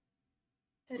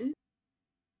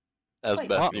 As Wait,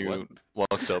 Matthew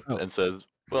walks up Oh. and says,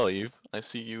 "Well, Eve, I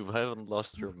see you haven't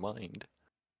lost your mind.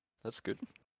 That's good."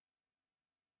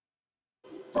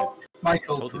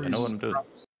 Michael, Told you, I know what I'm doing.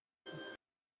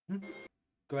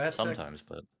 Go ahead. Zach. Sometimes,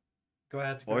 but Go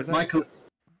ahead. What was that?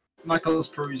 Michael's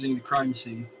perusing the crime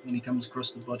scene when he comes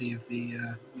across the body of the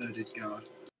murdered guard.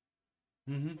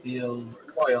 Mm-hmm. He'll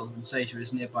recoil and say to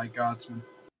his nearby guardsman,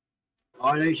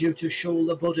 "I need you to shoal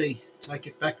the body, take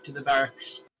it back to the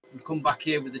barracks, and come back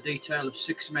here with a detail of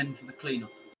 6 men for the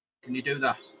cleanup. Can you do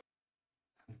that?"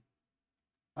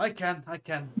 I can.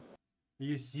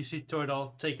 You see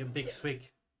Tordal take a big swig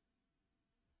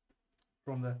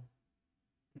from the.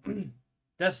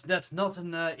 That's not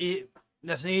an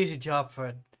that's an easy job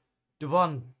for the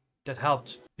one that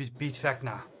helped beat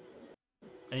Vecna.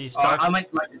 And you Oh, start. I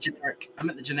meant like the generic. I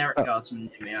meant the generic Oh.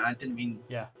 guardsman. I didn't mean.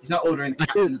 Yeah. He's not ordering the I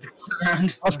captain of the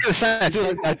ground. I was going to say, I do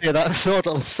like the idea that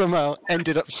Thordal somehow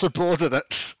ended up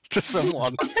subordinate to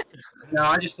someone. No,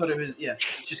 I just thought it was. Yeah,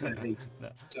 it's just gonna be. No.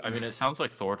 I mean, it sounds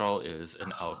like Thordal is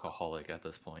an alcoholic at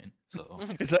this point. So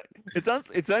It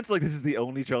sounds like this is the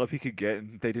only job he could get,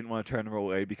 and they didn't want to turn him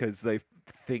away because they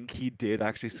think he did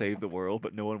actually save the world,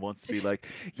 but no one wants to be like,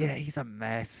 yeah, he's a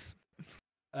mess.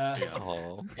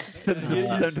 Oh. Send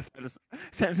Yes.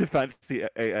 to fantasy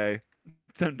AA.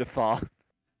 Send to far.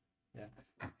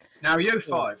 Now you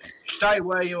five, stay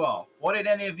where you are. What did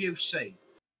any of you see?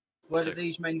 Where did 6.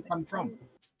 these men come from?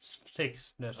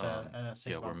 6. There's a 6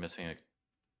 yeah, we're one. missing a.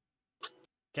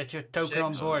 Get your token 6.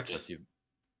 on board. Yes, you.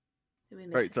 Who we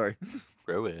Right, missing? sorry.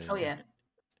 Rowan. Oh yeah.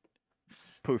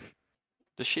 Poof.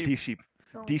 The sheep. D sheep.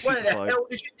 Oh. D sheep Where the 5. hell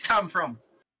did you come from?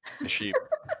 The sheep.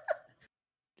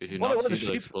 Did you Well, it not was a see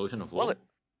the sheep. explosion of Well,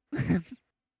 wool?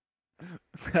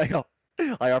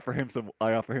 I offer him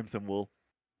some wool.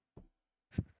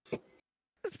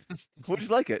 Would you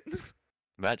like it?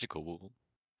 Magical wool.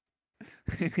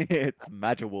 It's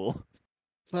magic wool.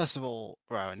 First of all,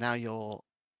 Rowan, now you're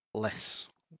less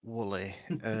woolly.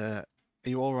 Are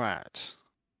you all right?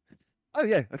 Oh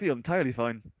yeah, I feel entirely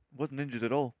fine. Wasn't injured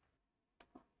at all.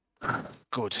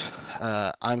 Good.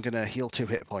 I'm gonna heal 2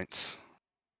 hit points.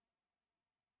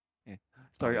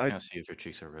 Sorry, I I can't see if your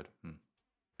cheeks are red.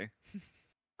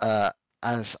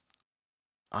 As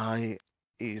I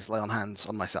use lay on hands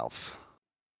on myself.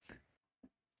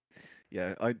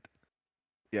 yeah,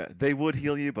 they would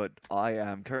heal you, but they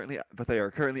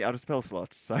are currently out of spell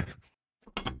slots, so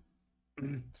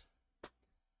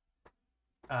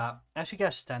As you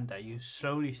guys stand there, you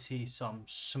slowly see some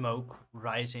smoke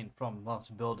rising from one of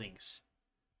the buildings,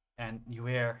 and you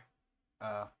hear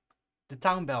the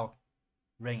town bell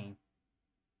ringing.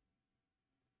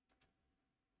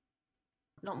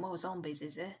 Not more zombies,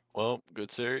 is there? Well,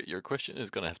 good sir, your question is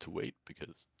gonna have to wait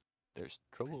because there's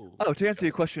trouble. Oh, to answer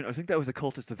your question, I think that was a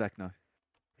cultist of Vecna.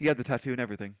 He had the tattoo and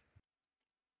everything.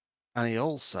 And he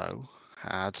also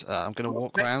had. I'm gonna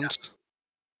walk Vecna. around.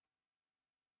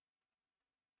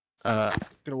 I'm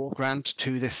gonna walk around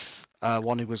to this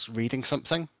one who was reading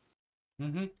something,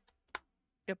 Mm-hmm.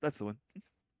 Yep, that's the one.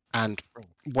 and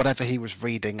whatever he was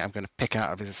reading, I'm gonna pick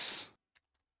out of his.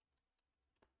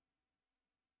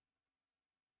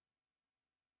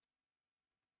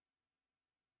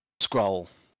 Scroll,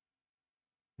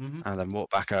 Mm-hmm. and then walk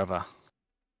back over.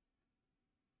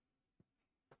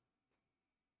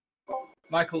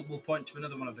 Michael will point to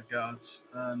another one of the guards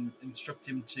and instruct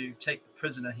him to take the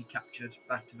prisoner he captured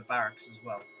back to the barracks as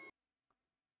well.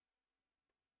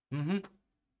 Mm-hmm.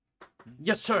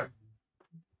 Yes, sir.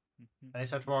 They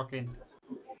start walking.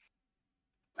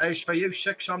 As for you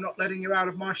six, I'm not letting you out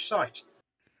of my sight.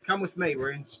 Come with me.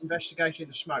 We're investigating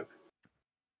the smoke.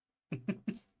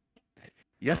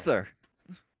 Yes, sir.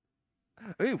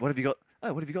 Ooh, what have you got?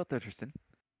 Oh, what have you got there, Tristan?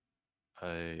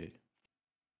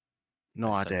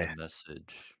 No I sent idea. a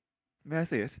message. May I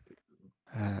see it?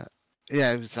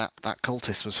 Yeah, it was that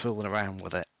cultist was fooling around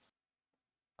with it.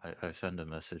 I send a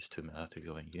message to Matthew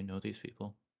going, you know these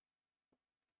people?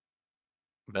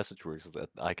 Message works that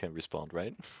I can respond,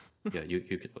 right? Yeah, you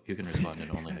can respond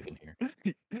and only I can hear.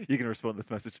 You can respond to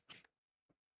this message.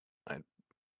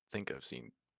 Think I've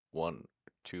seen 1 or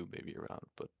 2 maybe around,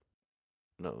 but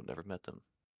no, never met them.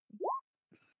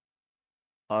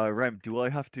 Rem, do I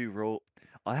have to roll?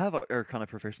 I have a Arcana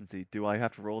proficiency. Do I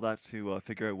have to roll that to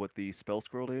figure out what the spell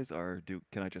scroll is, or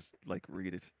can I just like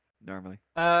read it normally?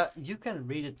 You can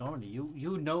read it normally.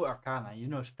 You know Arcana. You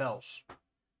know spells.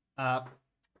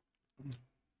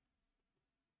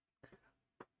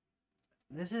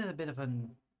 This is a bit of an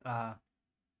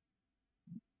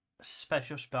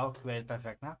special spell created by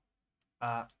Vecna,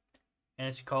 and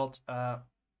it's called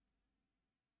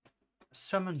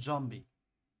Summon Zombie.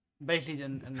 Basically,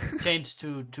 a change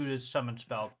to the summon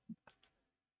spell,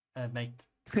 and make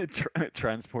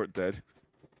Transport dead.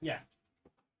 yeah.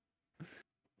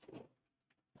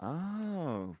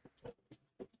 Oh,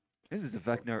 this is a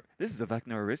Vecna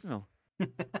original.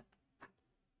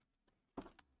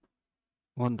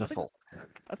 Wonderful.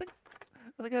 I think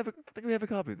we have a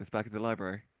copy of this back at the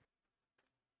library.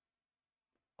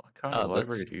 What kind of that's-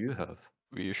 library do you have?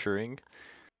 Reassuring.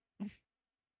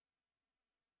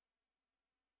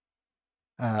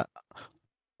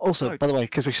 Also, No. by the way,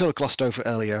 because we sort of glossed over it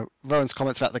earlier, Rowan's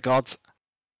comments about the gods.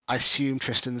 I assume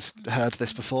Tristan's heard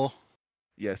this before.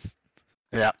 Yes.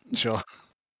 Yeah, sure.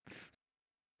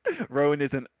 Rowan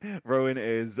is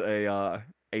a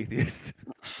atheist.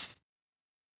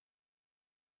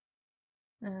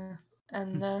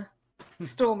 And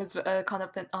Storm has kind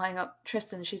of been eyeing up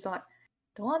Tristan. She's like,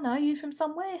 "Do I know you from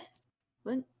somewhere?"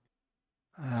 Wouldn't-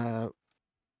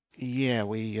 Yeah,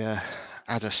 we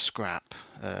had a scrap.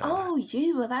 Oh,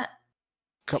 you were that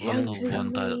Couple He's of the bloke who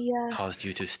one that we. caused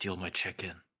you to steal my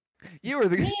chicken. You were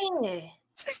the. Yeah.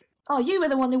 Oh, you were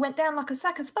the one who went down like a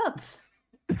sack of spuds.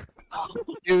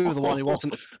 You were the one who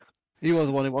wasn't. You were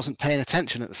the one who wasn't paying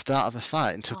attention at the start of a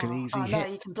fight and took an easy Oh, no, hit.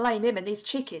 you can blame him and his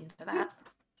chicken for that.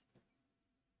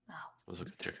 Oh, It was a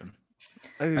good chicken.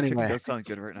 Oh, chicken Anyway. does sound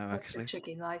good right now, that's actually. good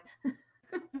chicken, though.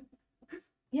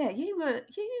 Yeah, you weren't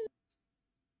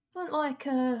like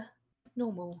a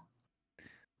normal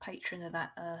patron of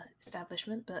that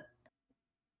establishment, but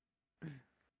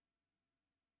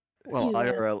Well, you,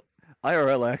 IRL,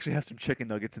 IRL, I actually have some chicken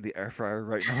nuggets in the air fryer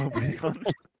right now. I'm waiting on.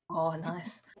 oh,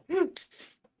 nice.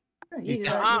 Oh, You you,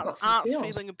 can't- got some Art's skills.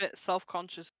 feeling a bit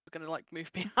self-conscious. Is gonna like move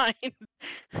behind.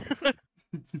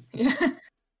 Yeah.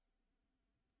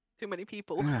 Too many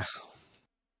people. yeah,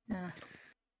 Yeah.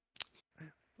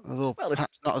 although Well, if-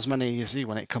 perhaps not as many as you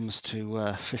when it comes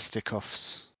to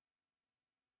fisticuffs.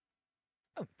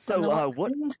 Oh, Don't know so, what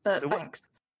what? that means, but so what- thanks.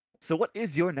 So, what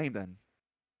is your name then?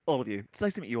 All of you. It's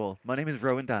nice to meet you all. My name is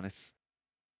Rowan Danis.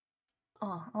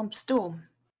 Oh, I'm Storm.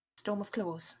 Storm of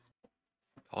Claws.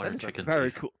 Call her That is a chicken very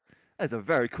thief. cool. That's a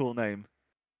very cool name.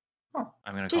 Oh,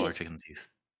 I'm gonna call her Cheers. chicken thief.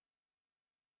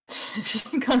 she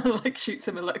kind of like shoots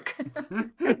him a look.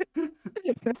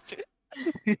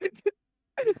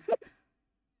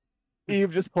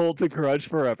 Eve just holds a grudge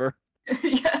forever.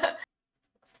 Yeah.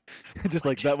 Just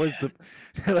like that was the,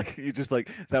 like you just like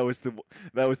that was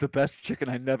the best chicken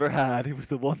I never had. It was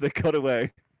the one that got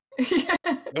away. Yeah.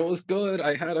 It was good.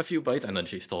 I had a few bites and then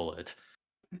she stole it.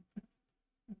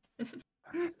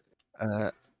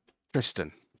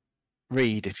 Tristan,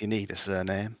 read if you need a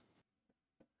surname.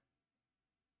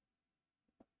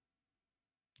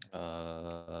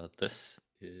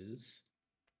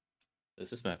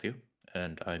 This is Matthew,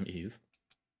 and I'm Eve.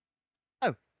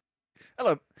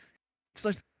 Hello. It's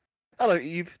nice. Hello,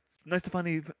 Eve. It's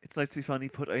nice to finally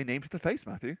put a name to the face,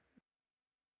 Matthew.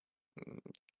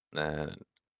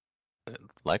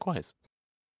 Likewise.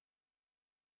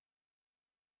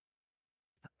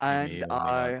 May And or may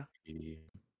I. not be-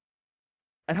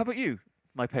 And how about you,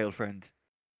 my pale friend?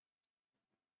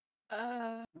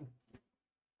 Art.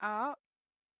 That's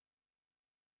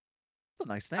a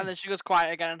nice And name. then she goes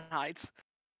quiet again and hides.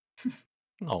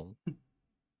 Oh,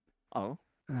 Oh,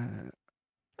 Uh,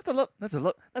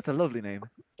 that's a lovely name.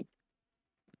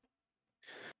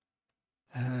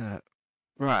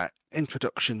 right,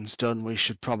 introductions done. We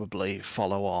should probably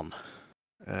follow on,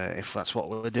 if that's what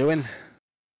we're doing.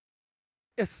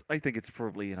 Yes, I think it's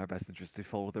probably in our best interest to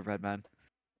follow the red man.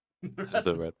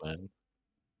 the red man.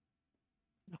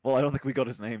 Well, I don't think we got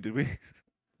his name, did we?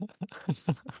 No,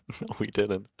 we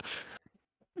didn't.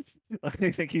 I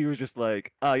think he was just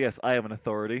like, ah, yes, I am an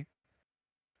authority.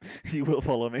 You will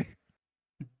follow me.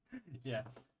 Yeah.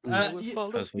 Mm. Will you-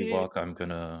 follow As we me. walk, I'm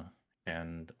gonna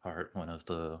hand Art one of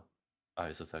the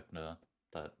eyes of Vecna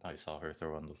that I saw her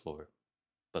throw on the floor.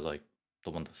 But like the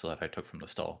one that I took from the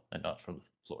stall and not from the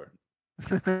floor.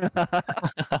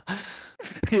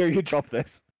 Here, you drop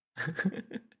this.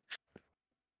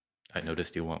 I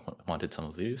noticed you wanted some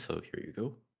of these, so here you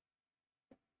go.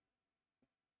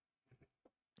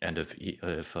 And if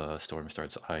Storm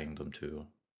starts eyeing them too,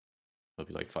 he'll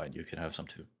be like, "Fine, you can have some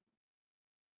too."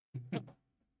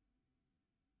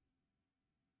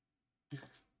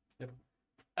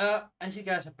 As you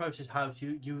guys approach this house,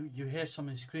 you hear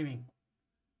someone screaming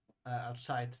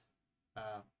outside.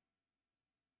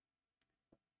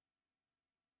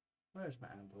 Where's my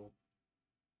anvil?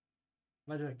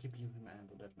 Why do I keep using my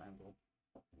anvil? That's my anvil.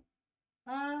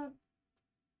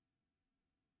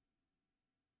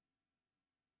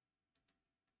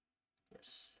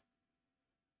 Yes.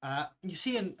 You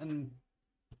see a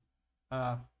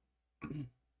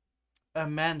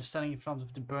man standing in front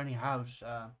of the burning house.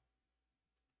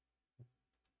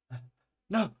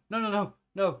 No!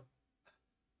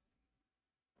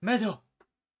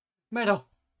 Meadow!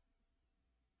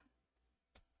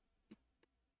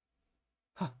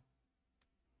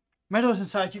 Meadow's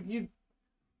inside. You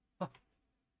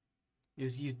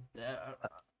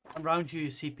around you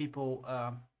see people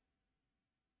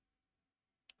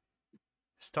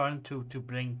starting to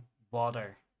bring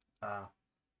water.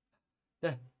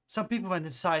 Some people went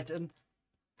inside and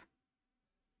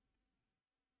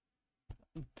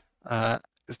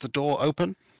Is the door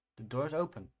open? the door's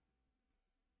open.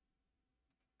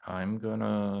 I'm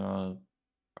gonna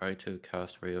try to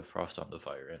cast Ray of Frost on the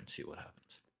fire and see what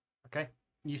happens. Okay,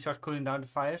 you start cooling down the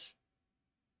fires.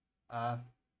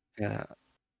 Yeah.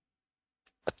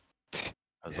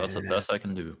 That's the best I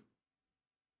can do.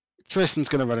 Tristan's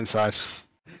gonna run inside.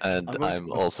 And I'm going I'm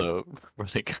to- also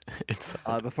running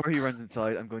inside. Before he runs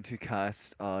inside, I'm going to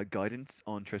cast guidance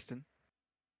on Tristan,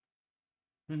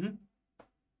 Mm-hmm.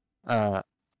 Uh,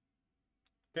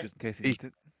 Okay. just in case he He- needs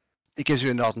it. he gives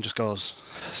you a nod and just goes,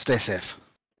 "Stay safe."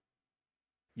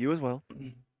 You as well.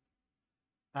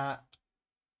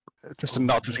 Tristan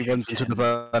nods as he runs into the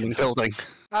burning building.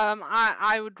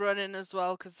 I would run in as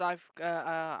well because I'm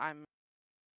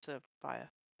to fire.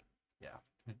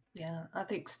 Yeah, I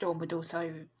think Storm would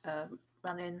also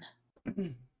run in.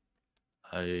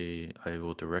 I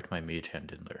will direct my mage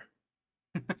hand in there.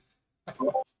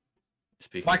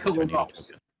 Speaking Michael of which, I will need a not.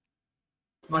 token.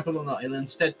 Michael will not. He'll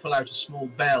instead pull out a small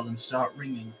bell and start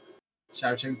ringing,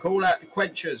 shouting, "Call out the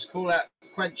quenchers! Call out the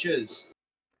quenchers!"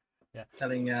 Yeah.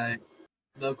 Telling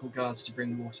local guards to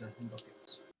bring water and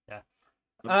buckets.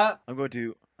 I'm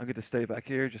going to stay back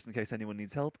here just in case anyone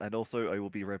needs help, and also I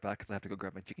will be right back because I have to go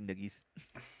grab my chicken nuggies.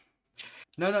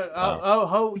 No.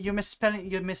 Oh, you're misspelling.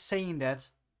 You're missaying that.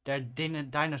 They're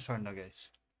dinosaur nuggets.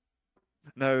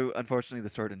 No, unfortunately, the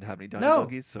store didn't have any dino No.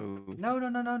 nuggies, so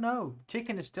No.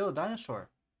 Chicken is still a dinosaur.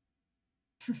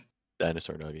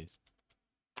 Dinosaur nuggies.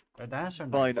 They're dinosaur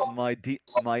fine.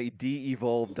 nuggets. My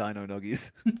de-evolved dino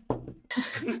nuggies.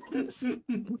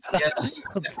 Yes,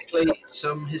 technically,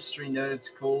 some history nerds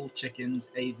call chickens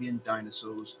avian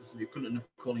dinosaurs. This is the equivalent of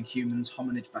calling humans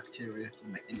hominid bacteria.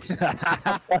 Doesn't make any sense.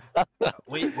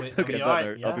 we Okay,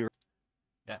 are. no,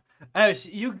 Yeah. I'll be So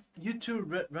you two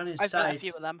run I've met a inside.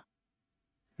 few of them.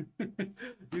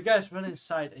 You guys run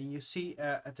inside and you see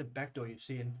at the back door you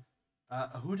see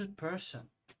a hooded person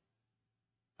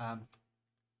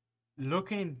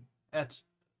looking at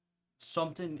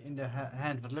something in the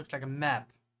hand that looks like a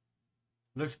map,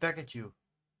 looks back at you,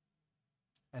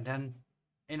 and then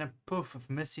in a poof of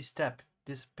misty step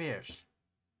disappears.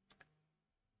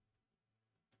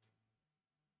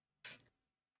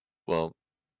 Well,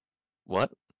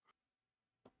 what?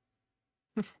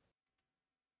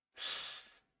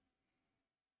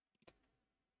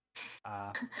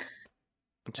 Uh,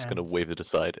 I'm just And- gonna wave it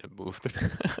aside and move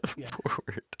Yeah.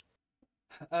 forward.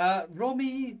 roll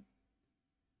me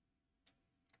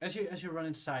as you run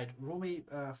inside. Roll me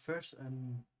first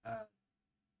an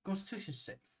Constitution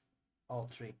save, all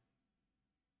three.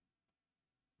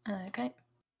 Okay.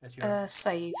 As your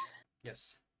Save.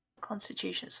 yes.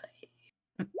 Constitution save.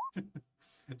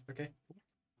 Okay.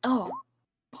 Oh,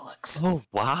 bollocks. Oh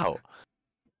wow,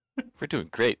 we're doing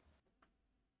great.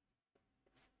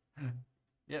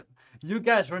 Yep. You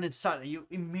guys run inside and you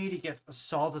immediately get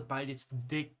assaulted by this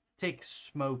thick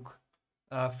smoke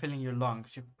filling your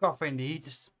lungs. You're coughing, the heat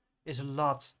is a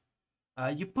lot.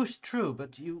 You push through,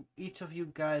 but each of you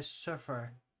guys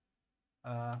suffer.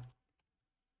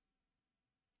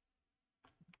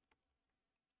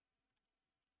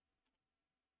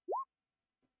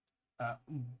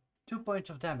 2 points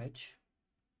of damage.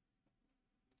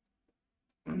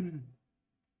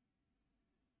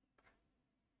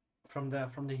 from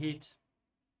the heat,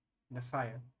 the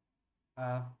fire,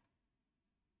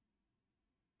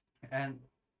 and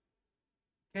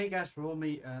okay, guys, roll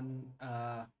me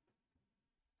a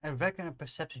Vecna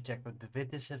perception check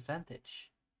with disadvantage.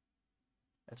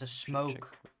 It's a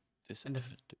smoke. And the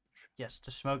yes,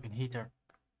 the smoke and heat are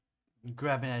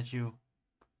grabbing at you,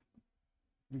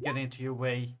 getting into your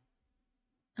way.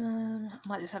 I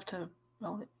might just have to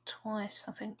roll it twice,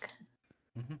 I think.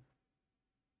 Mm-hmm.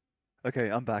 Okay,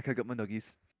 I'm back. I got my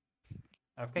nuggies.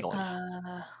 Okay.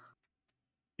 Nice.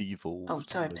 Evil. Oh,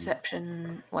 sorry,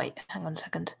 perception. Wait, hang on a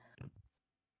second.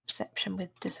 Perception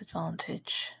with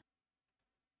disadvantage.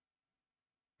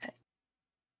 Okay.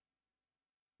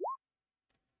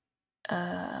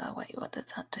 Wait, what did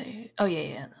that do? Oh,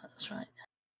 yeah, that's right.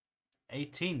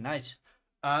 18, nice.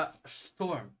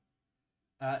 Storm.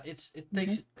 It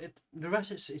takes it. The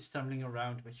rest is stumbling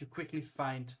around, but you quickly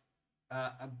find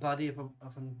a body of a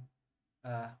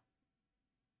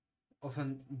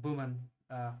woman.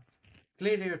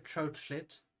 Clearly her throat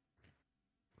slit.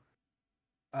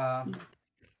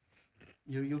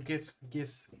 You give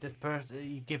that person.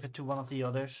 You give it to one of the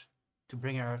others to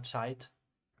bring her outside.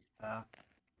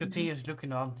 Continues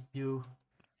looking on. You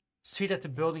see that the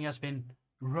building has been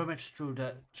rummaged through,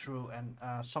 and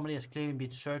somebody has clearly been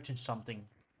searching something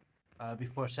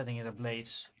before setting it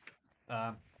ablaze.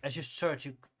 As you search,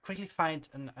 you quickly find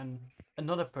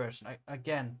another person.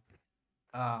 Again,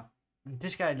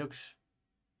 this guy looks.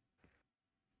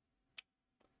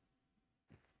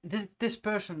 This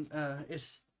person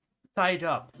is tied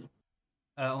up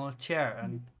on a chair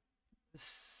and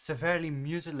severely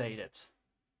mutilated.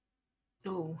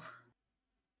 Ooh.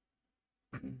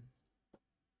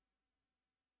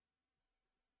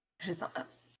 She's like,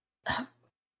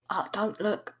 don't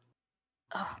look.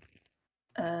 Oh.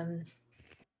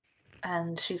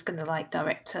 And she's going to like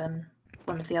direct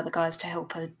one of the other guys to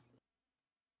help her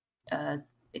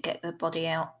get the body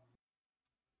out.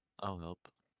 I'll help.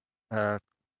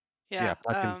 Yeah.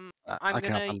 I can. I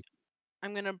can help.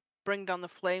 I'm gonna bring down the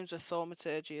flames with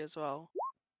thaumaturgy as well.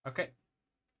 Okay.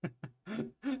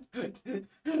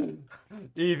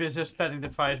 Eve is just spreading the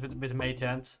fires with a mage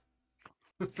hand.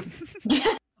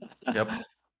 Yep.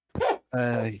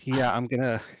 Yeah, I'm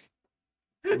gonna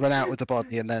run out with the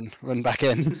body and then run back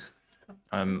in.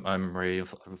 I'm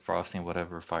frosting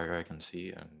whatever fire I can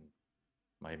see, and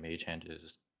my mage hand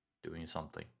is doing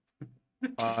something.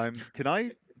 Can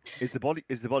I? Is the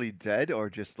body dead or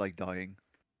just like dying?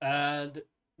 Well,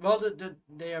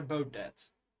 they are both dead.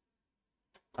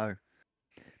 Oh.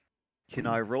 Can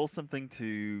I roll something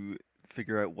to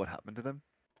figure out what happened to them?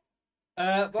 See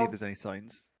if Well, there's any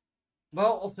signs.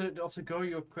 of the girl,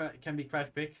 you can be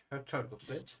quite quick. Her throat was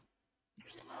split.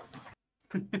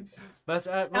 But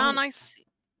Can I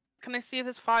see if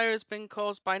this fire has been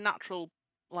caused by natural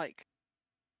like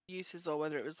uses or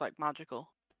whether it was like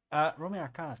magical? roll me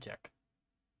Arcana check.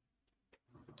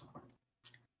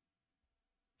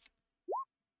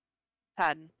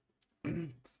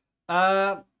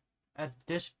 At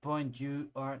this point, you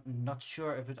are not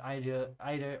sure if it's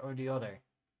either or the other.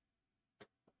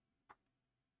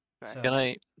 Okay. So, Can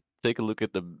I take a look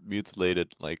at the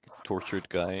mutilated, like tortured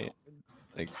guy?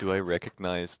 Like, do I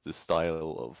recognize the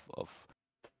style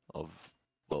of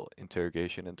well,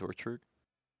 interrogation and torture?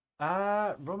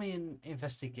 roll me an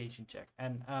investigation check,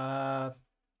 and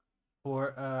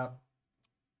for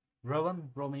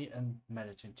Rowan, roll me a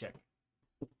medicine check.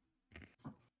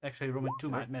 Actually, roll me two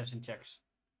medicine checks.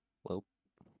 Well,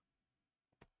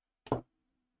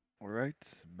 All right,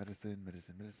 medicine.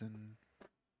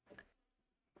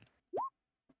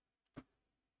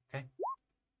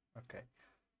 Okay.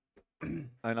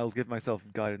 And I'll give myself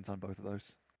guidance on both of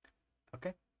those.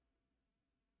 Okay.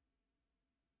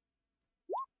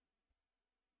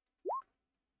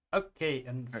 Okay,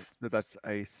 and Right, so that's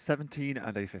a 17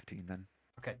 and a 15 then.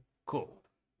 okay, cool.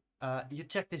 You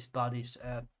check these bodies.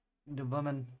 The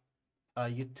woman,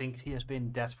 you think she has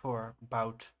been dead for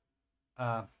about,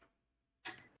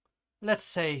 let's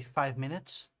say 5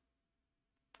 minutes.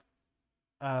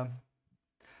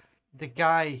 The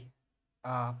guy,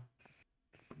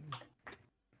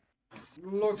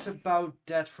 looks about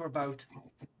dead for about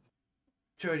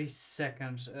 30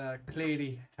 seconds.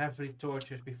 Clearly heavily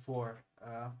tortured before.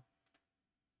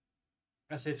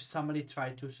 As if somebody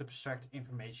tried to subtract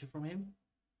information from him.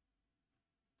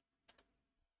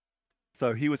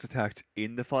 So he was attacked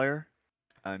in the fire,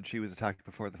 and she was attacked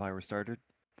before the fire was started.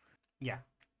 Yeah.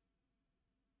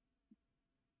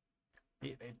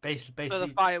 Basically. So the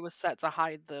fire was set to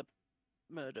hide the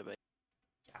murder.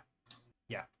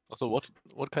 Yeah. also,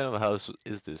 what kind of a house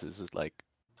is this? Is it like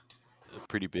a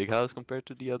pretty big house compared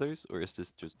to the others, or is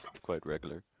this just quite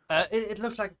regular? It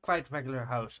looks like a quite regular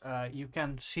house. You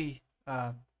can see.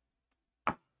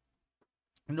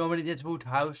 Normally this would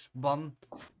house one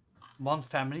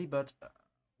family, but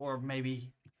or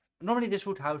maybe normally this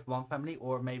would house one family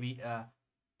or maybe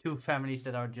two families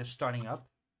that are just starting up.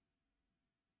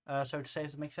 So to say,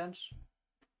 if it makes sense.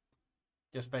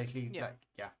 Just basically like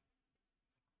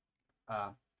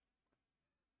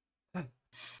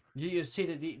you see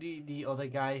the other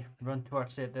guy run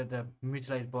towards the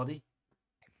mutilated body.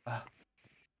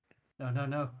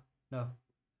 No.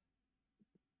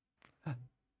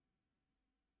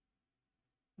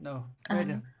 No,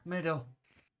 middle.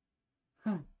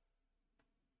 Damn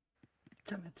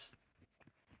it.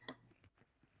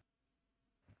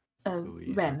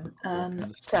 Rem,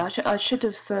 so I should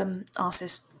have asked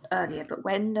this earlier, but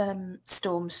when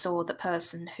Storm saw the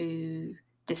person who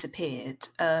disappeared,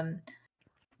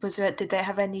 did they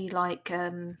have any like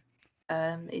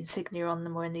insignia on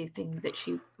them or anything that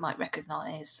she might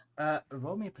recognise?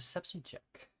 Roll me a perception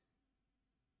check.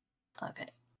 Okay.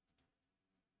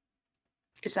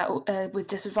 Is that with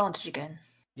disadvantage again?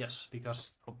 Yes,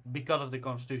 because of the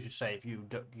Constitution save,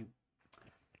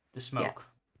 the smoke,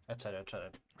 etc.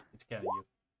 It's killing you.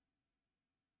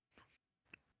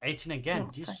 18 again.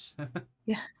 Oh, Jesus.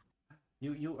 Yeah.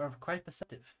 You are quite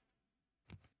perceptive.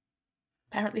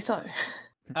 Apparently so.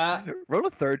 Roll a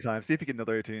third time. See if you get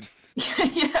another 18.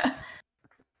 Yeah.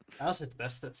 How's it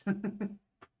bested?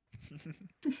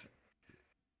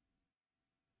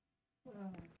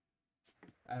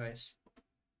 Anyways,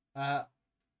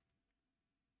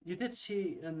 you did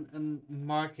see an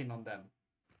marking on them.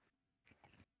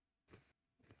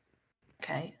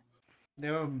 Okay. They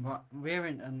were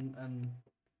wearing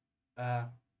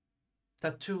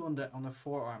tattoo on the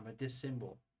forearm with this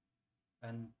symbol,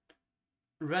 and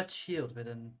red shield with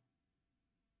a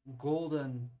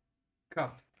golden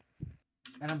cup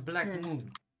and a black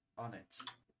moon on it.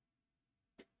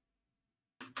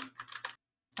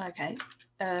 Okay.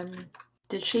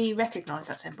 Did she recognise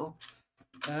that symbol?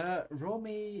 Roll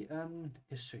me an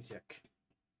history check.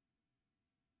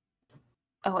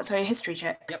 Oh, what? Sorry, a history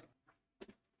check. Yep.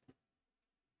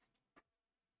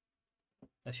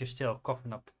 As you're still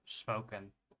coughing up smoke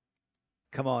and.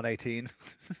 Come on, 18.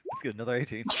 Let's get another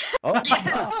 18. Oh,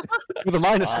 Yes. With a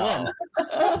minus Wow. one.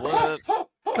 What?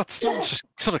 God, Storm's just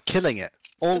sort of killing it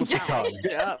all of the time.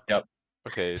 yeah.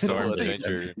 Okay, Storm Storm did.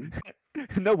 Danger.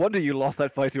 No wonder you lost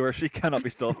that fight to her. She cannot be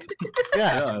stopped.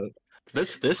 Yeah. Yeah,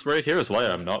 this right here is why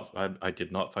I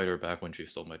did not fight her back when she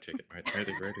stole my chicken. Right here.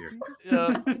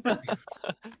 Yeah.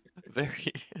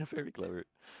 Very clever.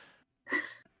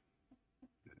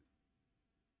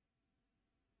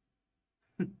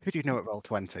 Who do you know at roll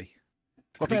 20?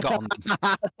 What have you got on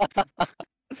them?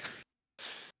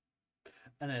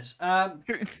 Anyways,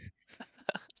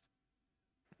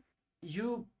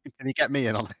 you Can you get me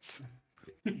in on this?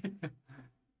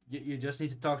 you just need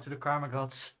to talk to the karma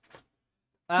gods.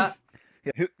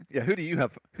 Who do you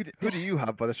have? Who do you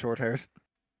have by the short hairs?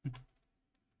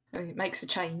 It makes a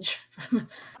change.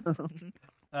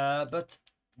 But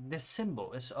this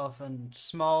symbol is of a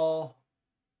small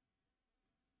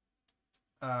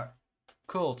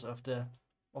cult of the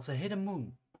hidden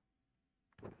moon.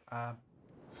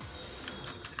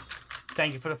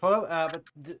 Thank you for the follow. But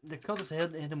the cult of the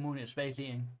hidden moon is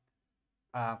basically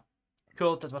a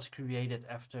cult that was created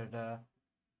after the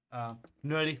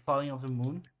nearly falling of the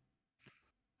moon.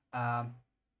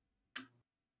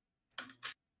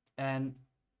 And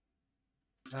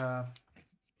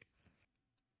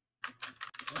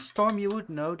Storm, you would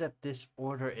know that this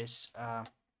order is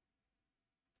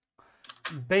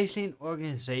basically an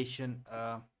organization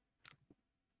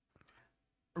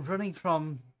running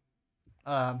from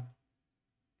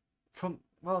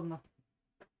well, no,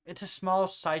 it's a small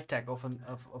side tech of an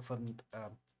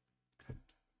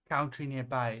country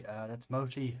nearby that's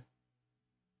mostly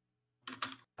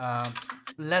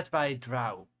led by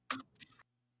Drow.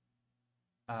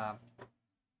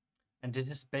 And this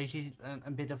is basically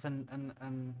a bit of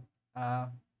an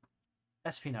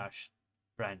espionage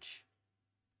branch.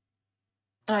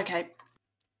 Okay.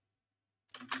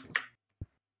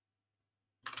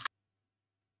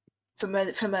 From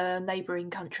a neighbouring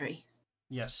country.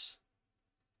 Yes.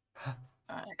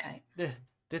 Right, okay. Did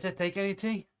they take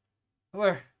anything?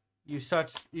 Where you see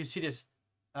this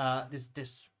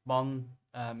this one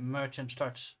merchant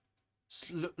starts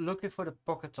looking for the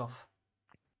pocket of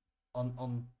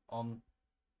on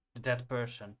the dead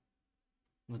person,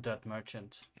 the dead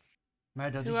merchant.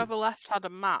 Whoever left had a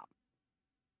map.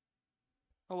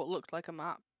 Or what looked like a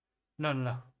map. No,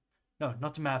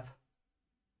 not the map.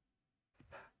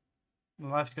 My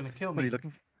wife's gonna kill me.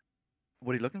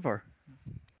 What are you looking for?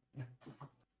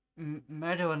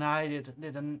 Meadow and I did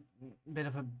a bit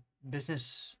of a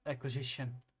business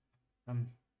acquisition.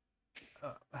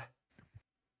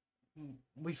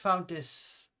 We found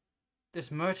this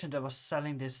merchant that was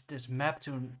selling this map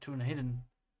to a hidden,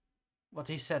 what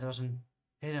he said was a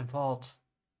hidden vault,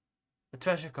 a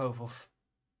treasure cove of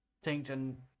things,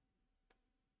 and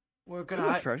we're gonna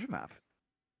hire treasure map.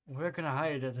 We're gonna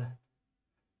hire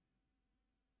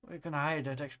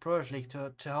that Explorers League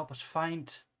to help us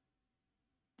find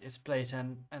this place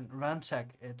and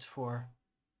ransack it for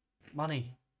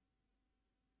money.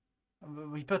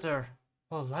 We put our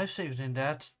whole life savings in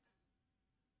that.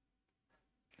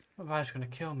 My wife's gonna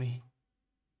kill me.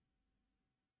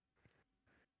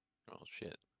 Oh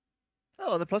shit.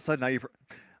 Oh, on the plus side, now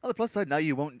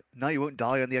you won't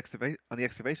die on the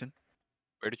excavation.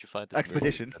 Where did you find this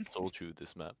Expedition. merchant that sold you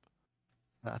this map?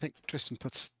 I think Tristan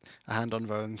puts a hand on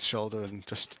Rowan's shoulder and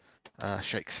just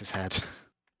shakes his head.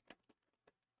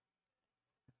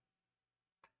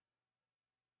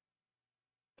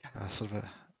 Sort of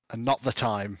a not the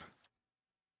time.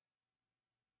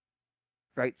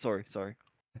 Right. Sorry.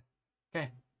 Okay.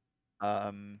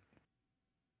 Um.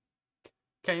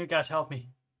 Can you guys help me?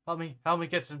 Help me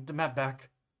get the map back.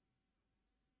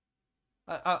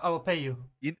 I will pay you.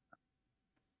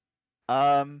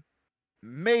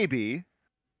 Maybe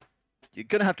you're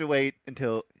gonna have to wait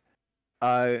until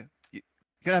you're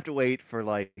gonna have to wait for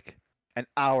like an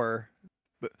hour,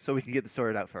 so we can get this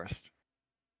sorted out first.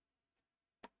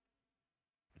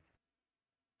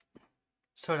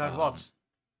 So like what?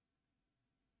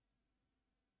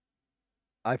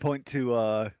 I point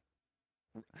to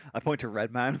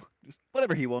Redman. Just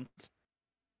whatever he wants.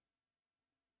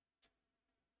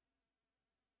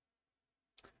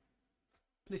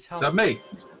 Please Is help. that me?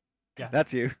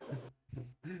 That's you.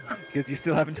 Because you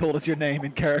still haven't told us your name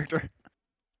in character.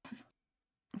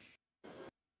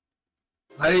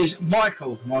 That is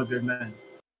Michael, my good man.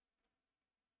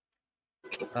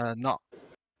 Not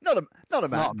Not a man, Not a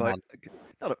but man.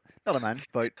 not a man,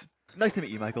 but nice to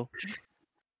meet you, Michael.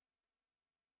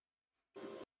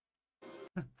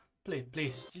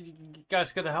 Please, you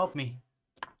guys gotta help me.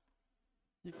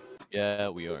 Yeah,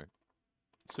 we are.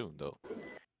 Soon, though.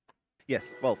 Yes.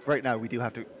 Well, right now we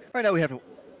have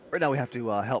to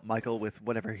help Michael with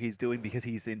whatever he's doing because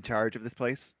he's in charge of this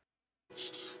place.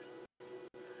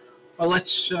 Well,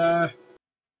 let's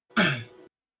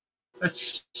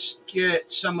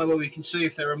get somewhere where we can see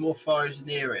if there are more fires in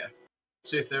the area,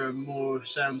 see if there are more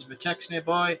sounds of attacks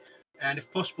nearby, and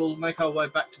if possible, make our way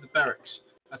back to the barracks.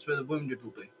 That's where the wounded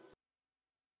will be.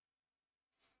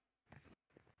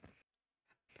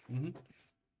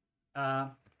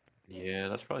 Yeah,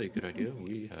 that's probably a good idea.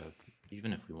 We have,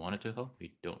 even if we wanted to help,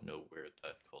 we don't know where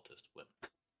that cultist went.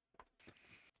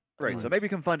 Right. So Right. maybe you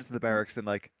can find us in the barracks in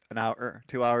like an hour,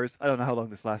 2 hours. I don't know how long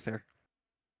this lasts here.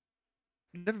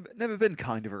 Never been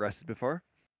kind of arrested before.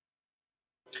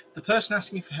 The person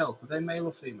asking for help, are they male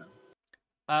or female?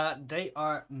 They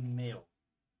are male.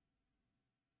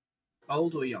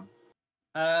 Old or young?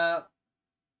 I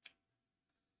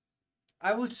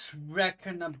would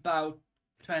reckon about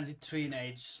 23 in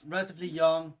age, relatively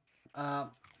young.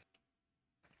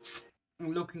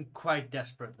 Looking quite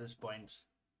desperate at this point.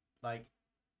 Like,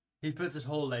 he put his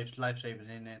whole life savings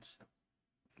in it.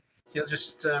 He'll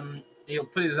just he'll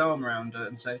put his arm around her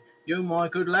and say, "You, my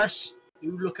good lass,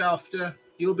 you'll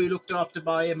be looked after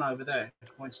by him over there."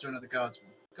 Points to another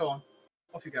guardsman. Go on,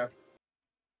 off you go.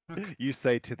 You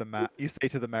say to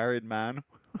the married man.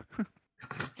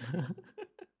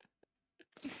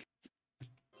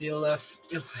 He'll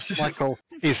Michael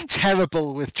is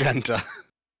terrible with gender.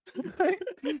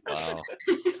 Wow.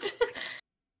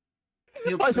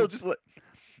 Michael's just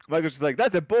like,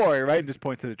 that's a boy, right? And just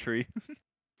points at a tree.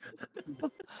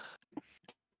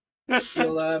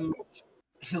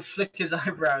 he'll flick his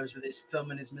eyebrows with his thumb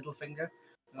and his middle finger,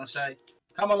 and I'll say,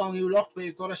 "Come along, you lot.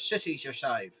 We've got a city to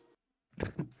save."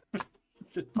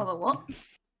 Oh, the what?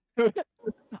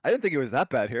 I didn't think it was that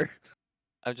bad here.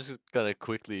 I'm just gonna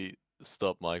quickly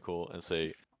stop Michael and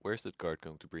say, where's that guard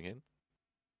going to bring him?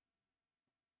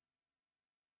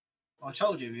 I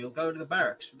told you, he'll go to the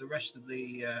barracks with the rest of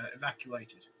the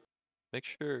evacuated. Make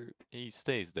sure he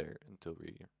stays there until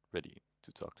we're ready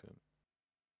to talk to him.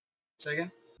 Say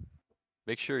again?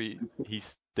 Make sure he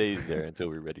stays there until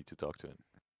we're ready to talk to him.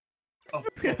 Oh,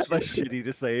 That's shitty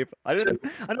to save. I know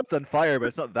it's on fire, but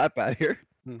it's not that bad here.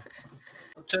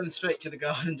 I'll turn straight to the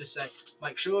guard and just say,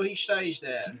 "Make sure he stays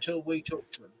there until we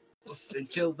talk to him.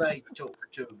 Until they talk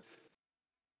to him."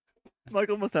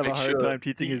 Michael must have a Make hard sure time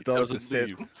teaching he his dog to doesn't sit.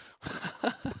 leave.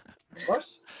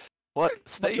 What? What?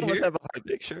 Stay Michael must here. have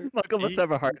Make sure. Michael must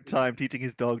have a hard time teaching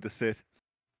his dog to sit.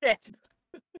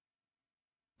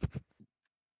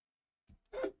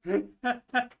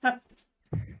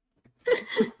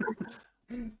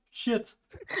 Shit.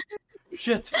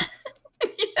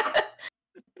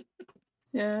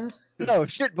 Yeah. No,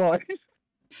 shit, boy.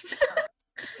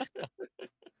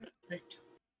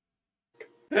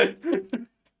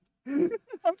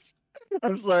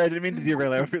 I'm sorry, I didn't mean to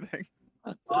derail everything.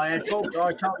 I told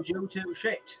you to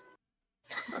shit.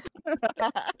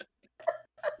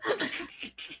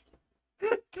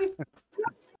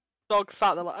 Dog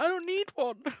sat there like, I don't need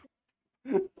one.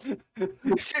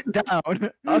 Shit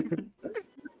down.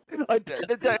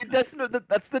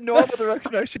 That's the normal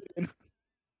direction I should be in.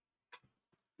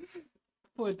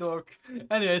 Poor dog.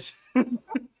 Anyways.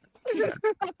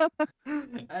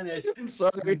 I'm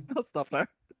sorry. I'll stop now.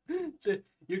 So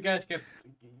you guys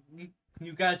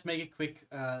make a quick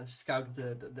scout of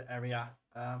the area.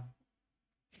 That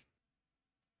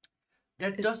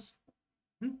Is- does.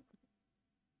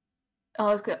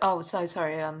 Oh, I was so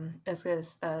sorry. I was going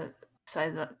to say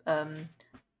that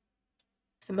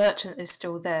if the merchant is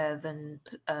still there, then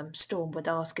Storm would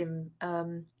ask him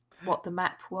what the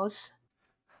map was.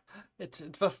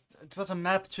 It was a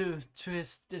map to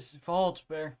this vault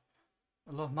where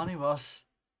a lot of money was.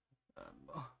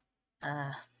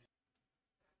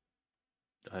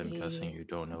 I'm guessing Yeah. you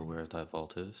don't know where that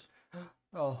vault is.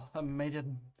 Well, I made a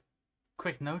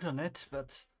quick note on it,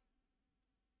 but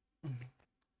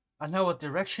I know what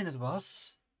direction it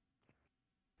was.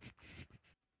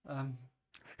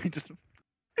 He just.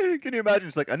 Can you imagine?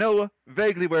 It's like, I know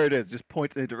vaguely where it is. Just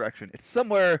points in a direction. It's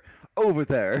somewhere over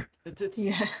there. It's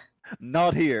Yeah.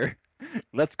 Not here.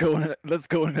 Let's go on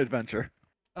an adventure.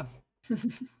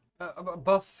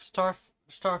 above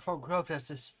Starfall Grove. There's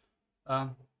this A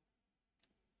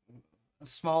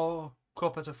small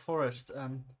cooperative forest.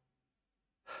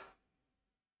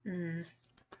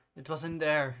 It was in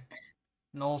there.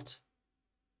 An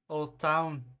old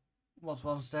town was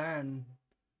once there, and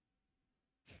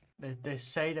they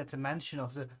say that the mansion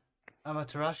of the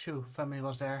Amaterasu family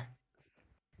was there.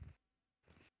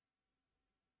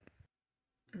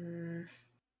 No.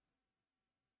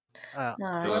 Do I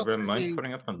Well, remind you-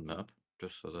 putting up a map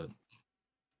just so that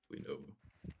we know?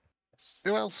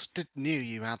 Who else knew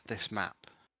you had this map?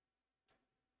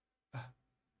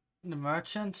 The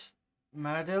merchant,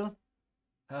 Mardil.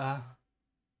 I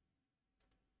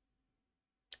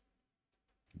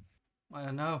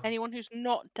don't know. Anyone who's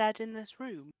not dead in this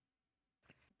room?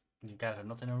 You guys are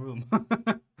not in a room.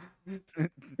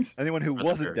 Anyone who That's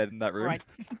wasn't fair. dead in that room. Right.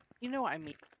 You know what I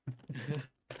mean.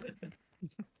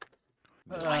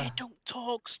 That's why I don't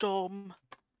talk, Storm.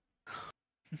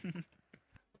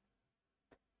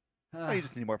 Oh, you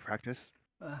just need more practice.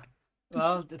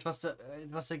 Well, it was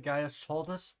the guy that sold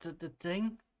us the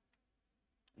thing,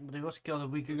 but he was killed a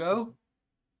week ago.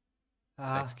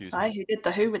 Excuse Aye, me. who did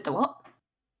the who with the what?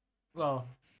 Well,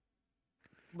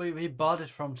 we bought it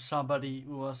from somebody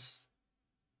who was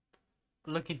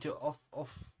looking to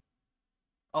off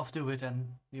do it, and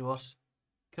he was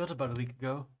killed about a week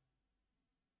ago.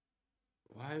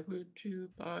 Why would you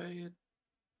buy it?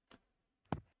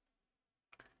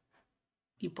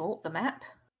 You bought the map?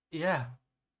 Yeah.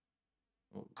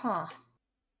 Well, Huh.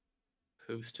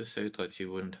 who's to say that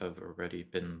you wouldn't have already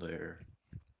been there,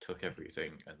 took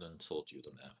everything, and then sold you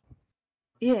the map?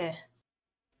 Yeah.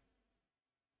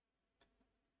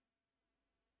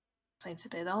 Seems a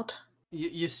bit odd.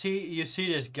 You see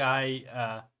this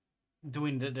guy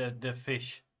doing the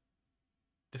fish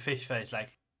face,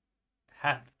 like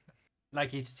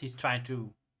he's trying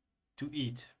to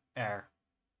eat air.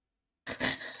 I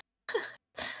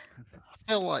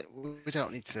feel like we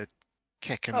don't need to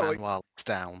kick a Oh, man wait. while it's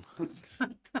down.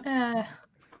 Uh,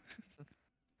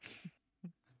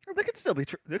 There could still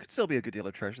be a good deal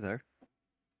of treasure there.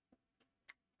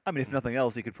 I mean, if nothing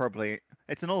else, you could probably.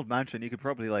 It's an old mansion. You could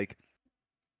probably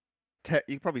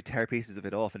tear pieces of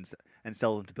it off and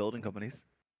sell them to building companies.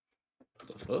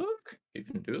 The fuck? You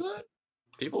can do that?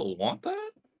 People want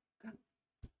that?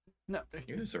 No,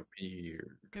 You guys are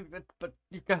weird. but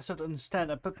you guys don't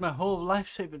understand. I put my whole life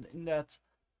saving in that.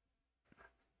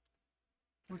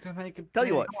 We can make it. Tell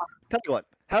you big. what.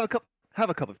 Have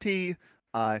a cup of tea.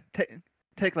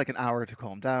 Take like an hour to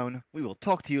calm down. We will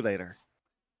talk to you later.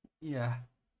 Yeah.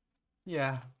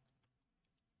 Yeah.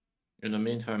 In the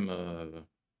meantime,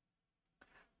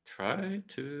 try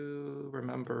to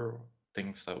remember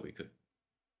things that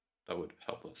would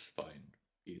help us find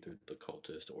either the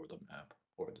cultist or the map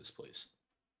or this place.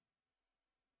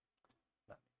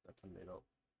 That's a little.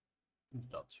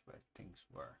 That's where things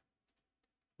were.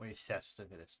 Where he says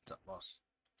that it was.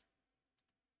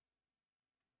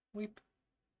 Weep.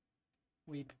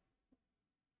 Weep.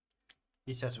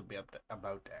 He says it will be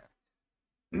about there.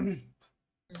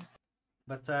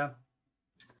 But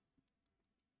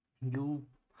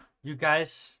you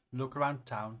guys look around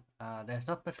town. There's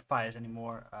not much fires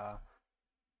anymore.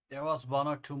 There was one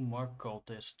or two more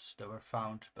cultists that were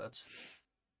found, but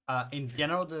in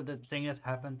general, the thing that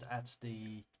happened at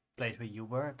the place where you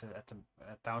were, at the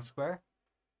town square,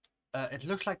 it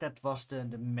looks like that was the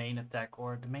main attack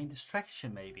or the main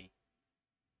distraction, maybe.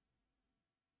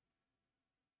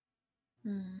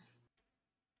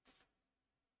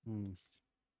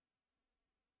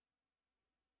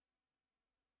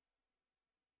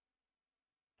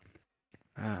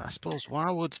 I suppose why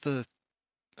would the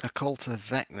occult of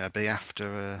Vecna be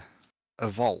after a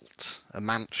vault, a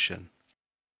mansion?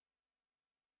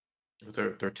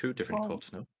 There are two different Well,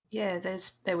 cults now. yeah,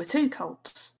 there were two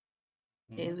cults.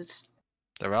 It was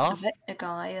There are? the Vecna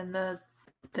guy and the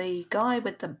guy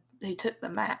with who took the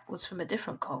map was from a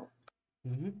different cult.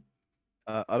 Mm-hmm.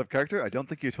 Out of character, I don't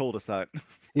think you told us that.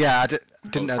 Yeah, I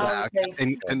didn't know Oh, that. I I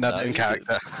see. didn't know that in Now you did.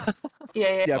 character.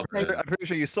 Yeah, Yeah, Okay. I'm pretty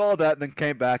sure you saw that and then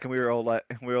came back and we were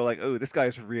like, oh, this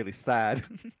guy's really sad.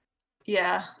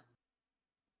 yeah.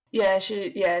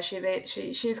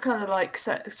 She's kind of like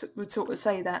would sort of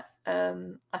say that.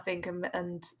 I think,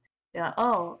 and yeah,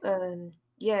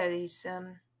 yeah, these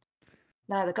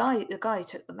now the guy who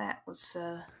took the map was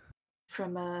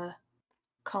from a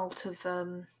cult of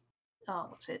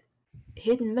what's it?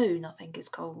 Hidden Moon, I think it's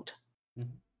called.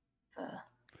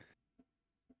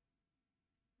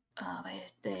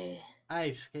 They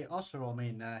Ives, can you also roll me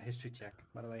in history check,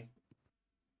 by the way?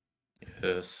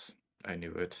 Yes, I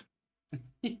knew it.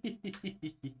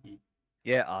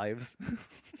 Yeah, Ives.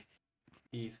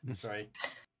 Eve, sorry.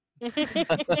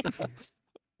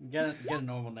 Get a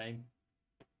normal name.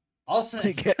 Also,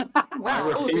 Get- I Wow.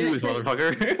 refuse,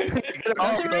 motherfucker. Get a-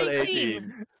 Also Under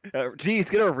 18. Geez,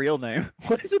 get a real name.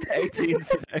 What is with 18s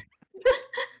today?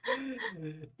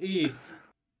 Eve.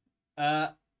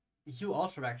 You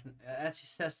also recognize, as he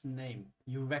says the name,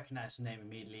 you recognize the name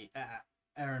immediately.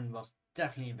 Aaron was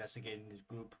definitely investigating this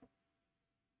group.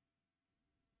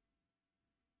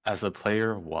 As a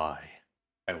player, why?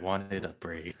 I wanted a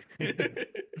break.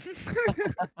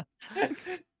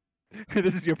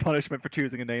 This is your punishment for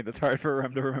choosing a name that's hard for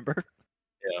Rem to remember.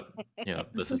 Yeah,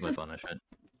 this is my punishment.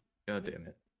 God damn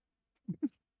it.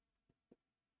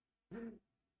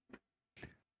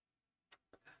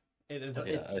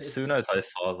 As soon as I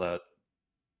saw that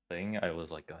thing, I was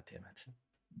like, God damn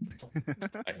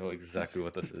it. I know exactly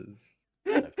what this is.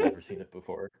 I've never seen it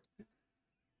before.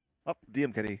 Oh,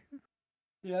 DM Kitty.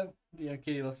 Yeah,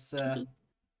 okay, was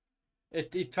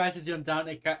it tried to jump down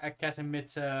a cat in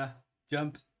mid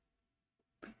jump.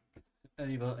 And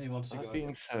he wants to go. That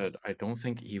being said, I don't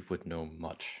think Eve would know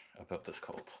much about this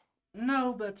cult.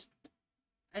 No, but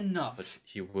enough. But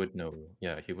he would know,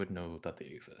 yeah, he would know that they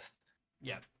exist.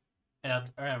 Yeah. And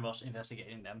that Aaron was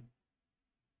investigating them.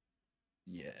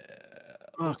 Yeah.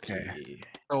 Okay.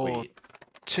 So Wait,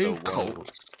 two So,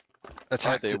 cults Are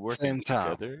attacked they at the working same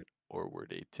time. together, or were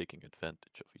they taking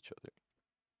advantage of each other?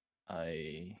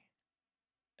 I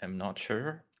am not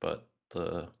sure, but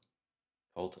the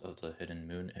cult of the hidden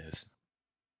moon is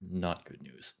not good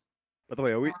news. By the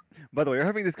way, we're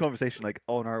having this conversation like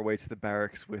on our way to the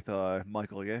barracks with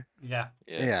Michael, yeah? Yeah.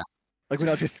 Yeah. Like we're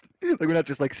not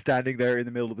just like standing there in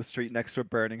the middle of the street next to a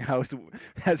burning house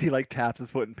as he like taps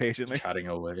his foot impatiently. Chatting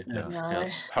away. Yeah. Yeah.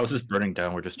 House is burning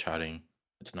down, we're just chatting.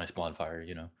 It's a nice bonfire,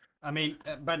 you know. I mean,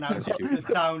 by now As you do. the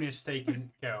town is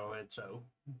taking care of it, so.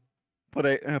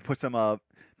 Put some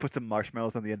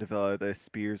marshmallows on the end of the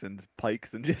spears and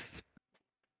pikes and just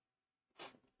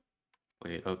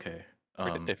Wait, okay.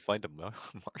 Where did they find the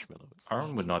marshmallows?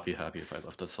 Aaron would not be happy if I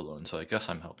left us alone, so I guess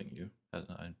I'm helping you.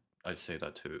 I'd say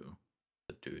that to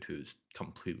the dude who's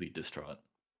completely distraught.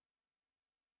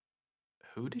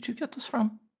 Who did you get this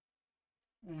from?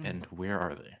 And where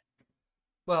are they?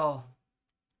 Well,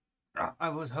 I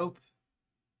would hope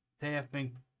they have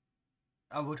been.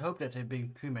 I would hope that they've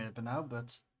been cremated by now,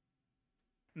 but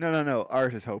no.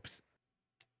 Artist hopes.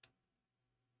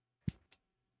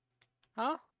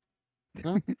 Huh?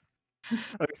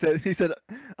 He said,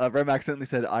 Rem accidentally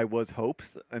said I was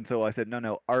hopes, and so I said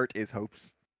no. Art is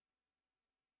hopes.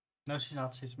 no, she's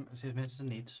not. She's Mr.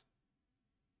 Needs.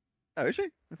 Oh, is she?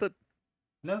 I thought.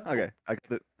 No. Okay,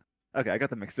 I got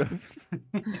them mixed up.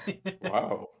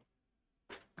 Wow.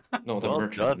 No, the Well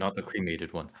merchant, done. not the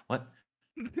cremated one. What?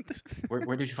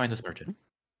 Where did you find this merchant?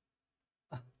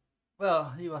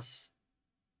 Well, he was.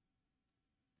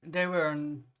 They were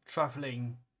a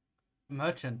traveling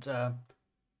merchant.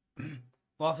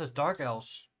 One of the dark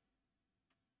elves.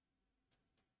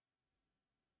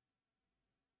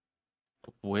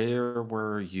 Where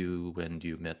were you when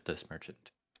you met this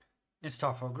merchant? In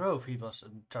Starfall Grove, he was a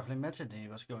traveling merchant and he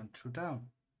was going through town.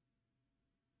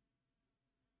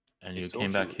 And you It's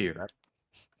came back also- here.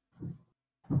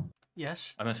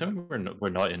 Yes. I'm assuming we're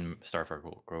not in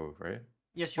Starfall Grove, right?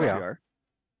 Yes, you We are. are.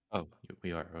 Oh,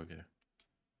 we are. Okay.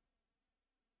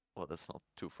 Well, that's not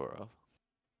too far off.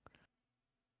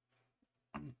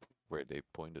 Where they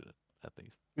pointed it, at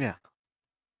least.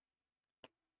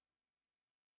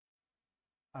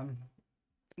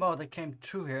 Well, they came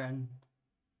through here and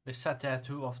they sat there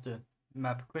too off the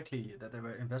map quickly that they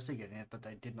were investigating it, but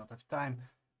they did not have time.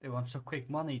 They want so quick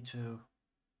money to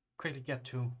quickly get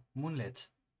to Moonlit.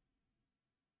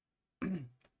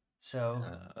 So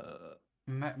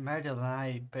Meredith and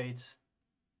I paid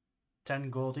 10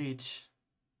 gold each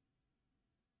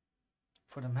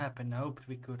for the map and hoped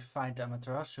we could find the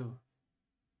Amaterasu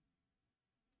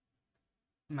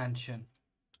mansion.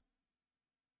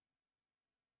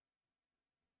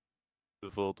 The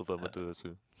vault of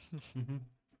Amaterasu.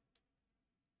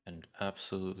 and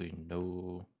absolutely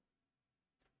no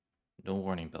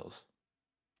warning bells.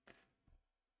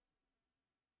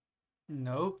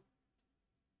 No.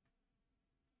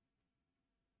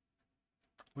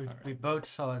 We Alright. both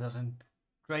saw it as a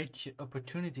great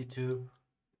opportunity to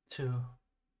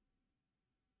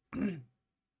to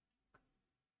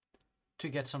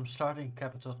get some starting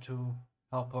capital to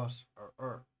help us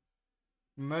or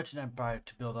merchant empire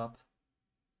to build up.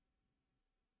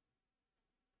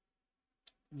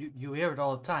 You hear it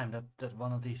all the time that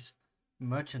one of these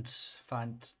merchants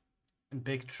find a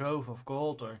big trove of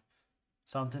gold or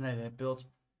something that they built.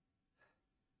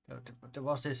 There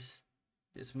was this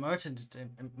merchant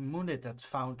in Moonlit that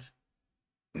found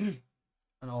an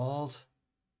old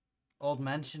old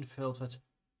mansion filled with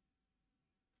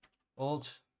old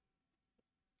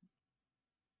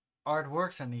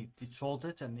artworks, and he sold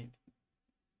it, and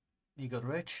he got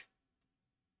rich.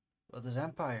 What is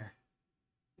empire?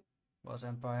 Was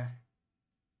empire?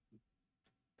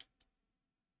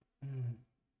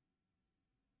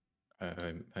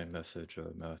 I message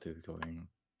Matthew going,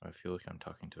 I feel like I'm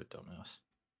talking to a dumbass.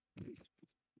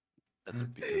 That's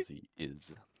because he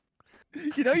is.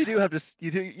 You know, you do have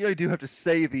to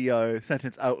say the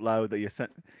sentence out loud that you're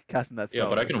casting that spell. Yeah,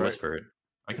 but I can right? whisper it.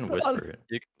 I can whisper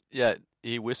it. Yeah,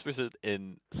 he whispers it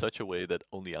in such a way that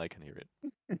only I can hear it.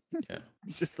 Yeah.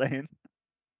 Just saying.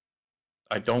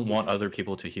 I don't want other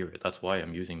people to hear it. That's why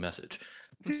I'm using message.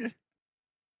 Yep.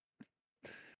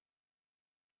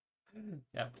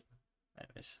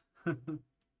 Anyways.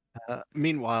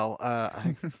 Meanwhile, I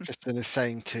think Tristan is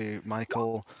saying to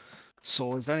Michael,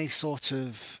 so is there any sort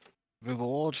of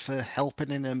reward for helping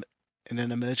in an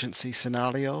emergency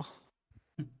scenario?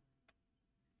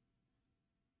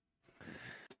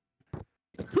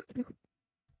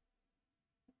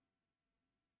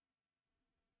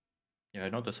 Yeah, I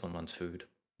know this one wants food,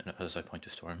 and as I point to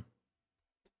Storm.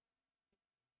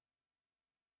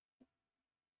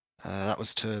 That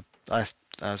was to... I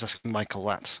was asking Michael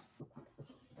that.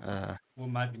 Who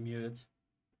might be muted.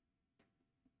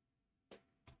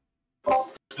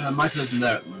 Michael isn't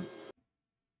there at the moment.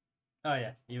 Oh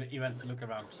yeah, he went to look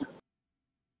around.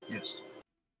 Yes.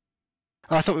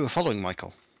 Oh, I thought we were following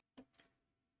Michael.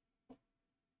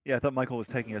 Yeah, I thought Michael was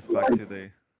taking us back to the.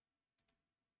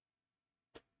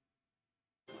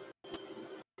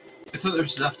 I thought it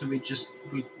was after we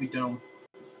done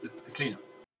the cleanup.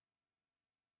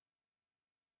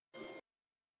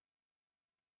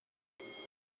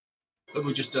 But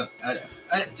we just done.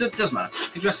 It doesn't matter.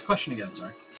 Address the question again.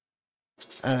 Sorry.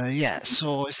 Yeah,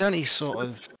 so is there any sort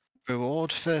of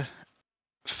reward for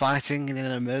fighting in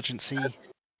an emergency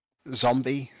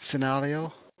zombie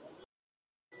scenario?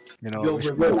 You know, Your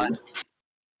reward,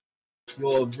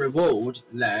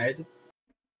 lad.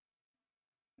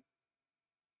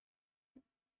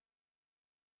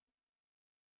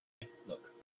 Look.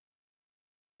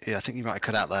 Yeah, I think you might have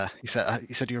cut out there. You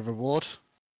said your reward?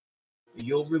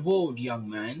 Your reward, young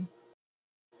man,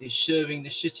 is serving the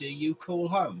city you call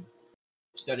home.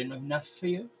 Is that enough for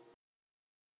you?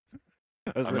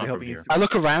 I was I'm really not from hoping here. I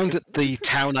look around at the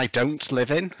town I don't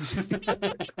live in.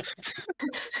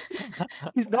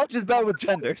 he's not just bad with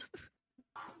genders.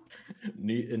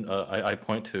 I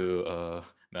point to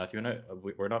Matthew and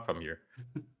we're not from here.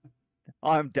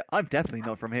 I'm definitely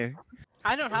not from here.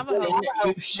 I don't have a home.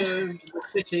 You served the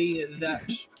city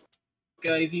that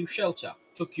gave you shelter,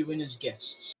 took you in as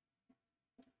guests.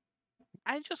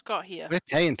 I just got here. We're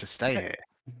paying to stay here.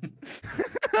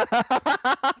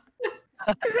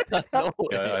 No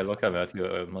Yeah, way. I look at Matthew.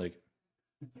 I'm like,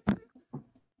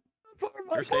 Poor you're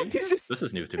Michael, saying he's just this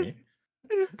is news to me.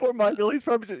 poor Michael. He's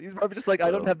probably just like,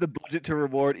 I don't Well. have the budget to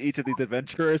reward each of these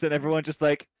adventurers, and everyone's just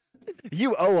like,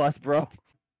 you owe us, bro.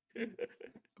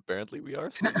 Apparently we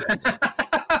are.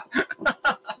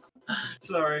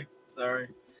 sorry.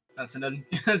 That's an.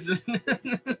 It's just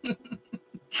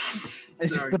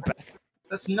Sorry. the best.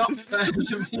 That's not fair.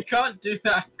 You can't do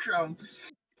that, Crumb.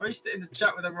 Post it in the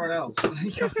chat with everyone else.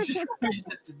 You can't just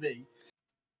post it to me.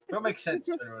 That makes sense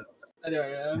to everyone else.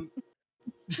 Anyway,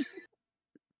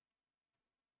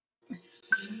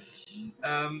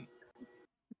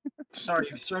 sorry,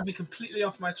 you've thrown me completely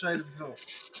off my train of thought.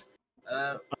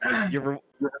 The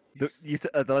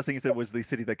last thing you said was the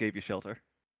city that gave you shelter.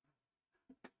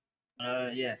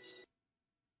 Yes.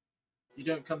 You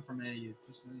don't come from here, you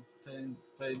just playing.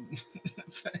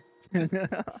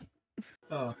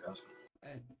 Oh god.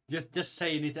 Just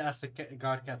say you need to ask the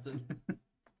guard captain.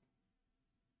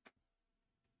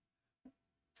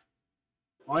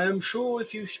 I am sure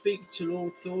if you speak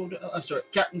to Lord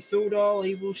Captain Thordal,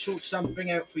 he will sort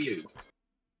something out for you.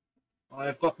 I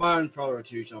have got my own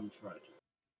priorities, I'm afraid.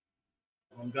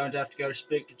 I'm going to have to go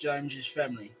speak to James's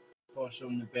family. Pass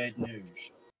on the bad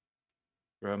news.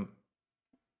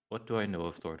 What do I know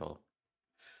of Thordal?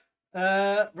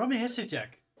 Roll me a history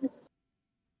check.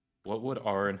 What would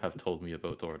Aaron have told me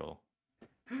about Thordal?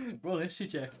 Roll a history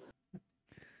check.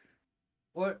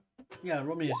 Or yeah,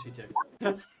 roll me a history check.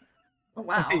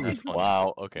 Wow. That's fine.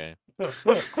 Wow. Okay.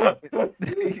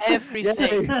 Everything.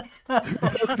 Yay.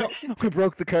 We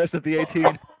broke the curse of the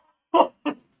 18.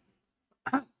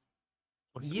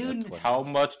 You How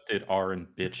much did Aaron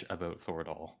bitch about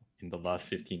Thordal in the last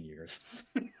 15 years?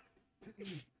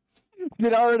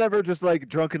 Did Aaron ever just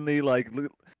drunkenly go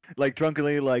look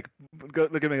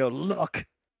at me and go, look,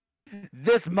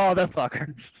 this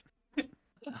motherfucker.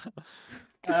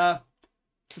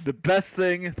 The best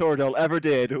thing Thordal ever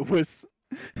did was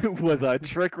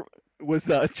trick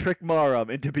Maram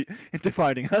into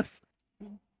finding us.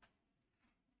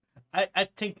 I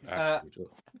think Actually,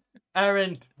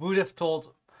 Aaron would have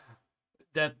told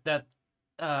that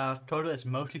Total is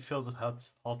mostly filled with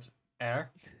hot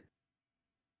air.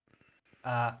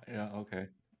 yeah, okay.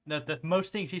 That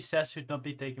most things he says should not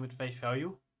be taken with face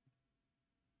value.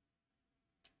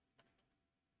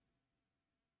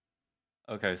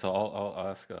 Okay, so I'll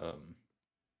ask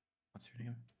what's your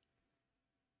name?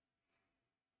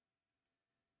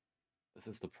 This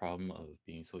is the problem of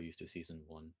being so used to season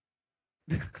 1.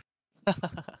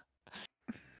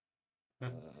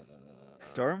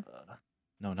 Storm?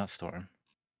 No, not Storm.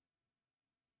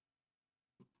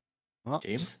 What?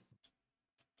 James?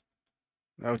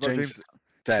 Oh, Well, James is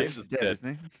dead. James is dead, dead.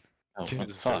 isn't Oh, James oh,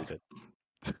 is very fuck.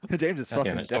 dead. James is God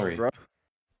damn fucking it, dead, sorry. bro.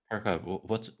 Parka,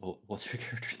 what's your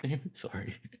character's name?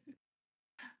 Sorry.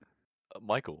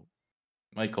 Michael.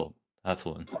 Michael. That's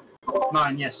one.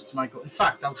 Mine, yes, it's Michael. In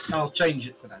fact, I'll change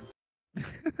it for them.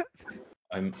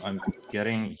 I'm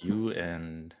getting you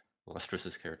and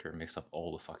Lustrous' character mixed up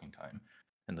all the fucking time,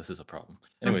 and this is a problem.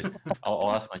 Anyways,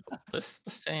 I'll ask Michael. This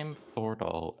the same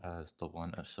Thordal as the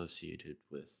one associated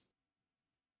with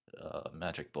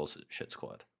Magic Bullshit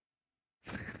Squad?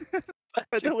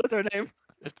 That was her name.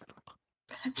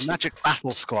 It's Magic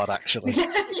Battle Squad, actually.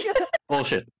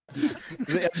 Bullshit.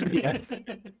 Yes.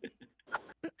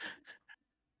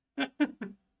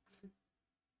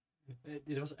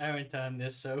 It was Aaron telling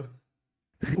this, so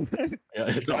Yeah,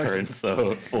 it's Aaron,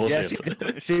 so Yeah, bullshit.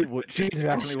 she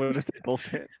definitely would have said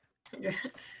bullshit.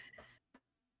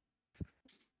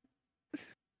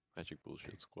 Magic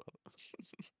Bullshit Squad.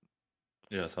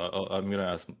 Yeah, so I'm gonna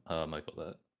ask Michael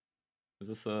that. Is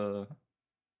this the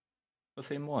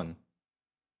same one?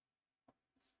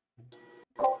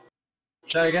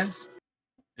 Say again?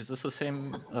 Is this the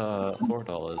same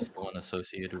Thordal as the one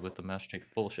associated with the Magic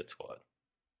Bullshit Squad?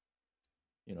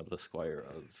 You know, the squire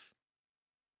of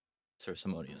Sir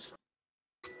Simonius.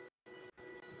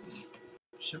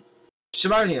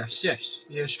 Simonius, yes.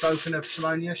 You've spoken of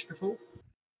Simonius before?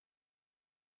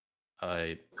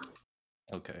 Okay.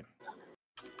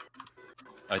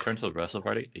 I turn to the rest of the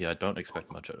party. Yeah, I don't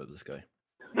expect much out of this guy.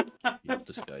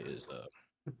 This guy is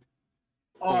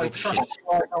I Oh, trust shit.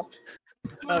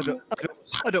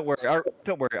 Don't worry.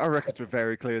 Don't worry. Our records were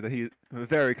very clear that he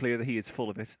is full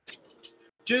of it.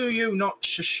 Do you not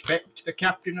suspect the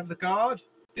captain of the guard?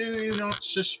 Do you not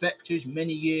suspect his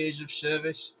many years of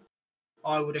service?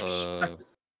 I would expect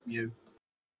you.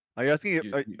 Are you asking?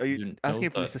 You- Are you you know asking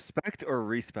if we that- suspect or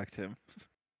respect him?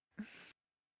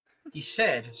 He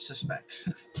said suspect.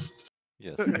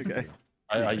 Yes. Okay.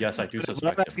 yes, I do But I'm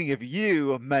suspect him. asking if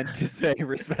you meant to say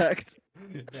respect.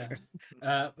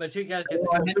 yeah. But you guys get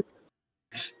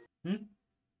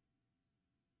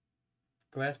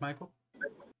Go ahead, Michael.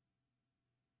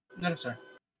 No, sorry.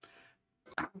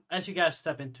 As you guys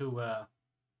step into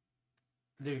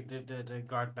the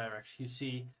guard barracks, you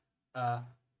see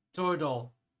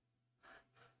Tordal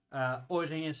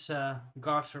ordering his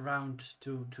guards around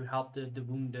to help the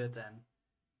wounded,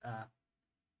 and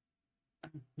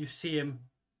you see him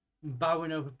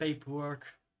bowing over paperwork,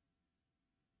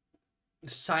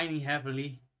 signing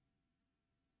heavily.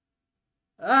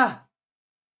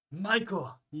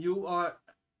 Michael, you are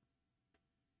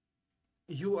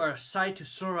a sight to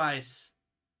sore eyes.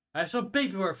 I have some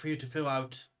paperwork for you to fill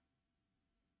out.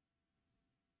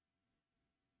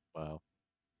 Wow.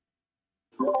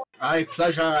 A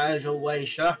pleasure as always,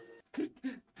 sir.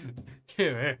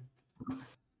 Here.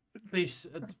 Please.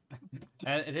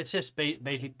 It's just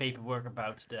basically paperwork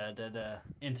about the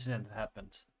incident that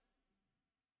happened.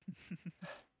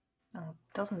 Oh,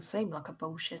 doesn't seem like a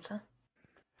bullshitter.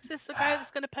 Is this the guy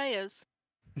that's going to pay us?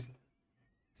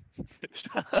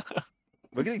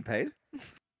 We're getting paid.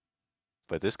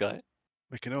 By this guy?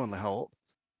 We can only hope.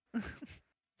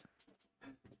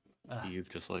 Eve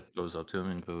just like goes up to him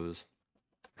and goes,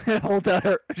 hold out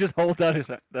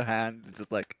the hand, and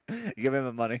just like give him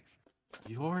the money.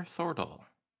 "You're Thordal."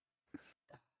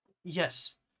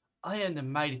 Yes, I am the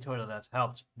mighty turtle that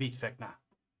helped beat Vecna.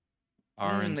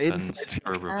 Aaron it's sends such-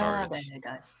 her There regards. you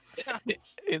go.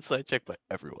 Inside check by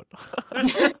everyone.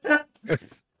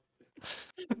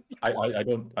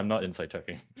 I'm not inside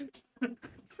checking.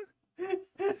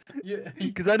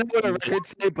 Because I know what I would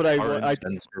say, but Aaron I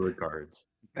sends her regards.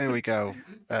 There we go.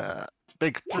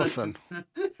 Big plusin.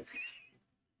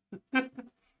 Don't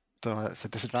know that's a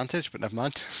disadvantage, but never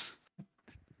mind.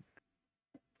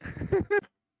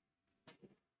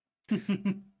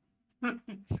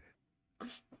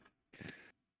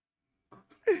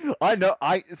 I know.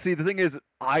 I see. The thing is,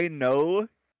 I know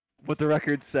what the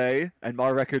records say, and my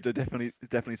records are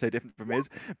definitely say different from his.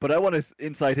 But I want to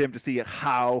inside him to see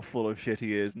how full of shit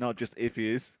he is, not just if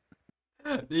he is.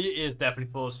 He is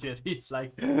definitely full of shit. He's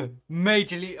like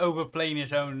majorly overplaying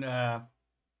his own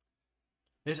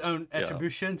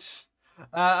attributions.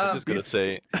 I'm just gonna he's-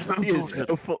 say, He is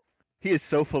so full. He is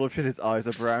so full of shit. His eyes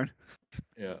are brown.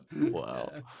 Yeah.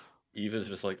 wow. Eva's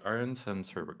just like, Iron sends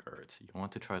her regards. You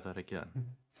want to try that again?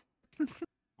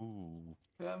 Ooh.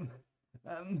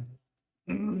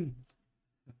 Can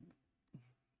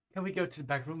we go to the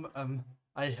back room?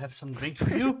 I have some drinks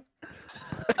for you.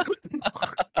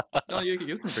 No, you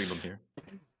can bring them here.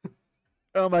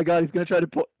 Oh my god, he's gonna try to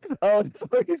Oh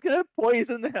no, he's gonna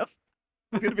poison them.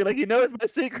 He's gonna be like, he knows my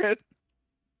secret.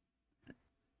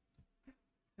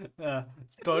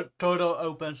 Toto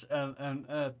opens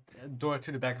a door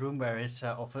to the back room where his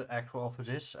actual office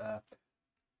is.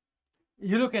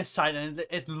 You look inside and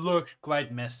it looks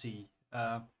quite messy.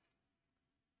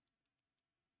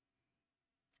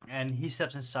 And he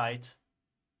steps inside.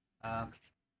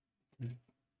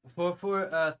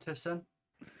 For Tristan,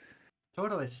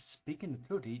 Toto is speaking the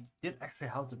truth. He did actually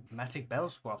help the magic battle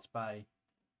squad by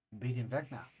beating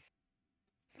Vecna.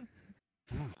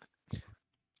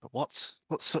 But what's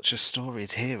such a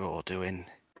storied hero doing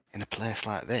in a place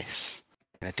like this,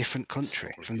 in a different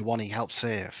country from the one he helped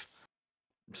save?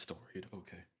 Storied,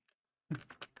 okay.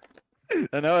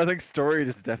 I know. I think storied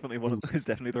is definitely is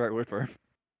definitely the right word for him.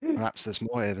 Perhaps there's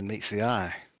more here than meets the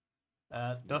eye.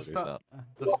 Does there's not.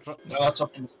 No, that's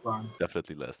up in the ground.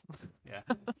 Definitely less. Yeah,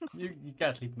 you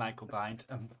can't leave Michael behind.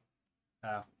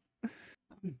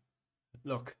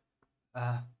 Look,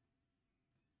 I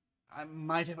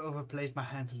might have overplayed my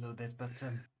hand a little bit, but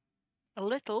A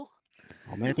little.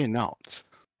 Or maybe not.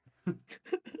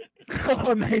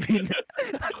 Or maybe not.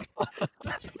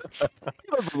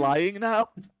 I'm lying now.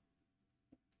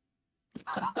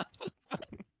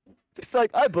 Just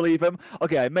like I believe him.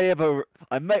 Okay, I may have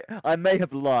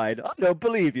lied. I don't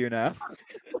believe you now.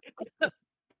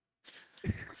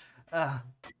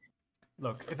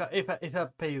 look, if I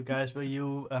pay you guys, will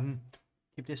you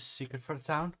keep this secret for the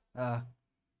town? I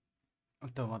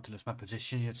don't want to lose my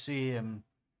position. You see, it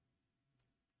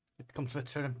comes with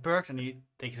certain perks, and he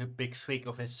takes a big swig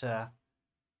of his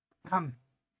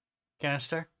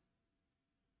canister.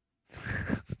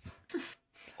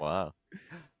 Wow.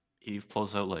 Eve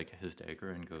pulls out like his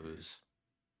dagger and goes,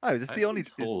 Oh, is this the only?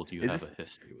 told you is have this- a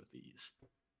history with these.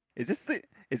 Is this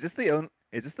the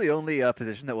only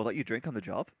position that will let you drink on the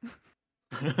job?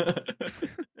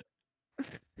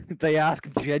 They ask,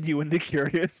 genuinely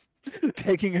curious,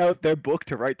 taking out their book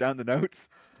to write down the notes.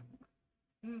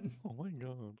 Oh my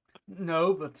god.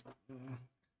 No, but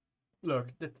look,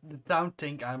 the town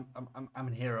think I'm a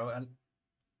hero,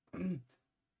 and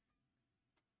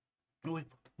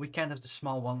we can't have the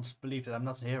small ones believe that I'm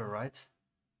not a hero, right?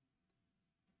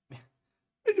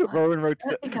 Rowan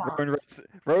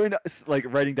like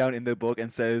writing down in the book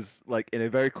and says like in a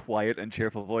very quiet and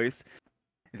cheerful voice,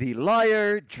 "The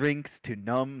liar drinks to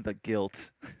numb the guilt."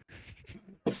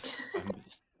 I'm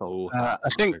so I happy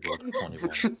think- I rolled a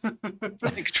 21. I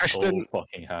think So Tristan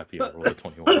fucking happy I rolled a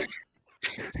 21.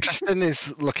 Tristan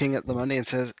is looking at the money and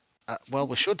says, well,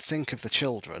 we should think of the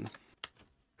children.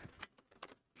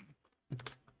 I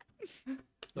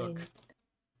Look, mean,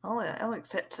 I'll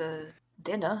accept a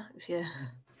dinner if you.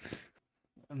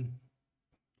 I mean,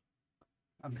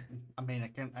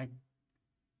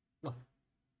 well,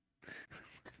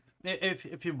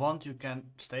 if you want, you can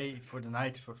stay for the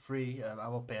night for free. I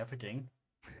will pay everything.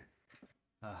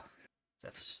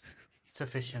 That's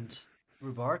sufficient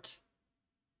reward.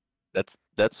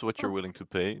 That's what you're Oh. willing to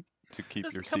pay to keep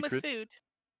Does your it come secret? with food?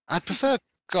 I'd prefer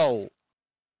gold.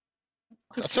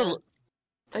 That's prefer all.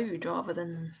 food rather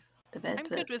than the bed. I'm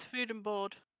but good with food and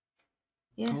board.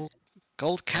 yeah, Gold,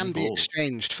 gold can And be gold.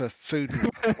 exchanged for food.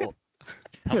 And gold.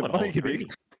 How about all Money could three?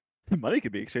 money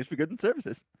could be exchanged for goods and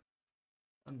services.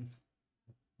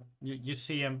 You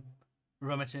see him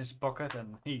rummage in his pocket,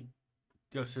 and he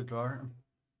goes to the drawer.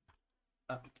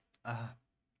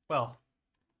 Well,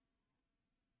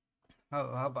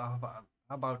 how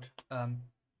about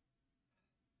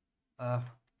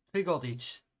 3 gold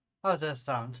each? How does that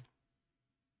sound?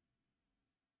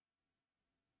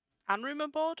 And room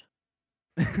and board?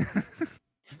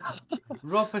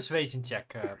 Roll persuasion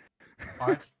check,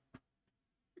 Art.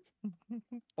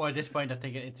 Or at this point, I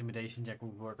think an intimidation check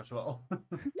would work as well.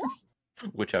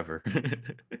 Whichever.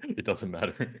 It doesn't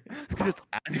matter. Just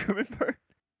add you remember.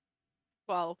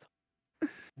 12.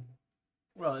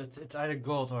 Well, it's either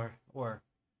gold or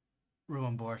room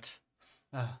and board.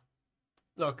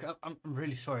 Look, I'm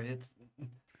really sorry.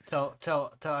 Tell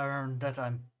Aaron that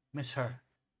I miss her.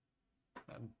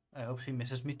 I hope she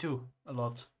misses me too a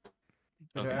lot.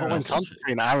 With her Okay, What arrows. went on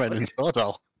between Aaron and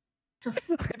Tordal?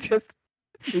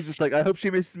 He's just like, I hope she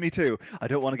misses me too. I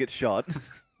don't want to get shot.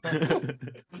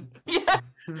 Yeah.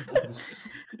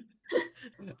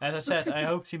 As I said, I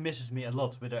hope she misses me a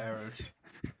lot with her arrows.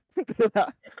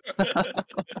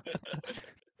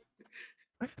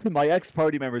 My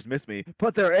ex-party members miss me,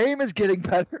 but their aim is getting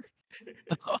better.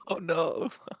 Oh no!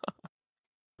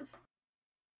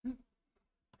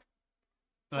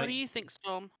 What Like, do you think,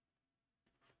 Storm?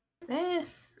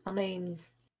 I mean,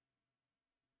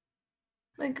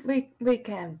 we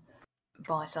can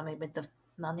buy something with the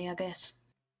money, I guess.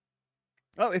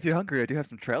 Oh, if you're hungry, I do have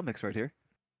some trail mix right here.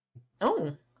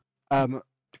 Oh,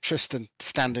 Tristan,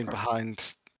 standing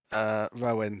behind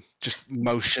Rowan, just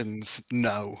motions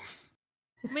no.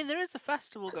 I mean, there is a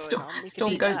festival going Storm, on. We could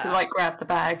Storm eat goes to that. like grab the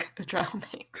bag of trail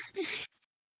mix.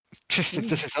 Tristan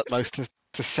does his utmost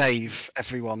to save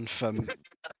everyone from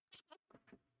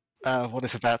what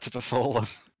is about to befall them.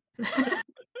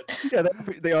 Yeah,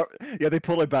 they are. Yeah, they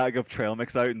pull a bag of trail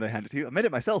mix out and they hand it to you. I made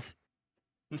it myself.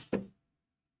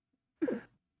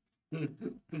 do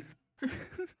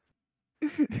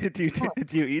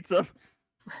you eat some?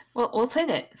 Well, what's in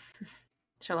it?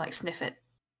 She'll like sniff it.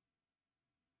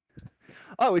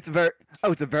 Oh, it's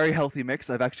a very healthy mix.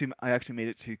 I actually made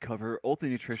it to cover all the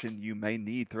nutrition you may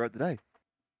need throughout the day.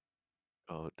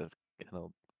 Oh, that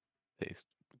cannot taste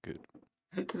good.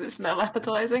 Does it smell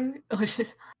appetizing? Or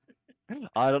just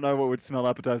I don't know what would smell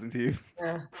appetizing to you.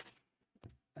 yeah.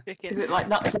 Chicken. Is it like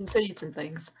nuts and seeds and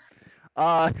things?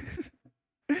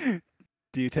 Do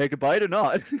you take a bite or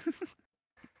not?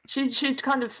 She'd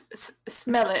kind of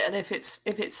smell it, and if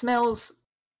it smells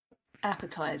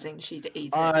appetizing, she'd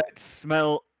eat it. It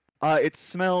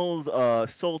smells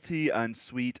salty and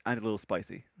sweet and a little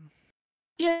spicy.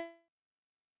 Yeah.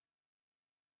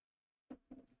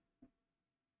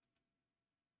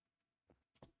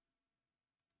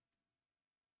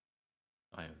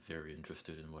 I am very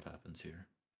interested in what happens here.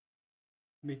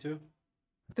 Me too.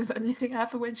 Does anything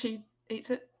happen when she eats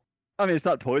it? I mean, it's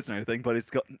not poison or anything, but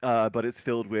it's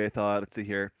filled with let's see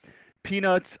here,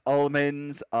 peanuts,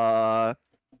 almonds, pepperoni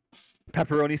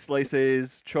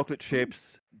slices, chocolate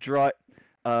chips, dried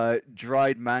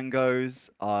mangoes,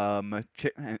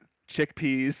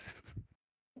 chickpeas.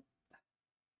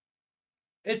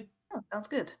 It Oh, sounds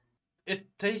good.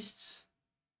 tastes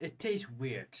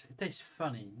weird. It tastes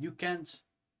funny. You can't.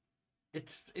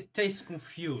 It tastes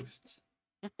confused.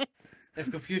 If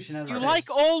confusion has a You taste. like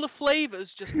all the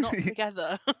flavors, just not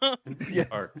together. Yeah.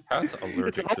 Are cats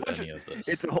allergic whole to bunch any of this?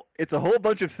 It's a whole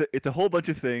bunch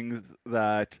of things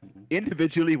that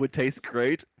individually would taste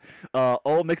great,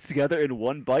 all mixed together in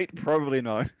one bite. Probably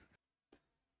not.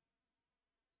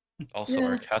 Also, Yeah.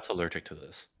 are cats allergic to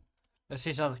this? Let's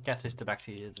see how the cat is the back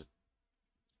to you.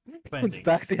 It's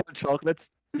back to have chocolates.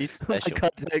 He's Oh my special.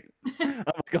 god! Oh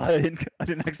my god! I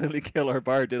didn't accidentally kill our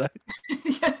bar, did I?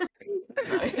 Yeah.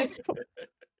 No.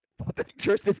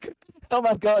 Tristan. Oh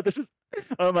my god!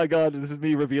 Oh my god! This is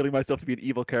me revealing myself to be an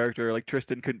evil character. Like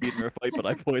Tristan couldn't beat her in a fight, but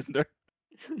I poisoned her.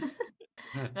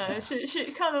 No,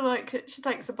 she kind of like she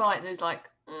takes a bite and is like,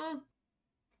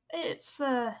 it's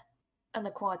an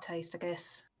acquired taste, I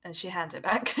guess, and she hands it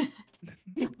back.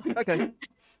 Okay.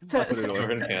 So- I put it so- away.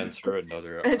 Northern hands for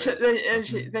another.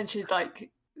 then she like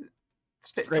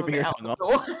spits some of Scraping it your out on the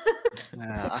tongue floor.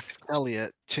 I can tell you,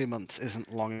 2 months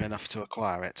isn't long enough to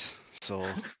acquire it. So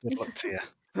good luck to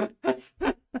you.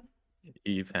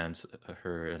 Eve hands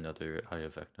her another eye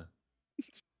of Vecna.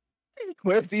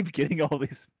 Where's Eve getting all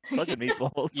these fucking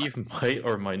meatballs? Eve might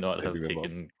or might not have Every month.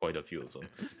 taken quite a few of them.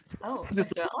 Oh,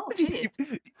 Just so, oh,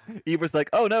 jeez. Eve was like,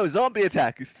 "Oh no, zombie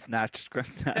attack!" Snatch.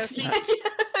 Yes,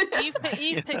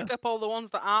 Eve picked up all the ones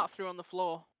that Art threw on the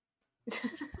floor. You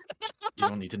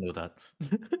don't need to know that.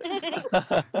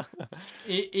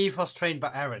 Eve was trained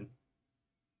by Aaron.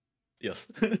 Yes.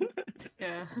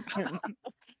 Yeah.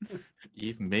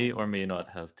 Eve may or may not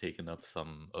have taken up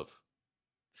some of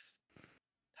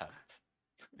habits.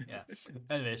 Yeah.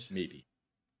 Anyways. Maybe.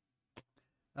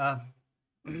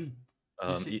 You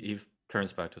see- Eve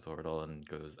turns back to Thordal and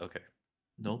goes, "Okay,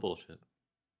 no bullshit.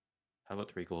 How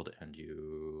about 3 gold and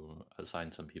you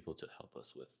assign some people to help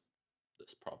us with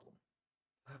this problem?"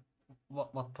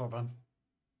 What problem?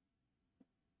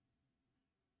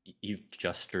 Eve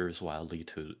gestures wildly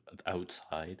to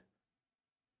outside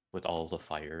with all the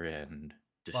fire and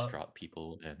Well- distraught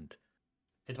people and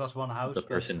It was one house. the but-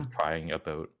 person crying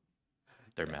about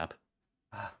their map.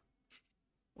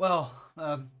 Well,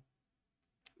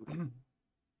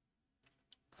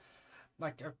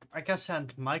 like I can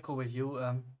send Michael with you.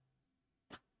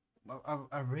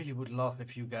 I really would love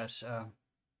if you guys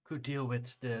could deal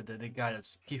with the guy that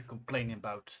keeps complaining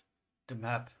about the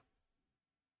map.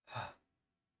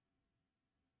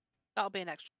 That'll be an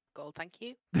extra gold, thank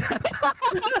you.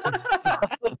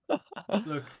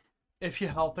 Look, if you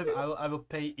help him, I will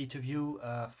pay each of you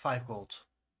 5 gold.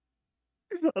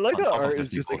 I like On how top of Art the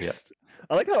is just. people, yeah.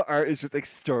 I like how Art is just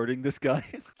extorting this guy.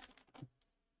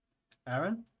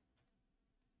 Aaron?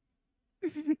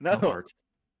 No, Art.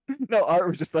 no, Art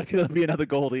was just like, it'll be another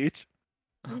gold each.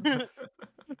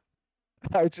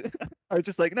 Art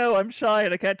just like, no, I'm shy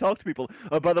and I can't talk to people.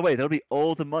 Oh, by the way, that'll be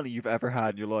all the money you've ever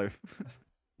had in your life.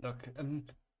 Look,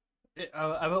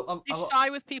 I will. She's shy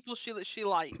with people she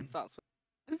likes. That's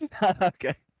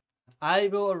Okay. I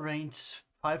will arrange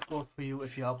 5 gold for you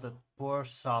if you help that poor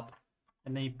sub,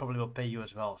 and then he probably will pay you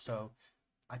as well. So,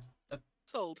 I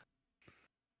sold.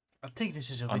 think this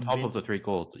is a On win-win. top of the 3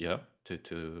 gold, yeah. To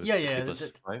Yeah, keep yeah,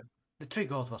 us, right? The 3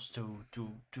 gold was to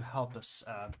help us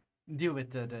deal with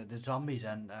the zombies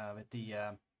and with the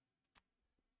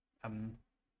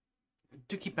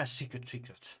to keep my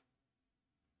secret.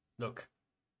 Look,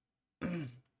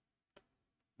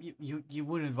 you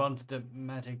wouldn't want the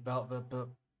magic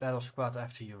battle squad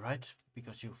after you, right?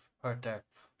 Because you've hurt their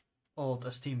old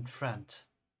esteemed friend.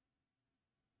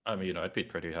 I mean, I'd be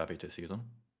pretty happy to see them.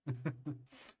 I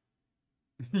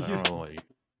you, don't know what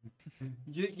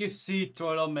you see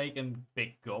Turtle make a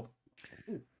big gulp.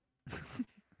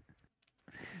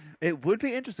 It would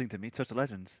be interesting to meet such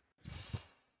legends.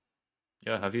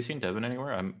 Yeah, have you seen Devin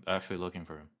anywhere? I'm actually looking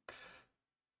for him.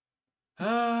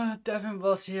 Devin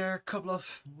was here a couple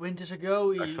of winters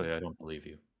ago. Actually, I don't believe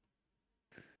you.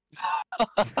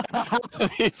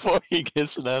 Before he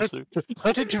gives an answer.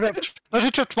 Don't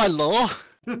interrupt my law.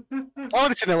 I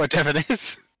wanted to know where Devon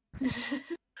is.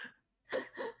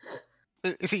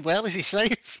 Is he well? Is he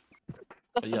safe?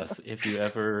 But yes, if you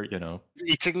ever, Is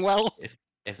he eating well?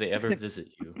 if they ever visit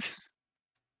you,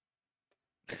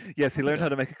 Yes, he learned how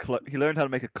to make he learned how to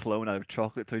make a clone out of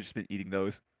chocolate, so he's just been eating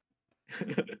those.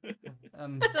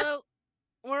 So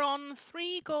we're on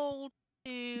 3 gold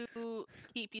to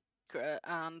keep you secret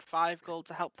and 5 gold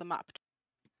to help the map.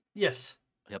 Yes.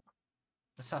 Yep.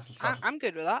 That sounds I'm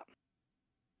good with that.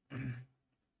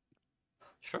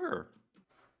 sure.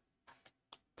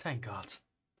 Thank God.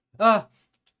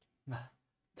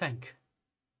 Thank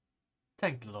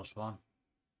the lost one.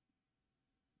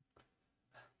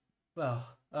 Well,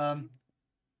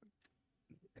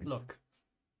 look.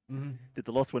 Did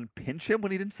the lost one pinch him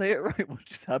when he didn't say it right? What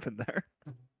just happened there?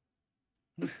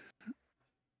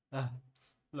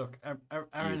 Look,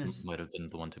 Aaron You is. might have been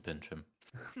the one to pinch him.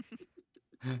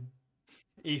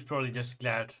 He's probably just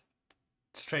glared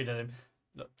straight at him.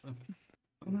 Look,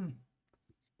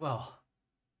 well,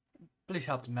 please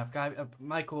help the map guy.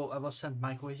 Michael, I will send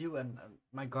Michael with you, and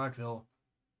my guards will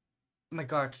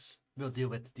deal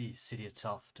with the city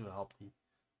itself to help the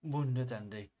wounded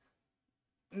and the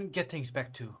get things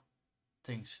back to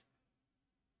things.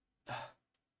 I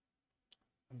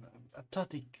thought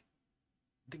the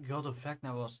god of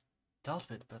Vecna was dealt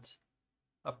with, but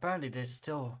apparently they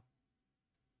still.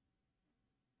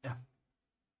 Yeah.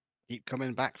 Keep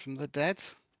coming back from the dead.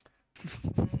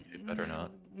 You better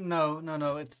not. No.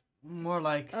 It's more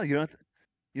like. Oh, you know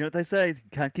what they say? You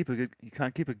can't keep a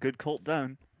good cult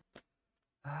down.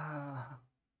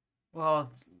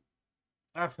 Well,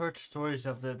 I've heard stories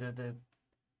of the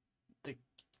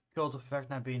cult of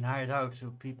Vecna being hired out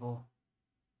to people,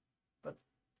 but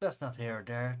that's not here or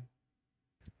there.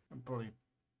 I'm probably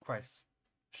quite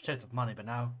shit of money by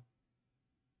now.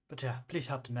 But yeah, please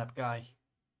help the map guy.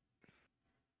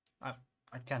 I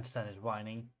can't stand his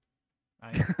whining.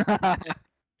 I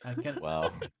can.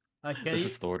 Wow. This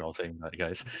is Thordal saying that,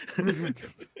 guys.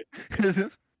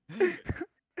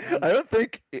 I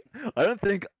don't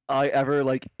think I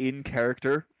ever in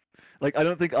character, I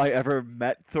don't think I ever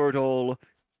met Thordal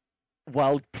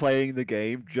while playing the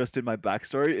game, just in my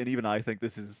backstory, and even I think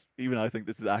this is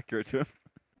accurate to him.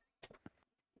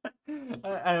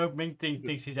 I hope Ming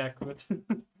thinks he's accurate.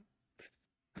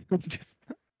 This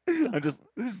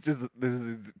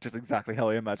is just exactly how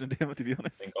I imagined him, to be I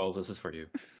honest. think all this is for you,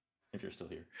 if you're still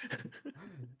here.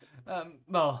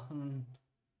 Well,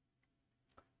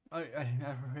 I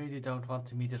really don't want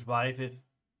to meet his wife if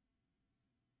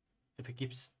he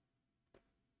keeps.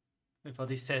 If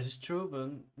what he says is true, but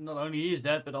not only he is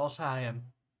dead, but also I am.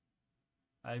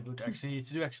 I would actually need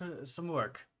to do some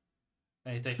work.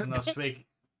 And he takes a nice swig.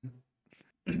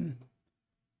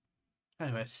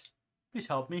 Anyways, please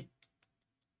help me.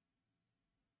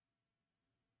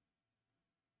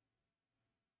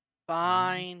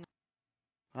 Fine.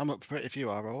 I'm up for it if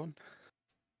you are, Owen.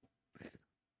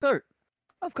 Sure,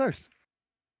 of course.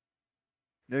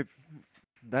 If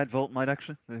That vault might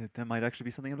actually there might actually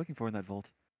be something I'm looking for in that vault.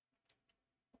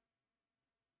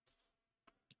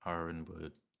 Aaron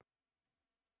would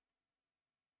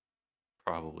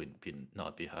probably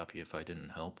not be happy if I didn't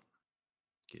help,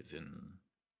 given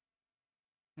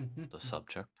the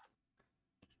subject.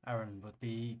 Aaron would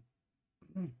be.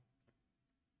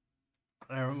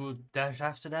 Aaron would dash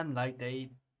after them like they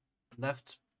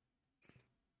left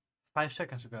 5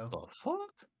 seconds ago. The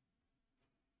fuck?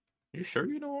 You sure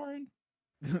you know Aaron?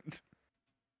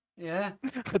 Yeah.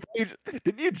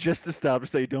 Didn't you just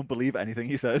establish that you don't believe anything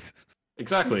he says?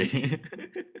 Exactly.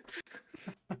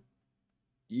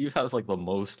 You have like the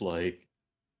most like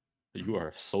you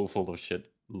are so full of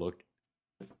shit look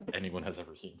anyone has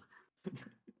ever seen.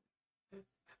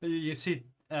 You see,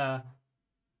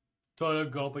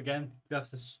 toilet go up again. You have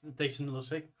to take another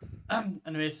swig.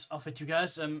 Anyways, off with you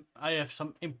guys. I have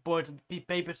some important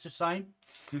papers to sign.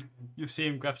 You see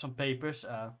him grab some papers.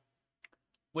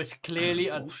 Which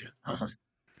clearly are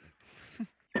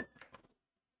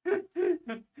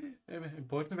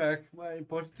important work.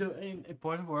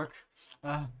 Important work.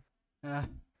 Can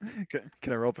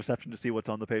I roll perception to see what's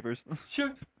on the papers?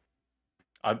 Sure.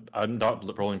 I'm not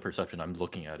rolling perception. I'm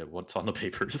looking at it. What's on the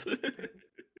papers?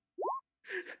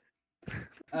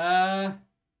 All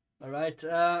right.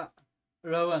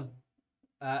 Rowan.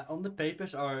 On the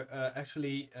papers are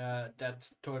actually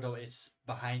that Tordo is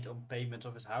behind on payments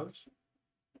of his house.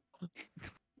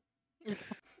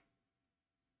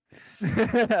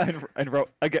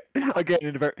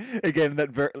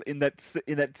 in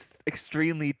that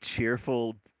extremely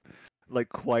cheerful, like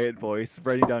quiet voice,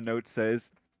 writing down notes says,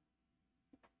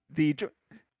 the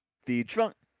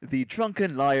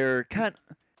drunken liar can't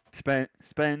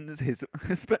spends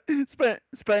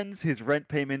his rent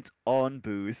payment on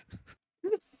booze.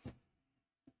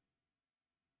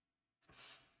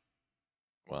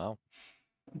 Wow.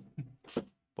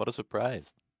 What a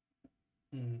surprise.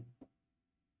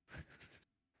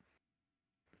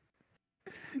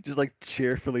 Just like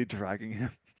cheerfully dragging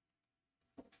him.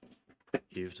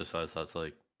 Eve decides that's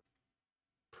like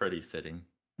pretty fitting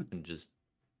and just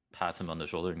pats him on the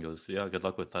shoulder and goes, "Yeah, good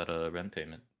luck with that rent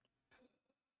payment."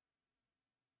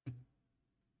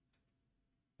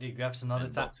 He grabs another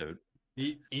And tap. walks out.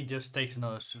 He just takes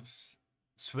another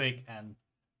swig and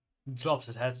drops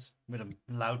his head with a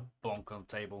loud bonk on the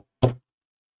table.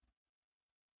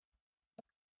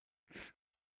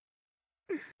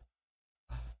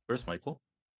 Where's Michael?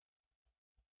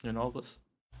 In all this?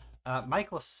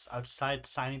 Michael's outside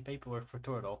signing paperwork for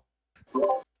Turtle.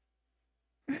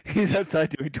 He's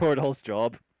outside doing Tordal's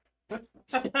job.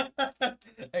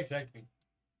 Exactly.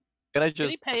 Can I Did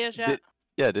just? he pay us yet?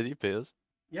 Did he pay us?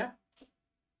 Yeah.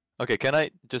 Okay, can I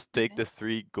just take Okay. the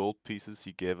 3 gold pieces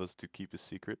he gave us to keep his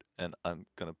secret, and I'm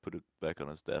gonna put it back on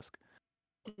his desk.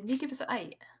 Didn't you give us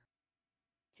 8?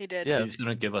 He did. Yeah. He's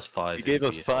gonna give us 5. He if gave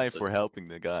us helped 5 the for helping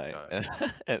the guy, guy.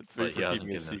 and 3 But he for hasn't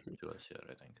keeping his given it secret. to us yet,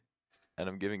 I think. And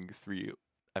I'm giving 3.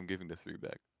 I'm giving the 3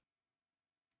 back.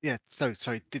 Yeah, so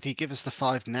sorry, did he give us the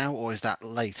 5 now, or is that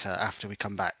later after we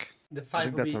come back? The I 5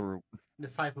 think will that's be a. the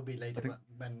 5 will be later think-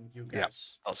 when you Yeah.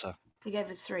 guys. Also, He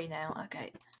gave us 3 now.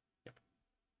 Okay.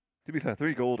 To be fair,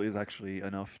 3 gold is actually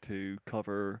enough to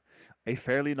cover a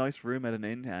fairly nice room at an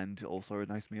inn and also a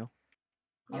nice meal.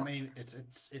 I Yep. mean,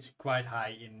 it's quite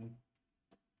high in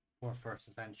for first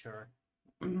adventure.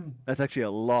 That's actually a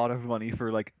lot of money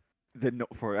for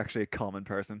for actually a common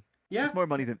person. Yeah.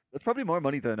 That's probably more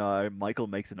money than Michael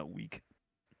makes in a week.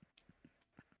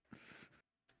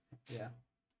 Yeah.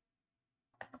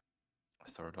 I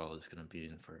thought all is gonna be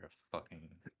in for a fucking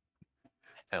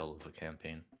hell of a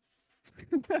campaign.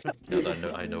 'Cause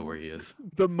I know where he is.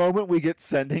 The moment we get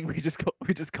sending, we just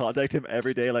contact him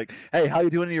every day, like, "Hey, how you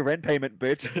doing in your rent payment,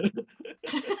 bitch?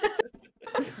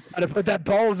 Gotta put that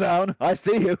ball down. I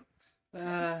see you."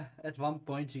 At one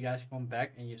point, you guys come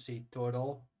back and you see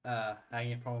Tordal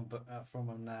hanging from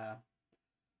from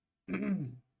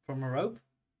a rope.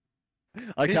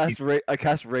 I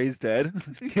cast Raise Dead.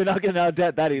 You're not getting out of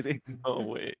debt that easy. Oh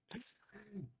wait.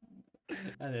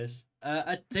 That is.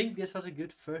 I think this was a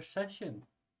good first session.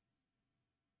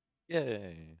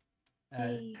 Yay.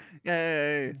 Yay.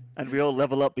 Yay! And we all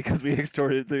level up because we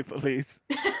extorted the police.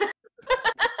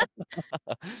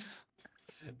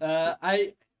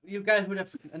 You guys would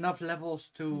have enough levels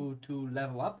to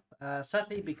level up.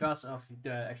 Sadly, because of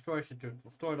the extortion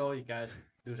of Tordal, you guys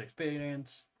lose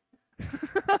experience.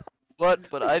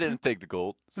 But I didn't take the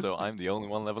gold, so I'm the only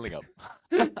one leveling up.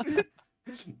 No.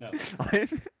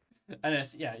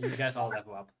 And you guys all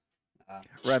level up.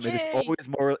 Rem, Yay!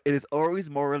 it is always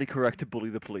morally correct to bully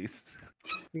the police.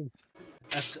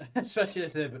 Especially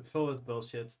as they're full of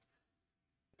bullshit.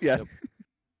 Yeah. Yep.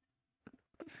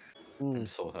 I'm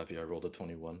so happy I rolled a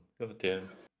 21. God damn.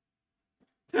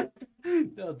 That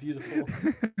was beautiful.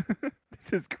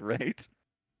 This is great.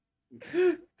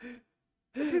 This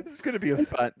is gonna be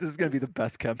This is gonna be the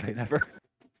best campaign ever.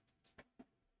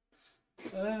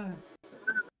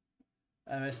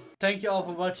 Thank you all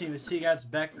for watching. We'll see you guys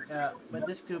back with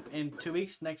this group in 2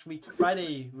 weeks. Next week,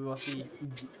 Friday, we will see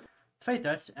Fate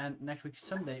Touch, and next week,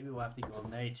 Sunday, we will have the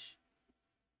Golden Age.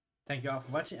 Thank you all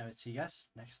for watching, and we'll see you guys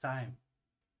next time.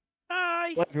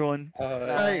 Bye! Bye, everyone. Bye.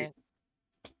 Bye.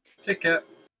 Take care.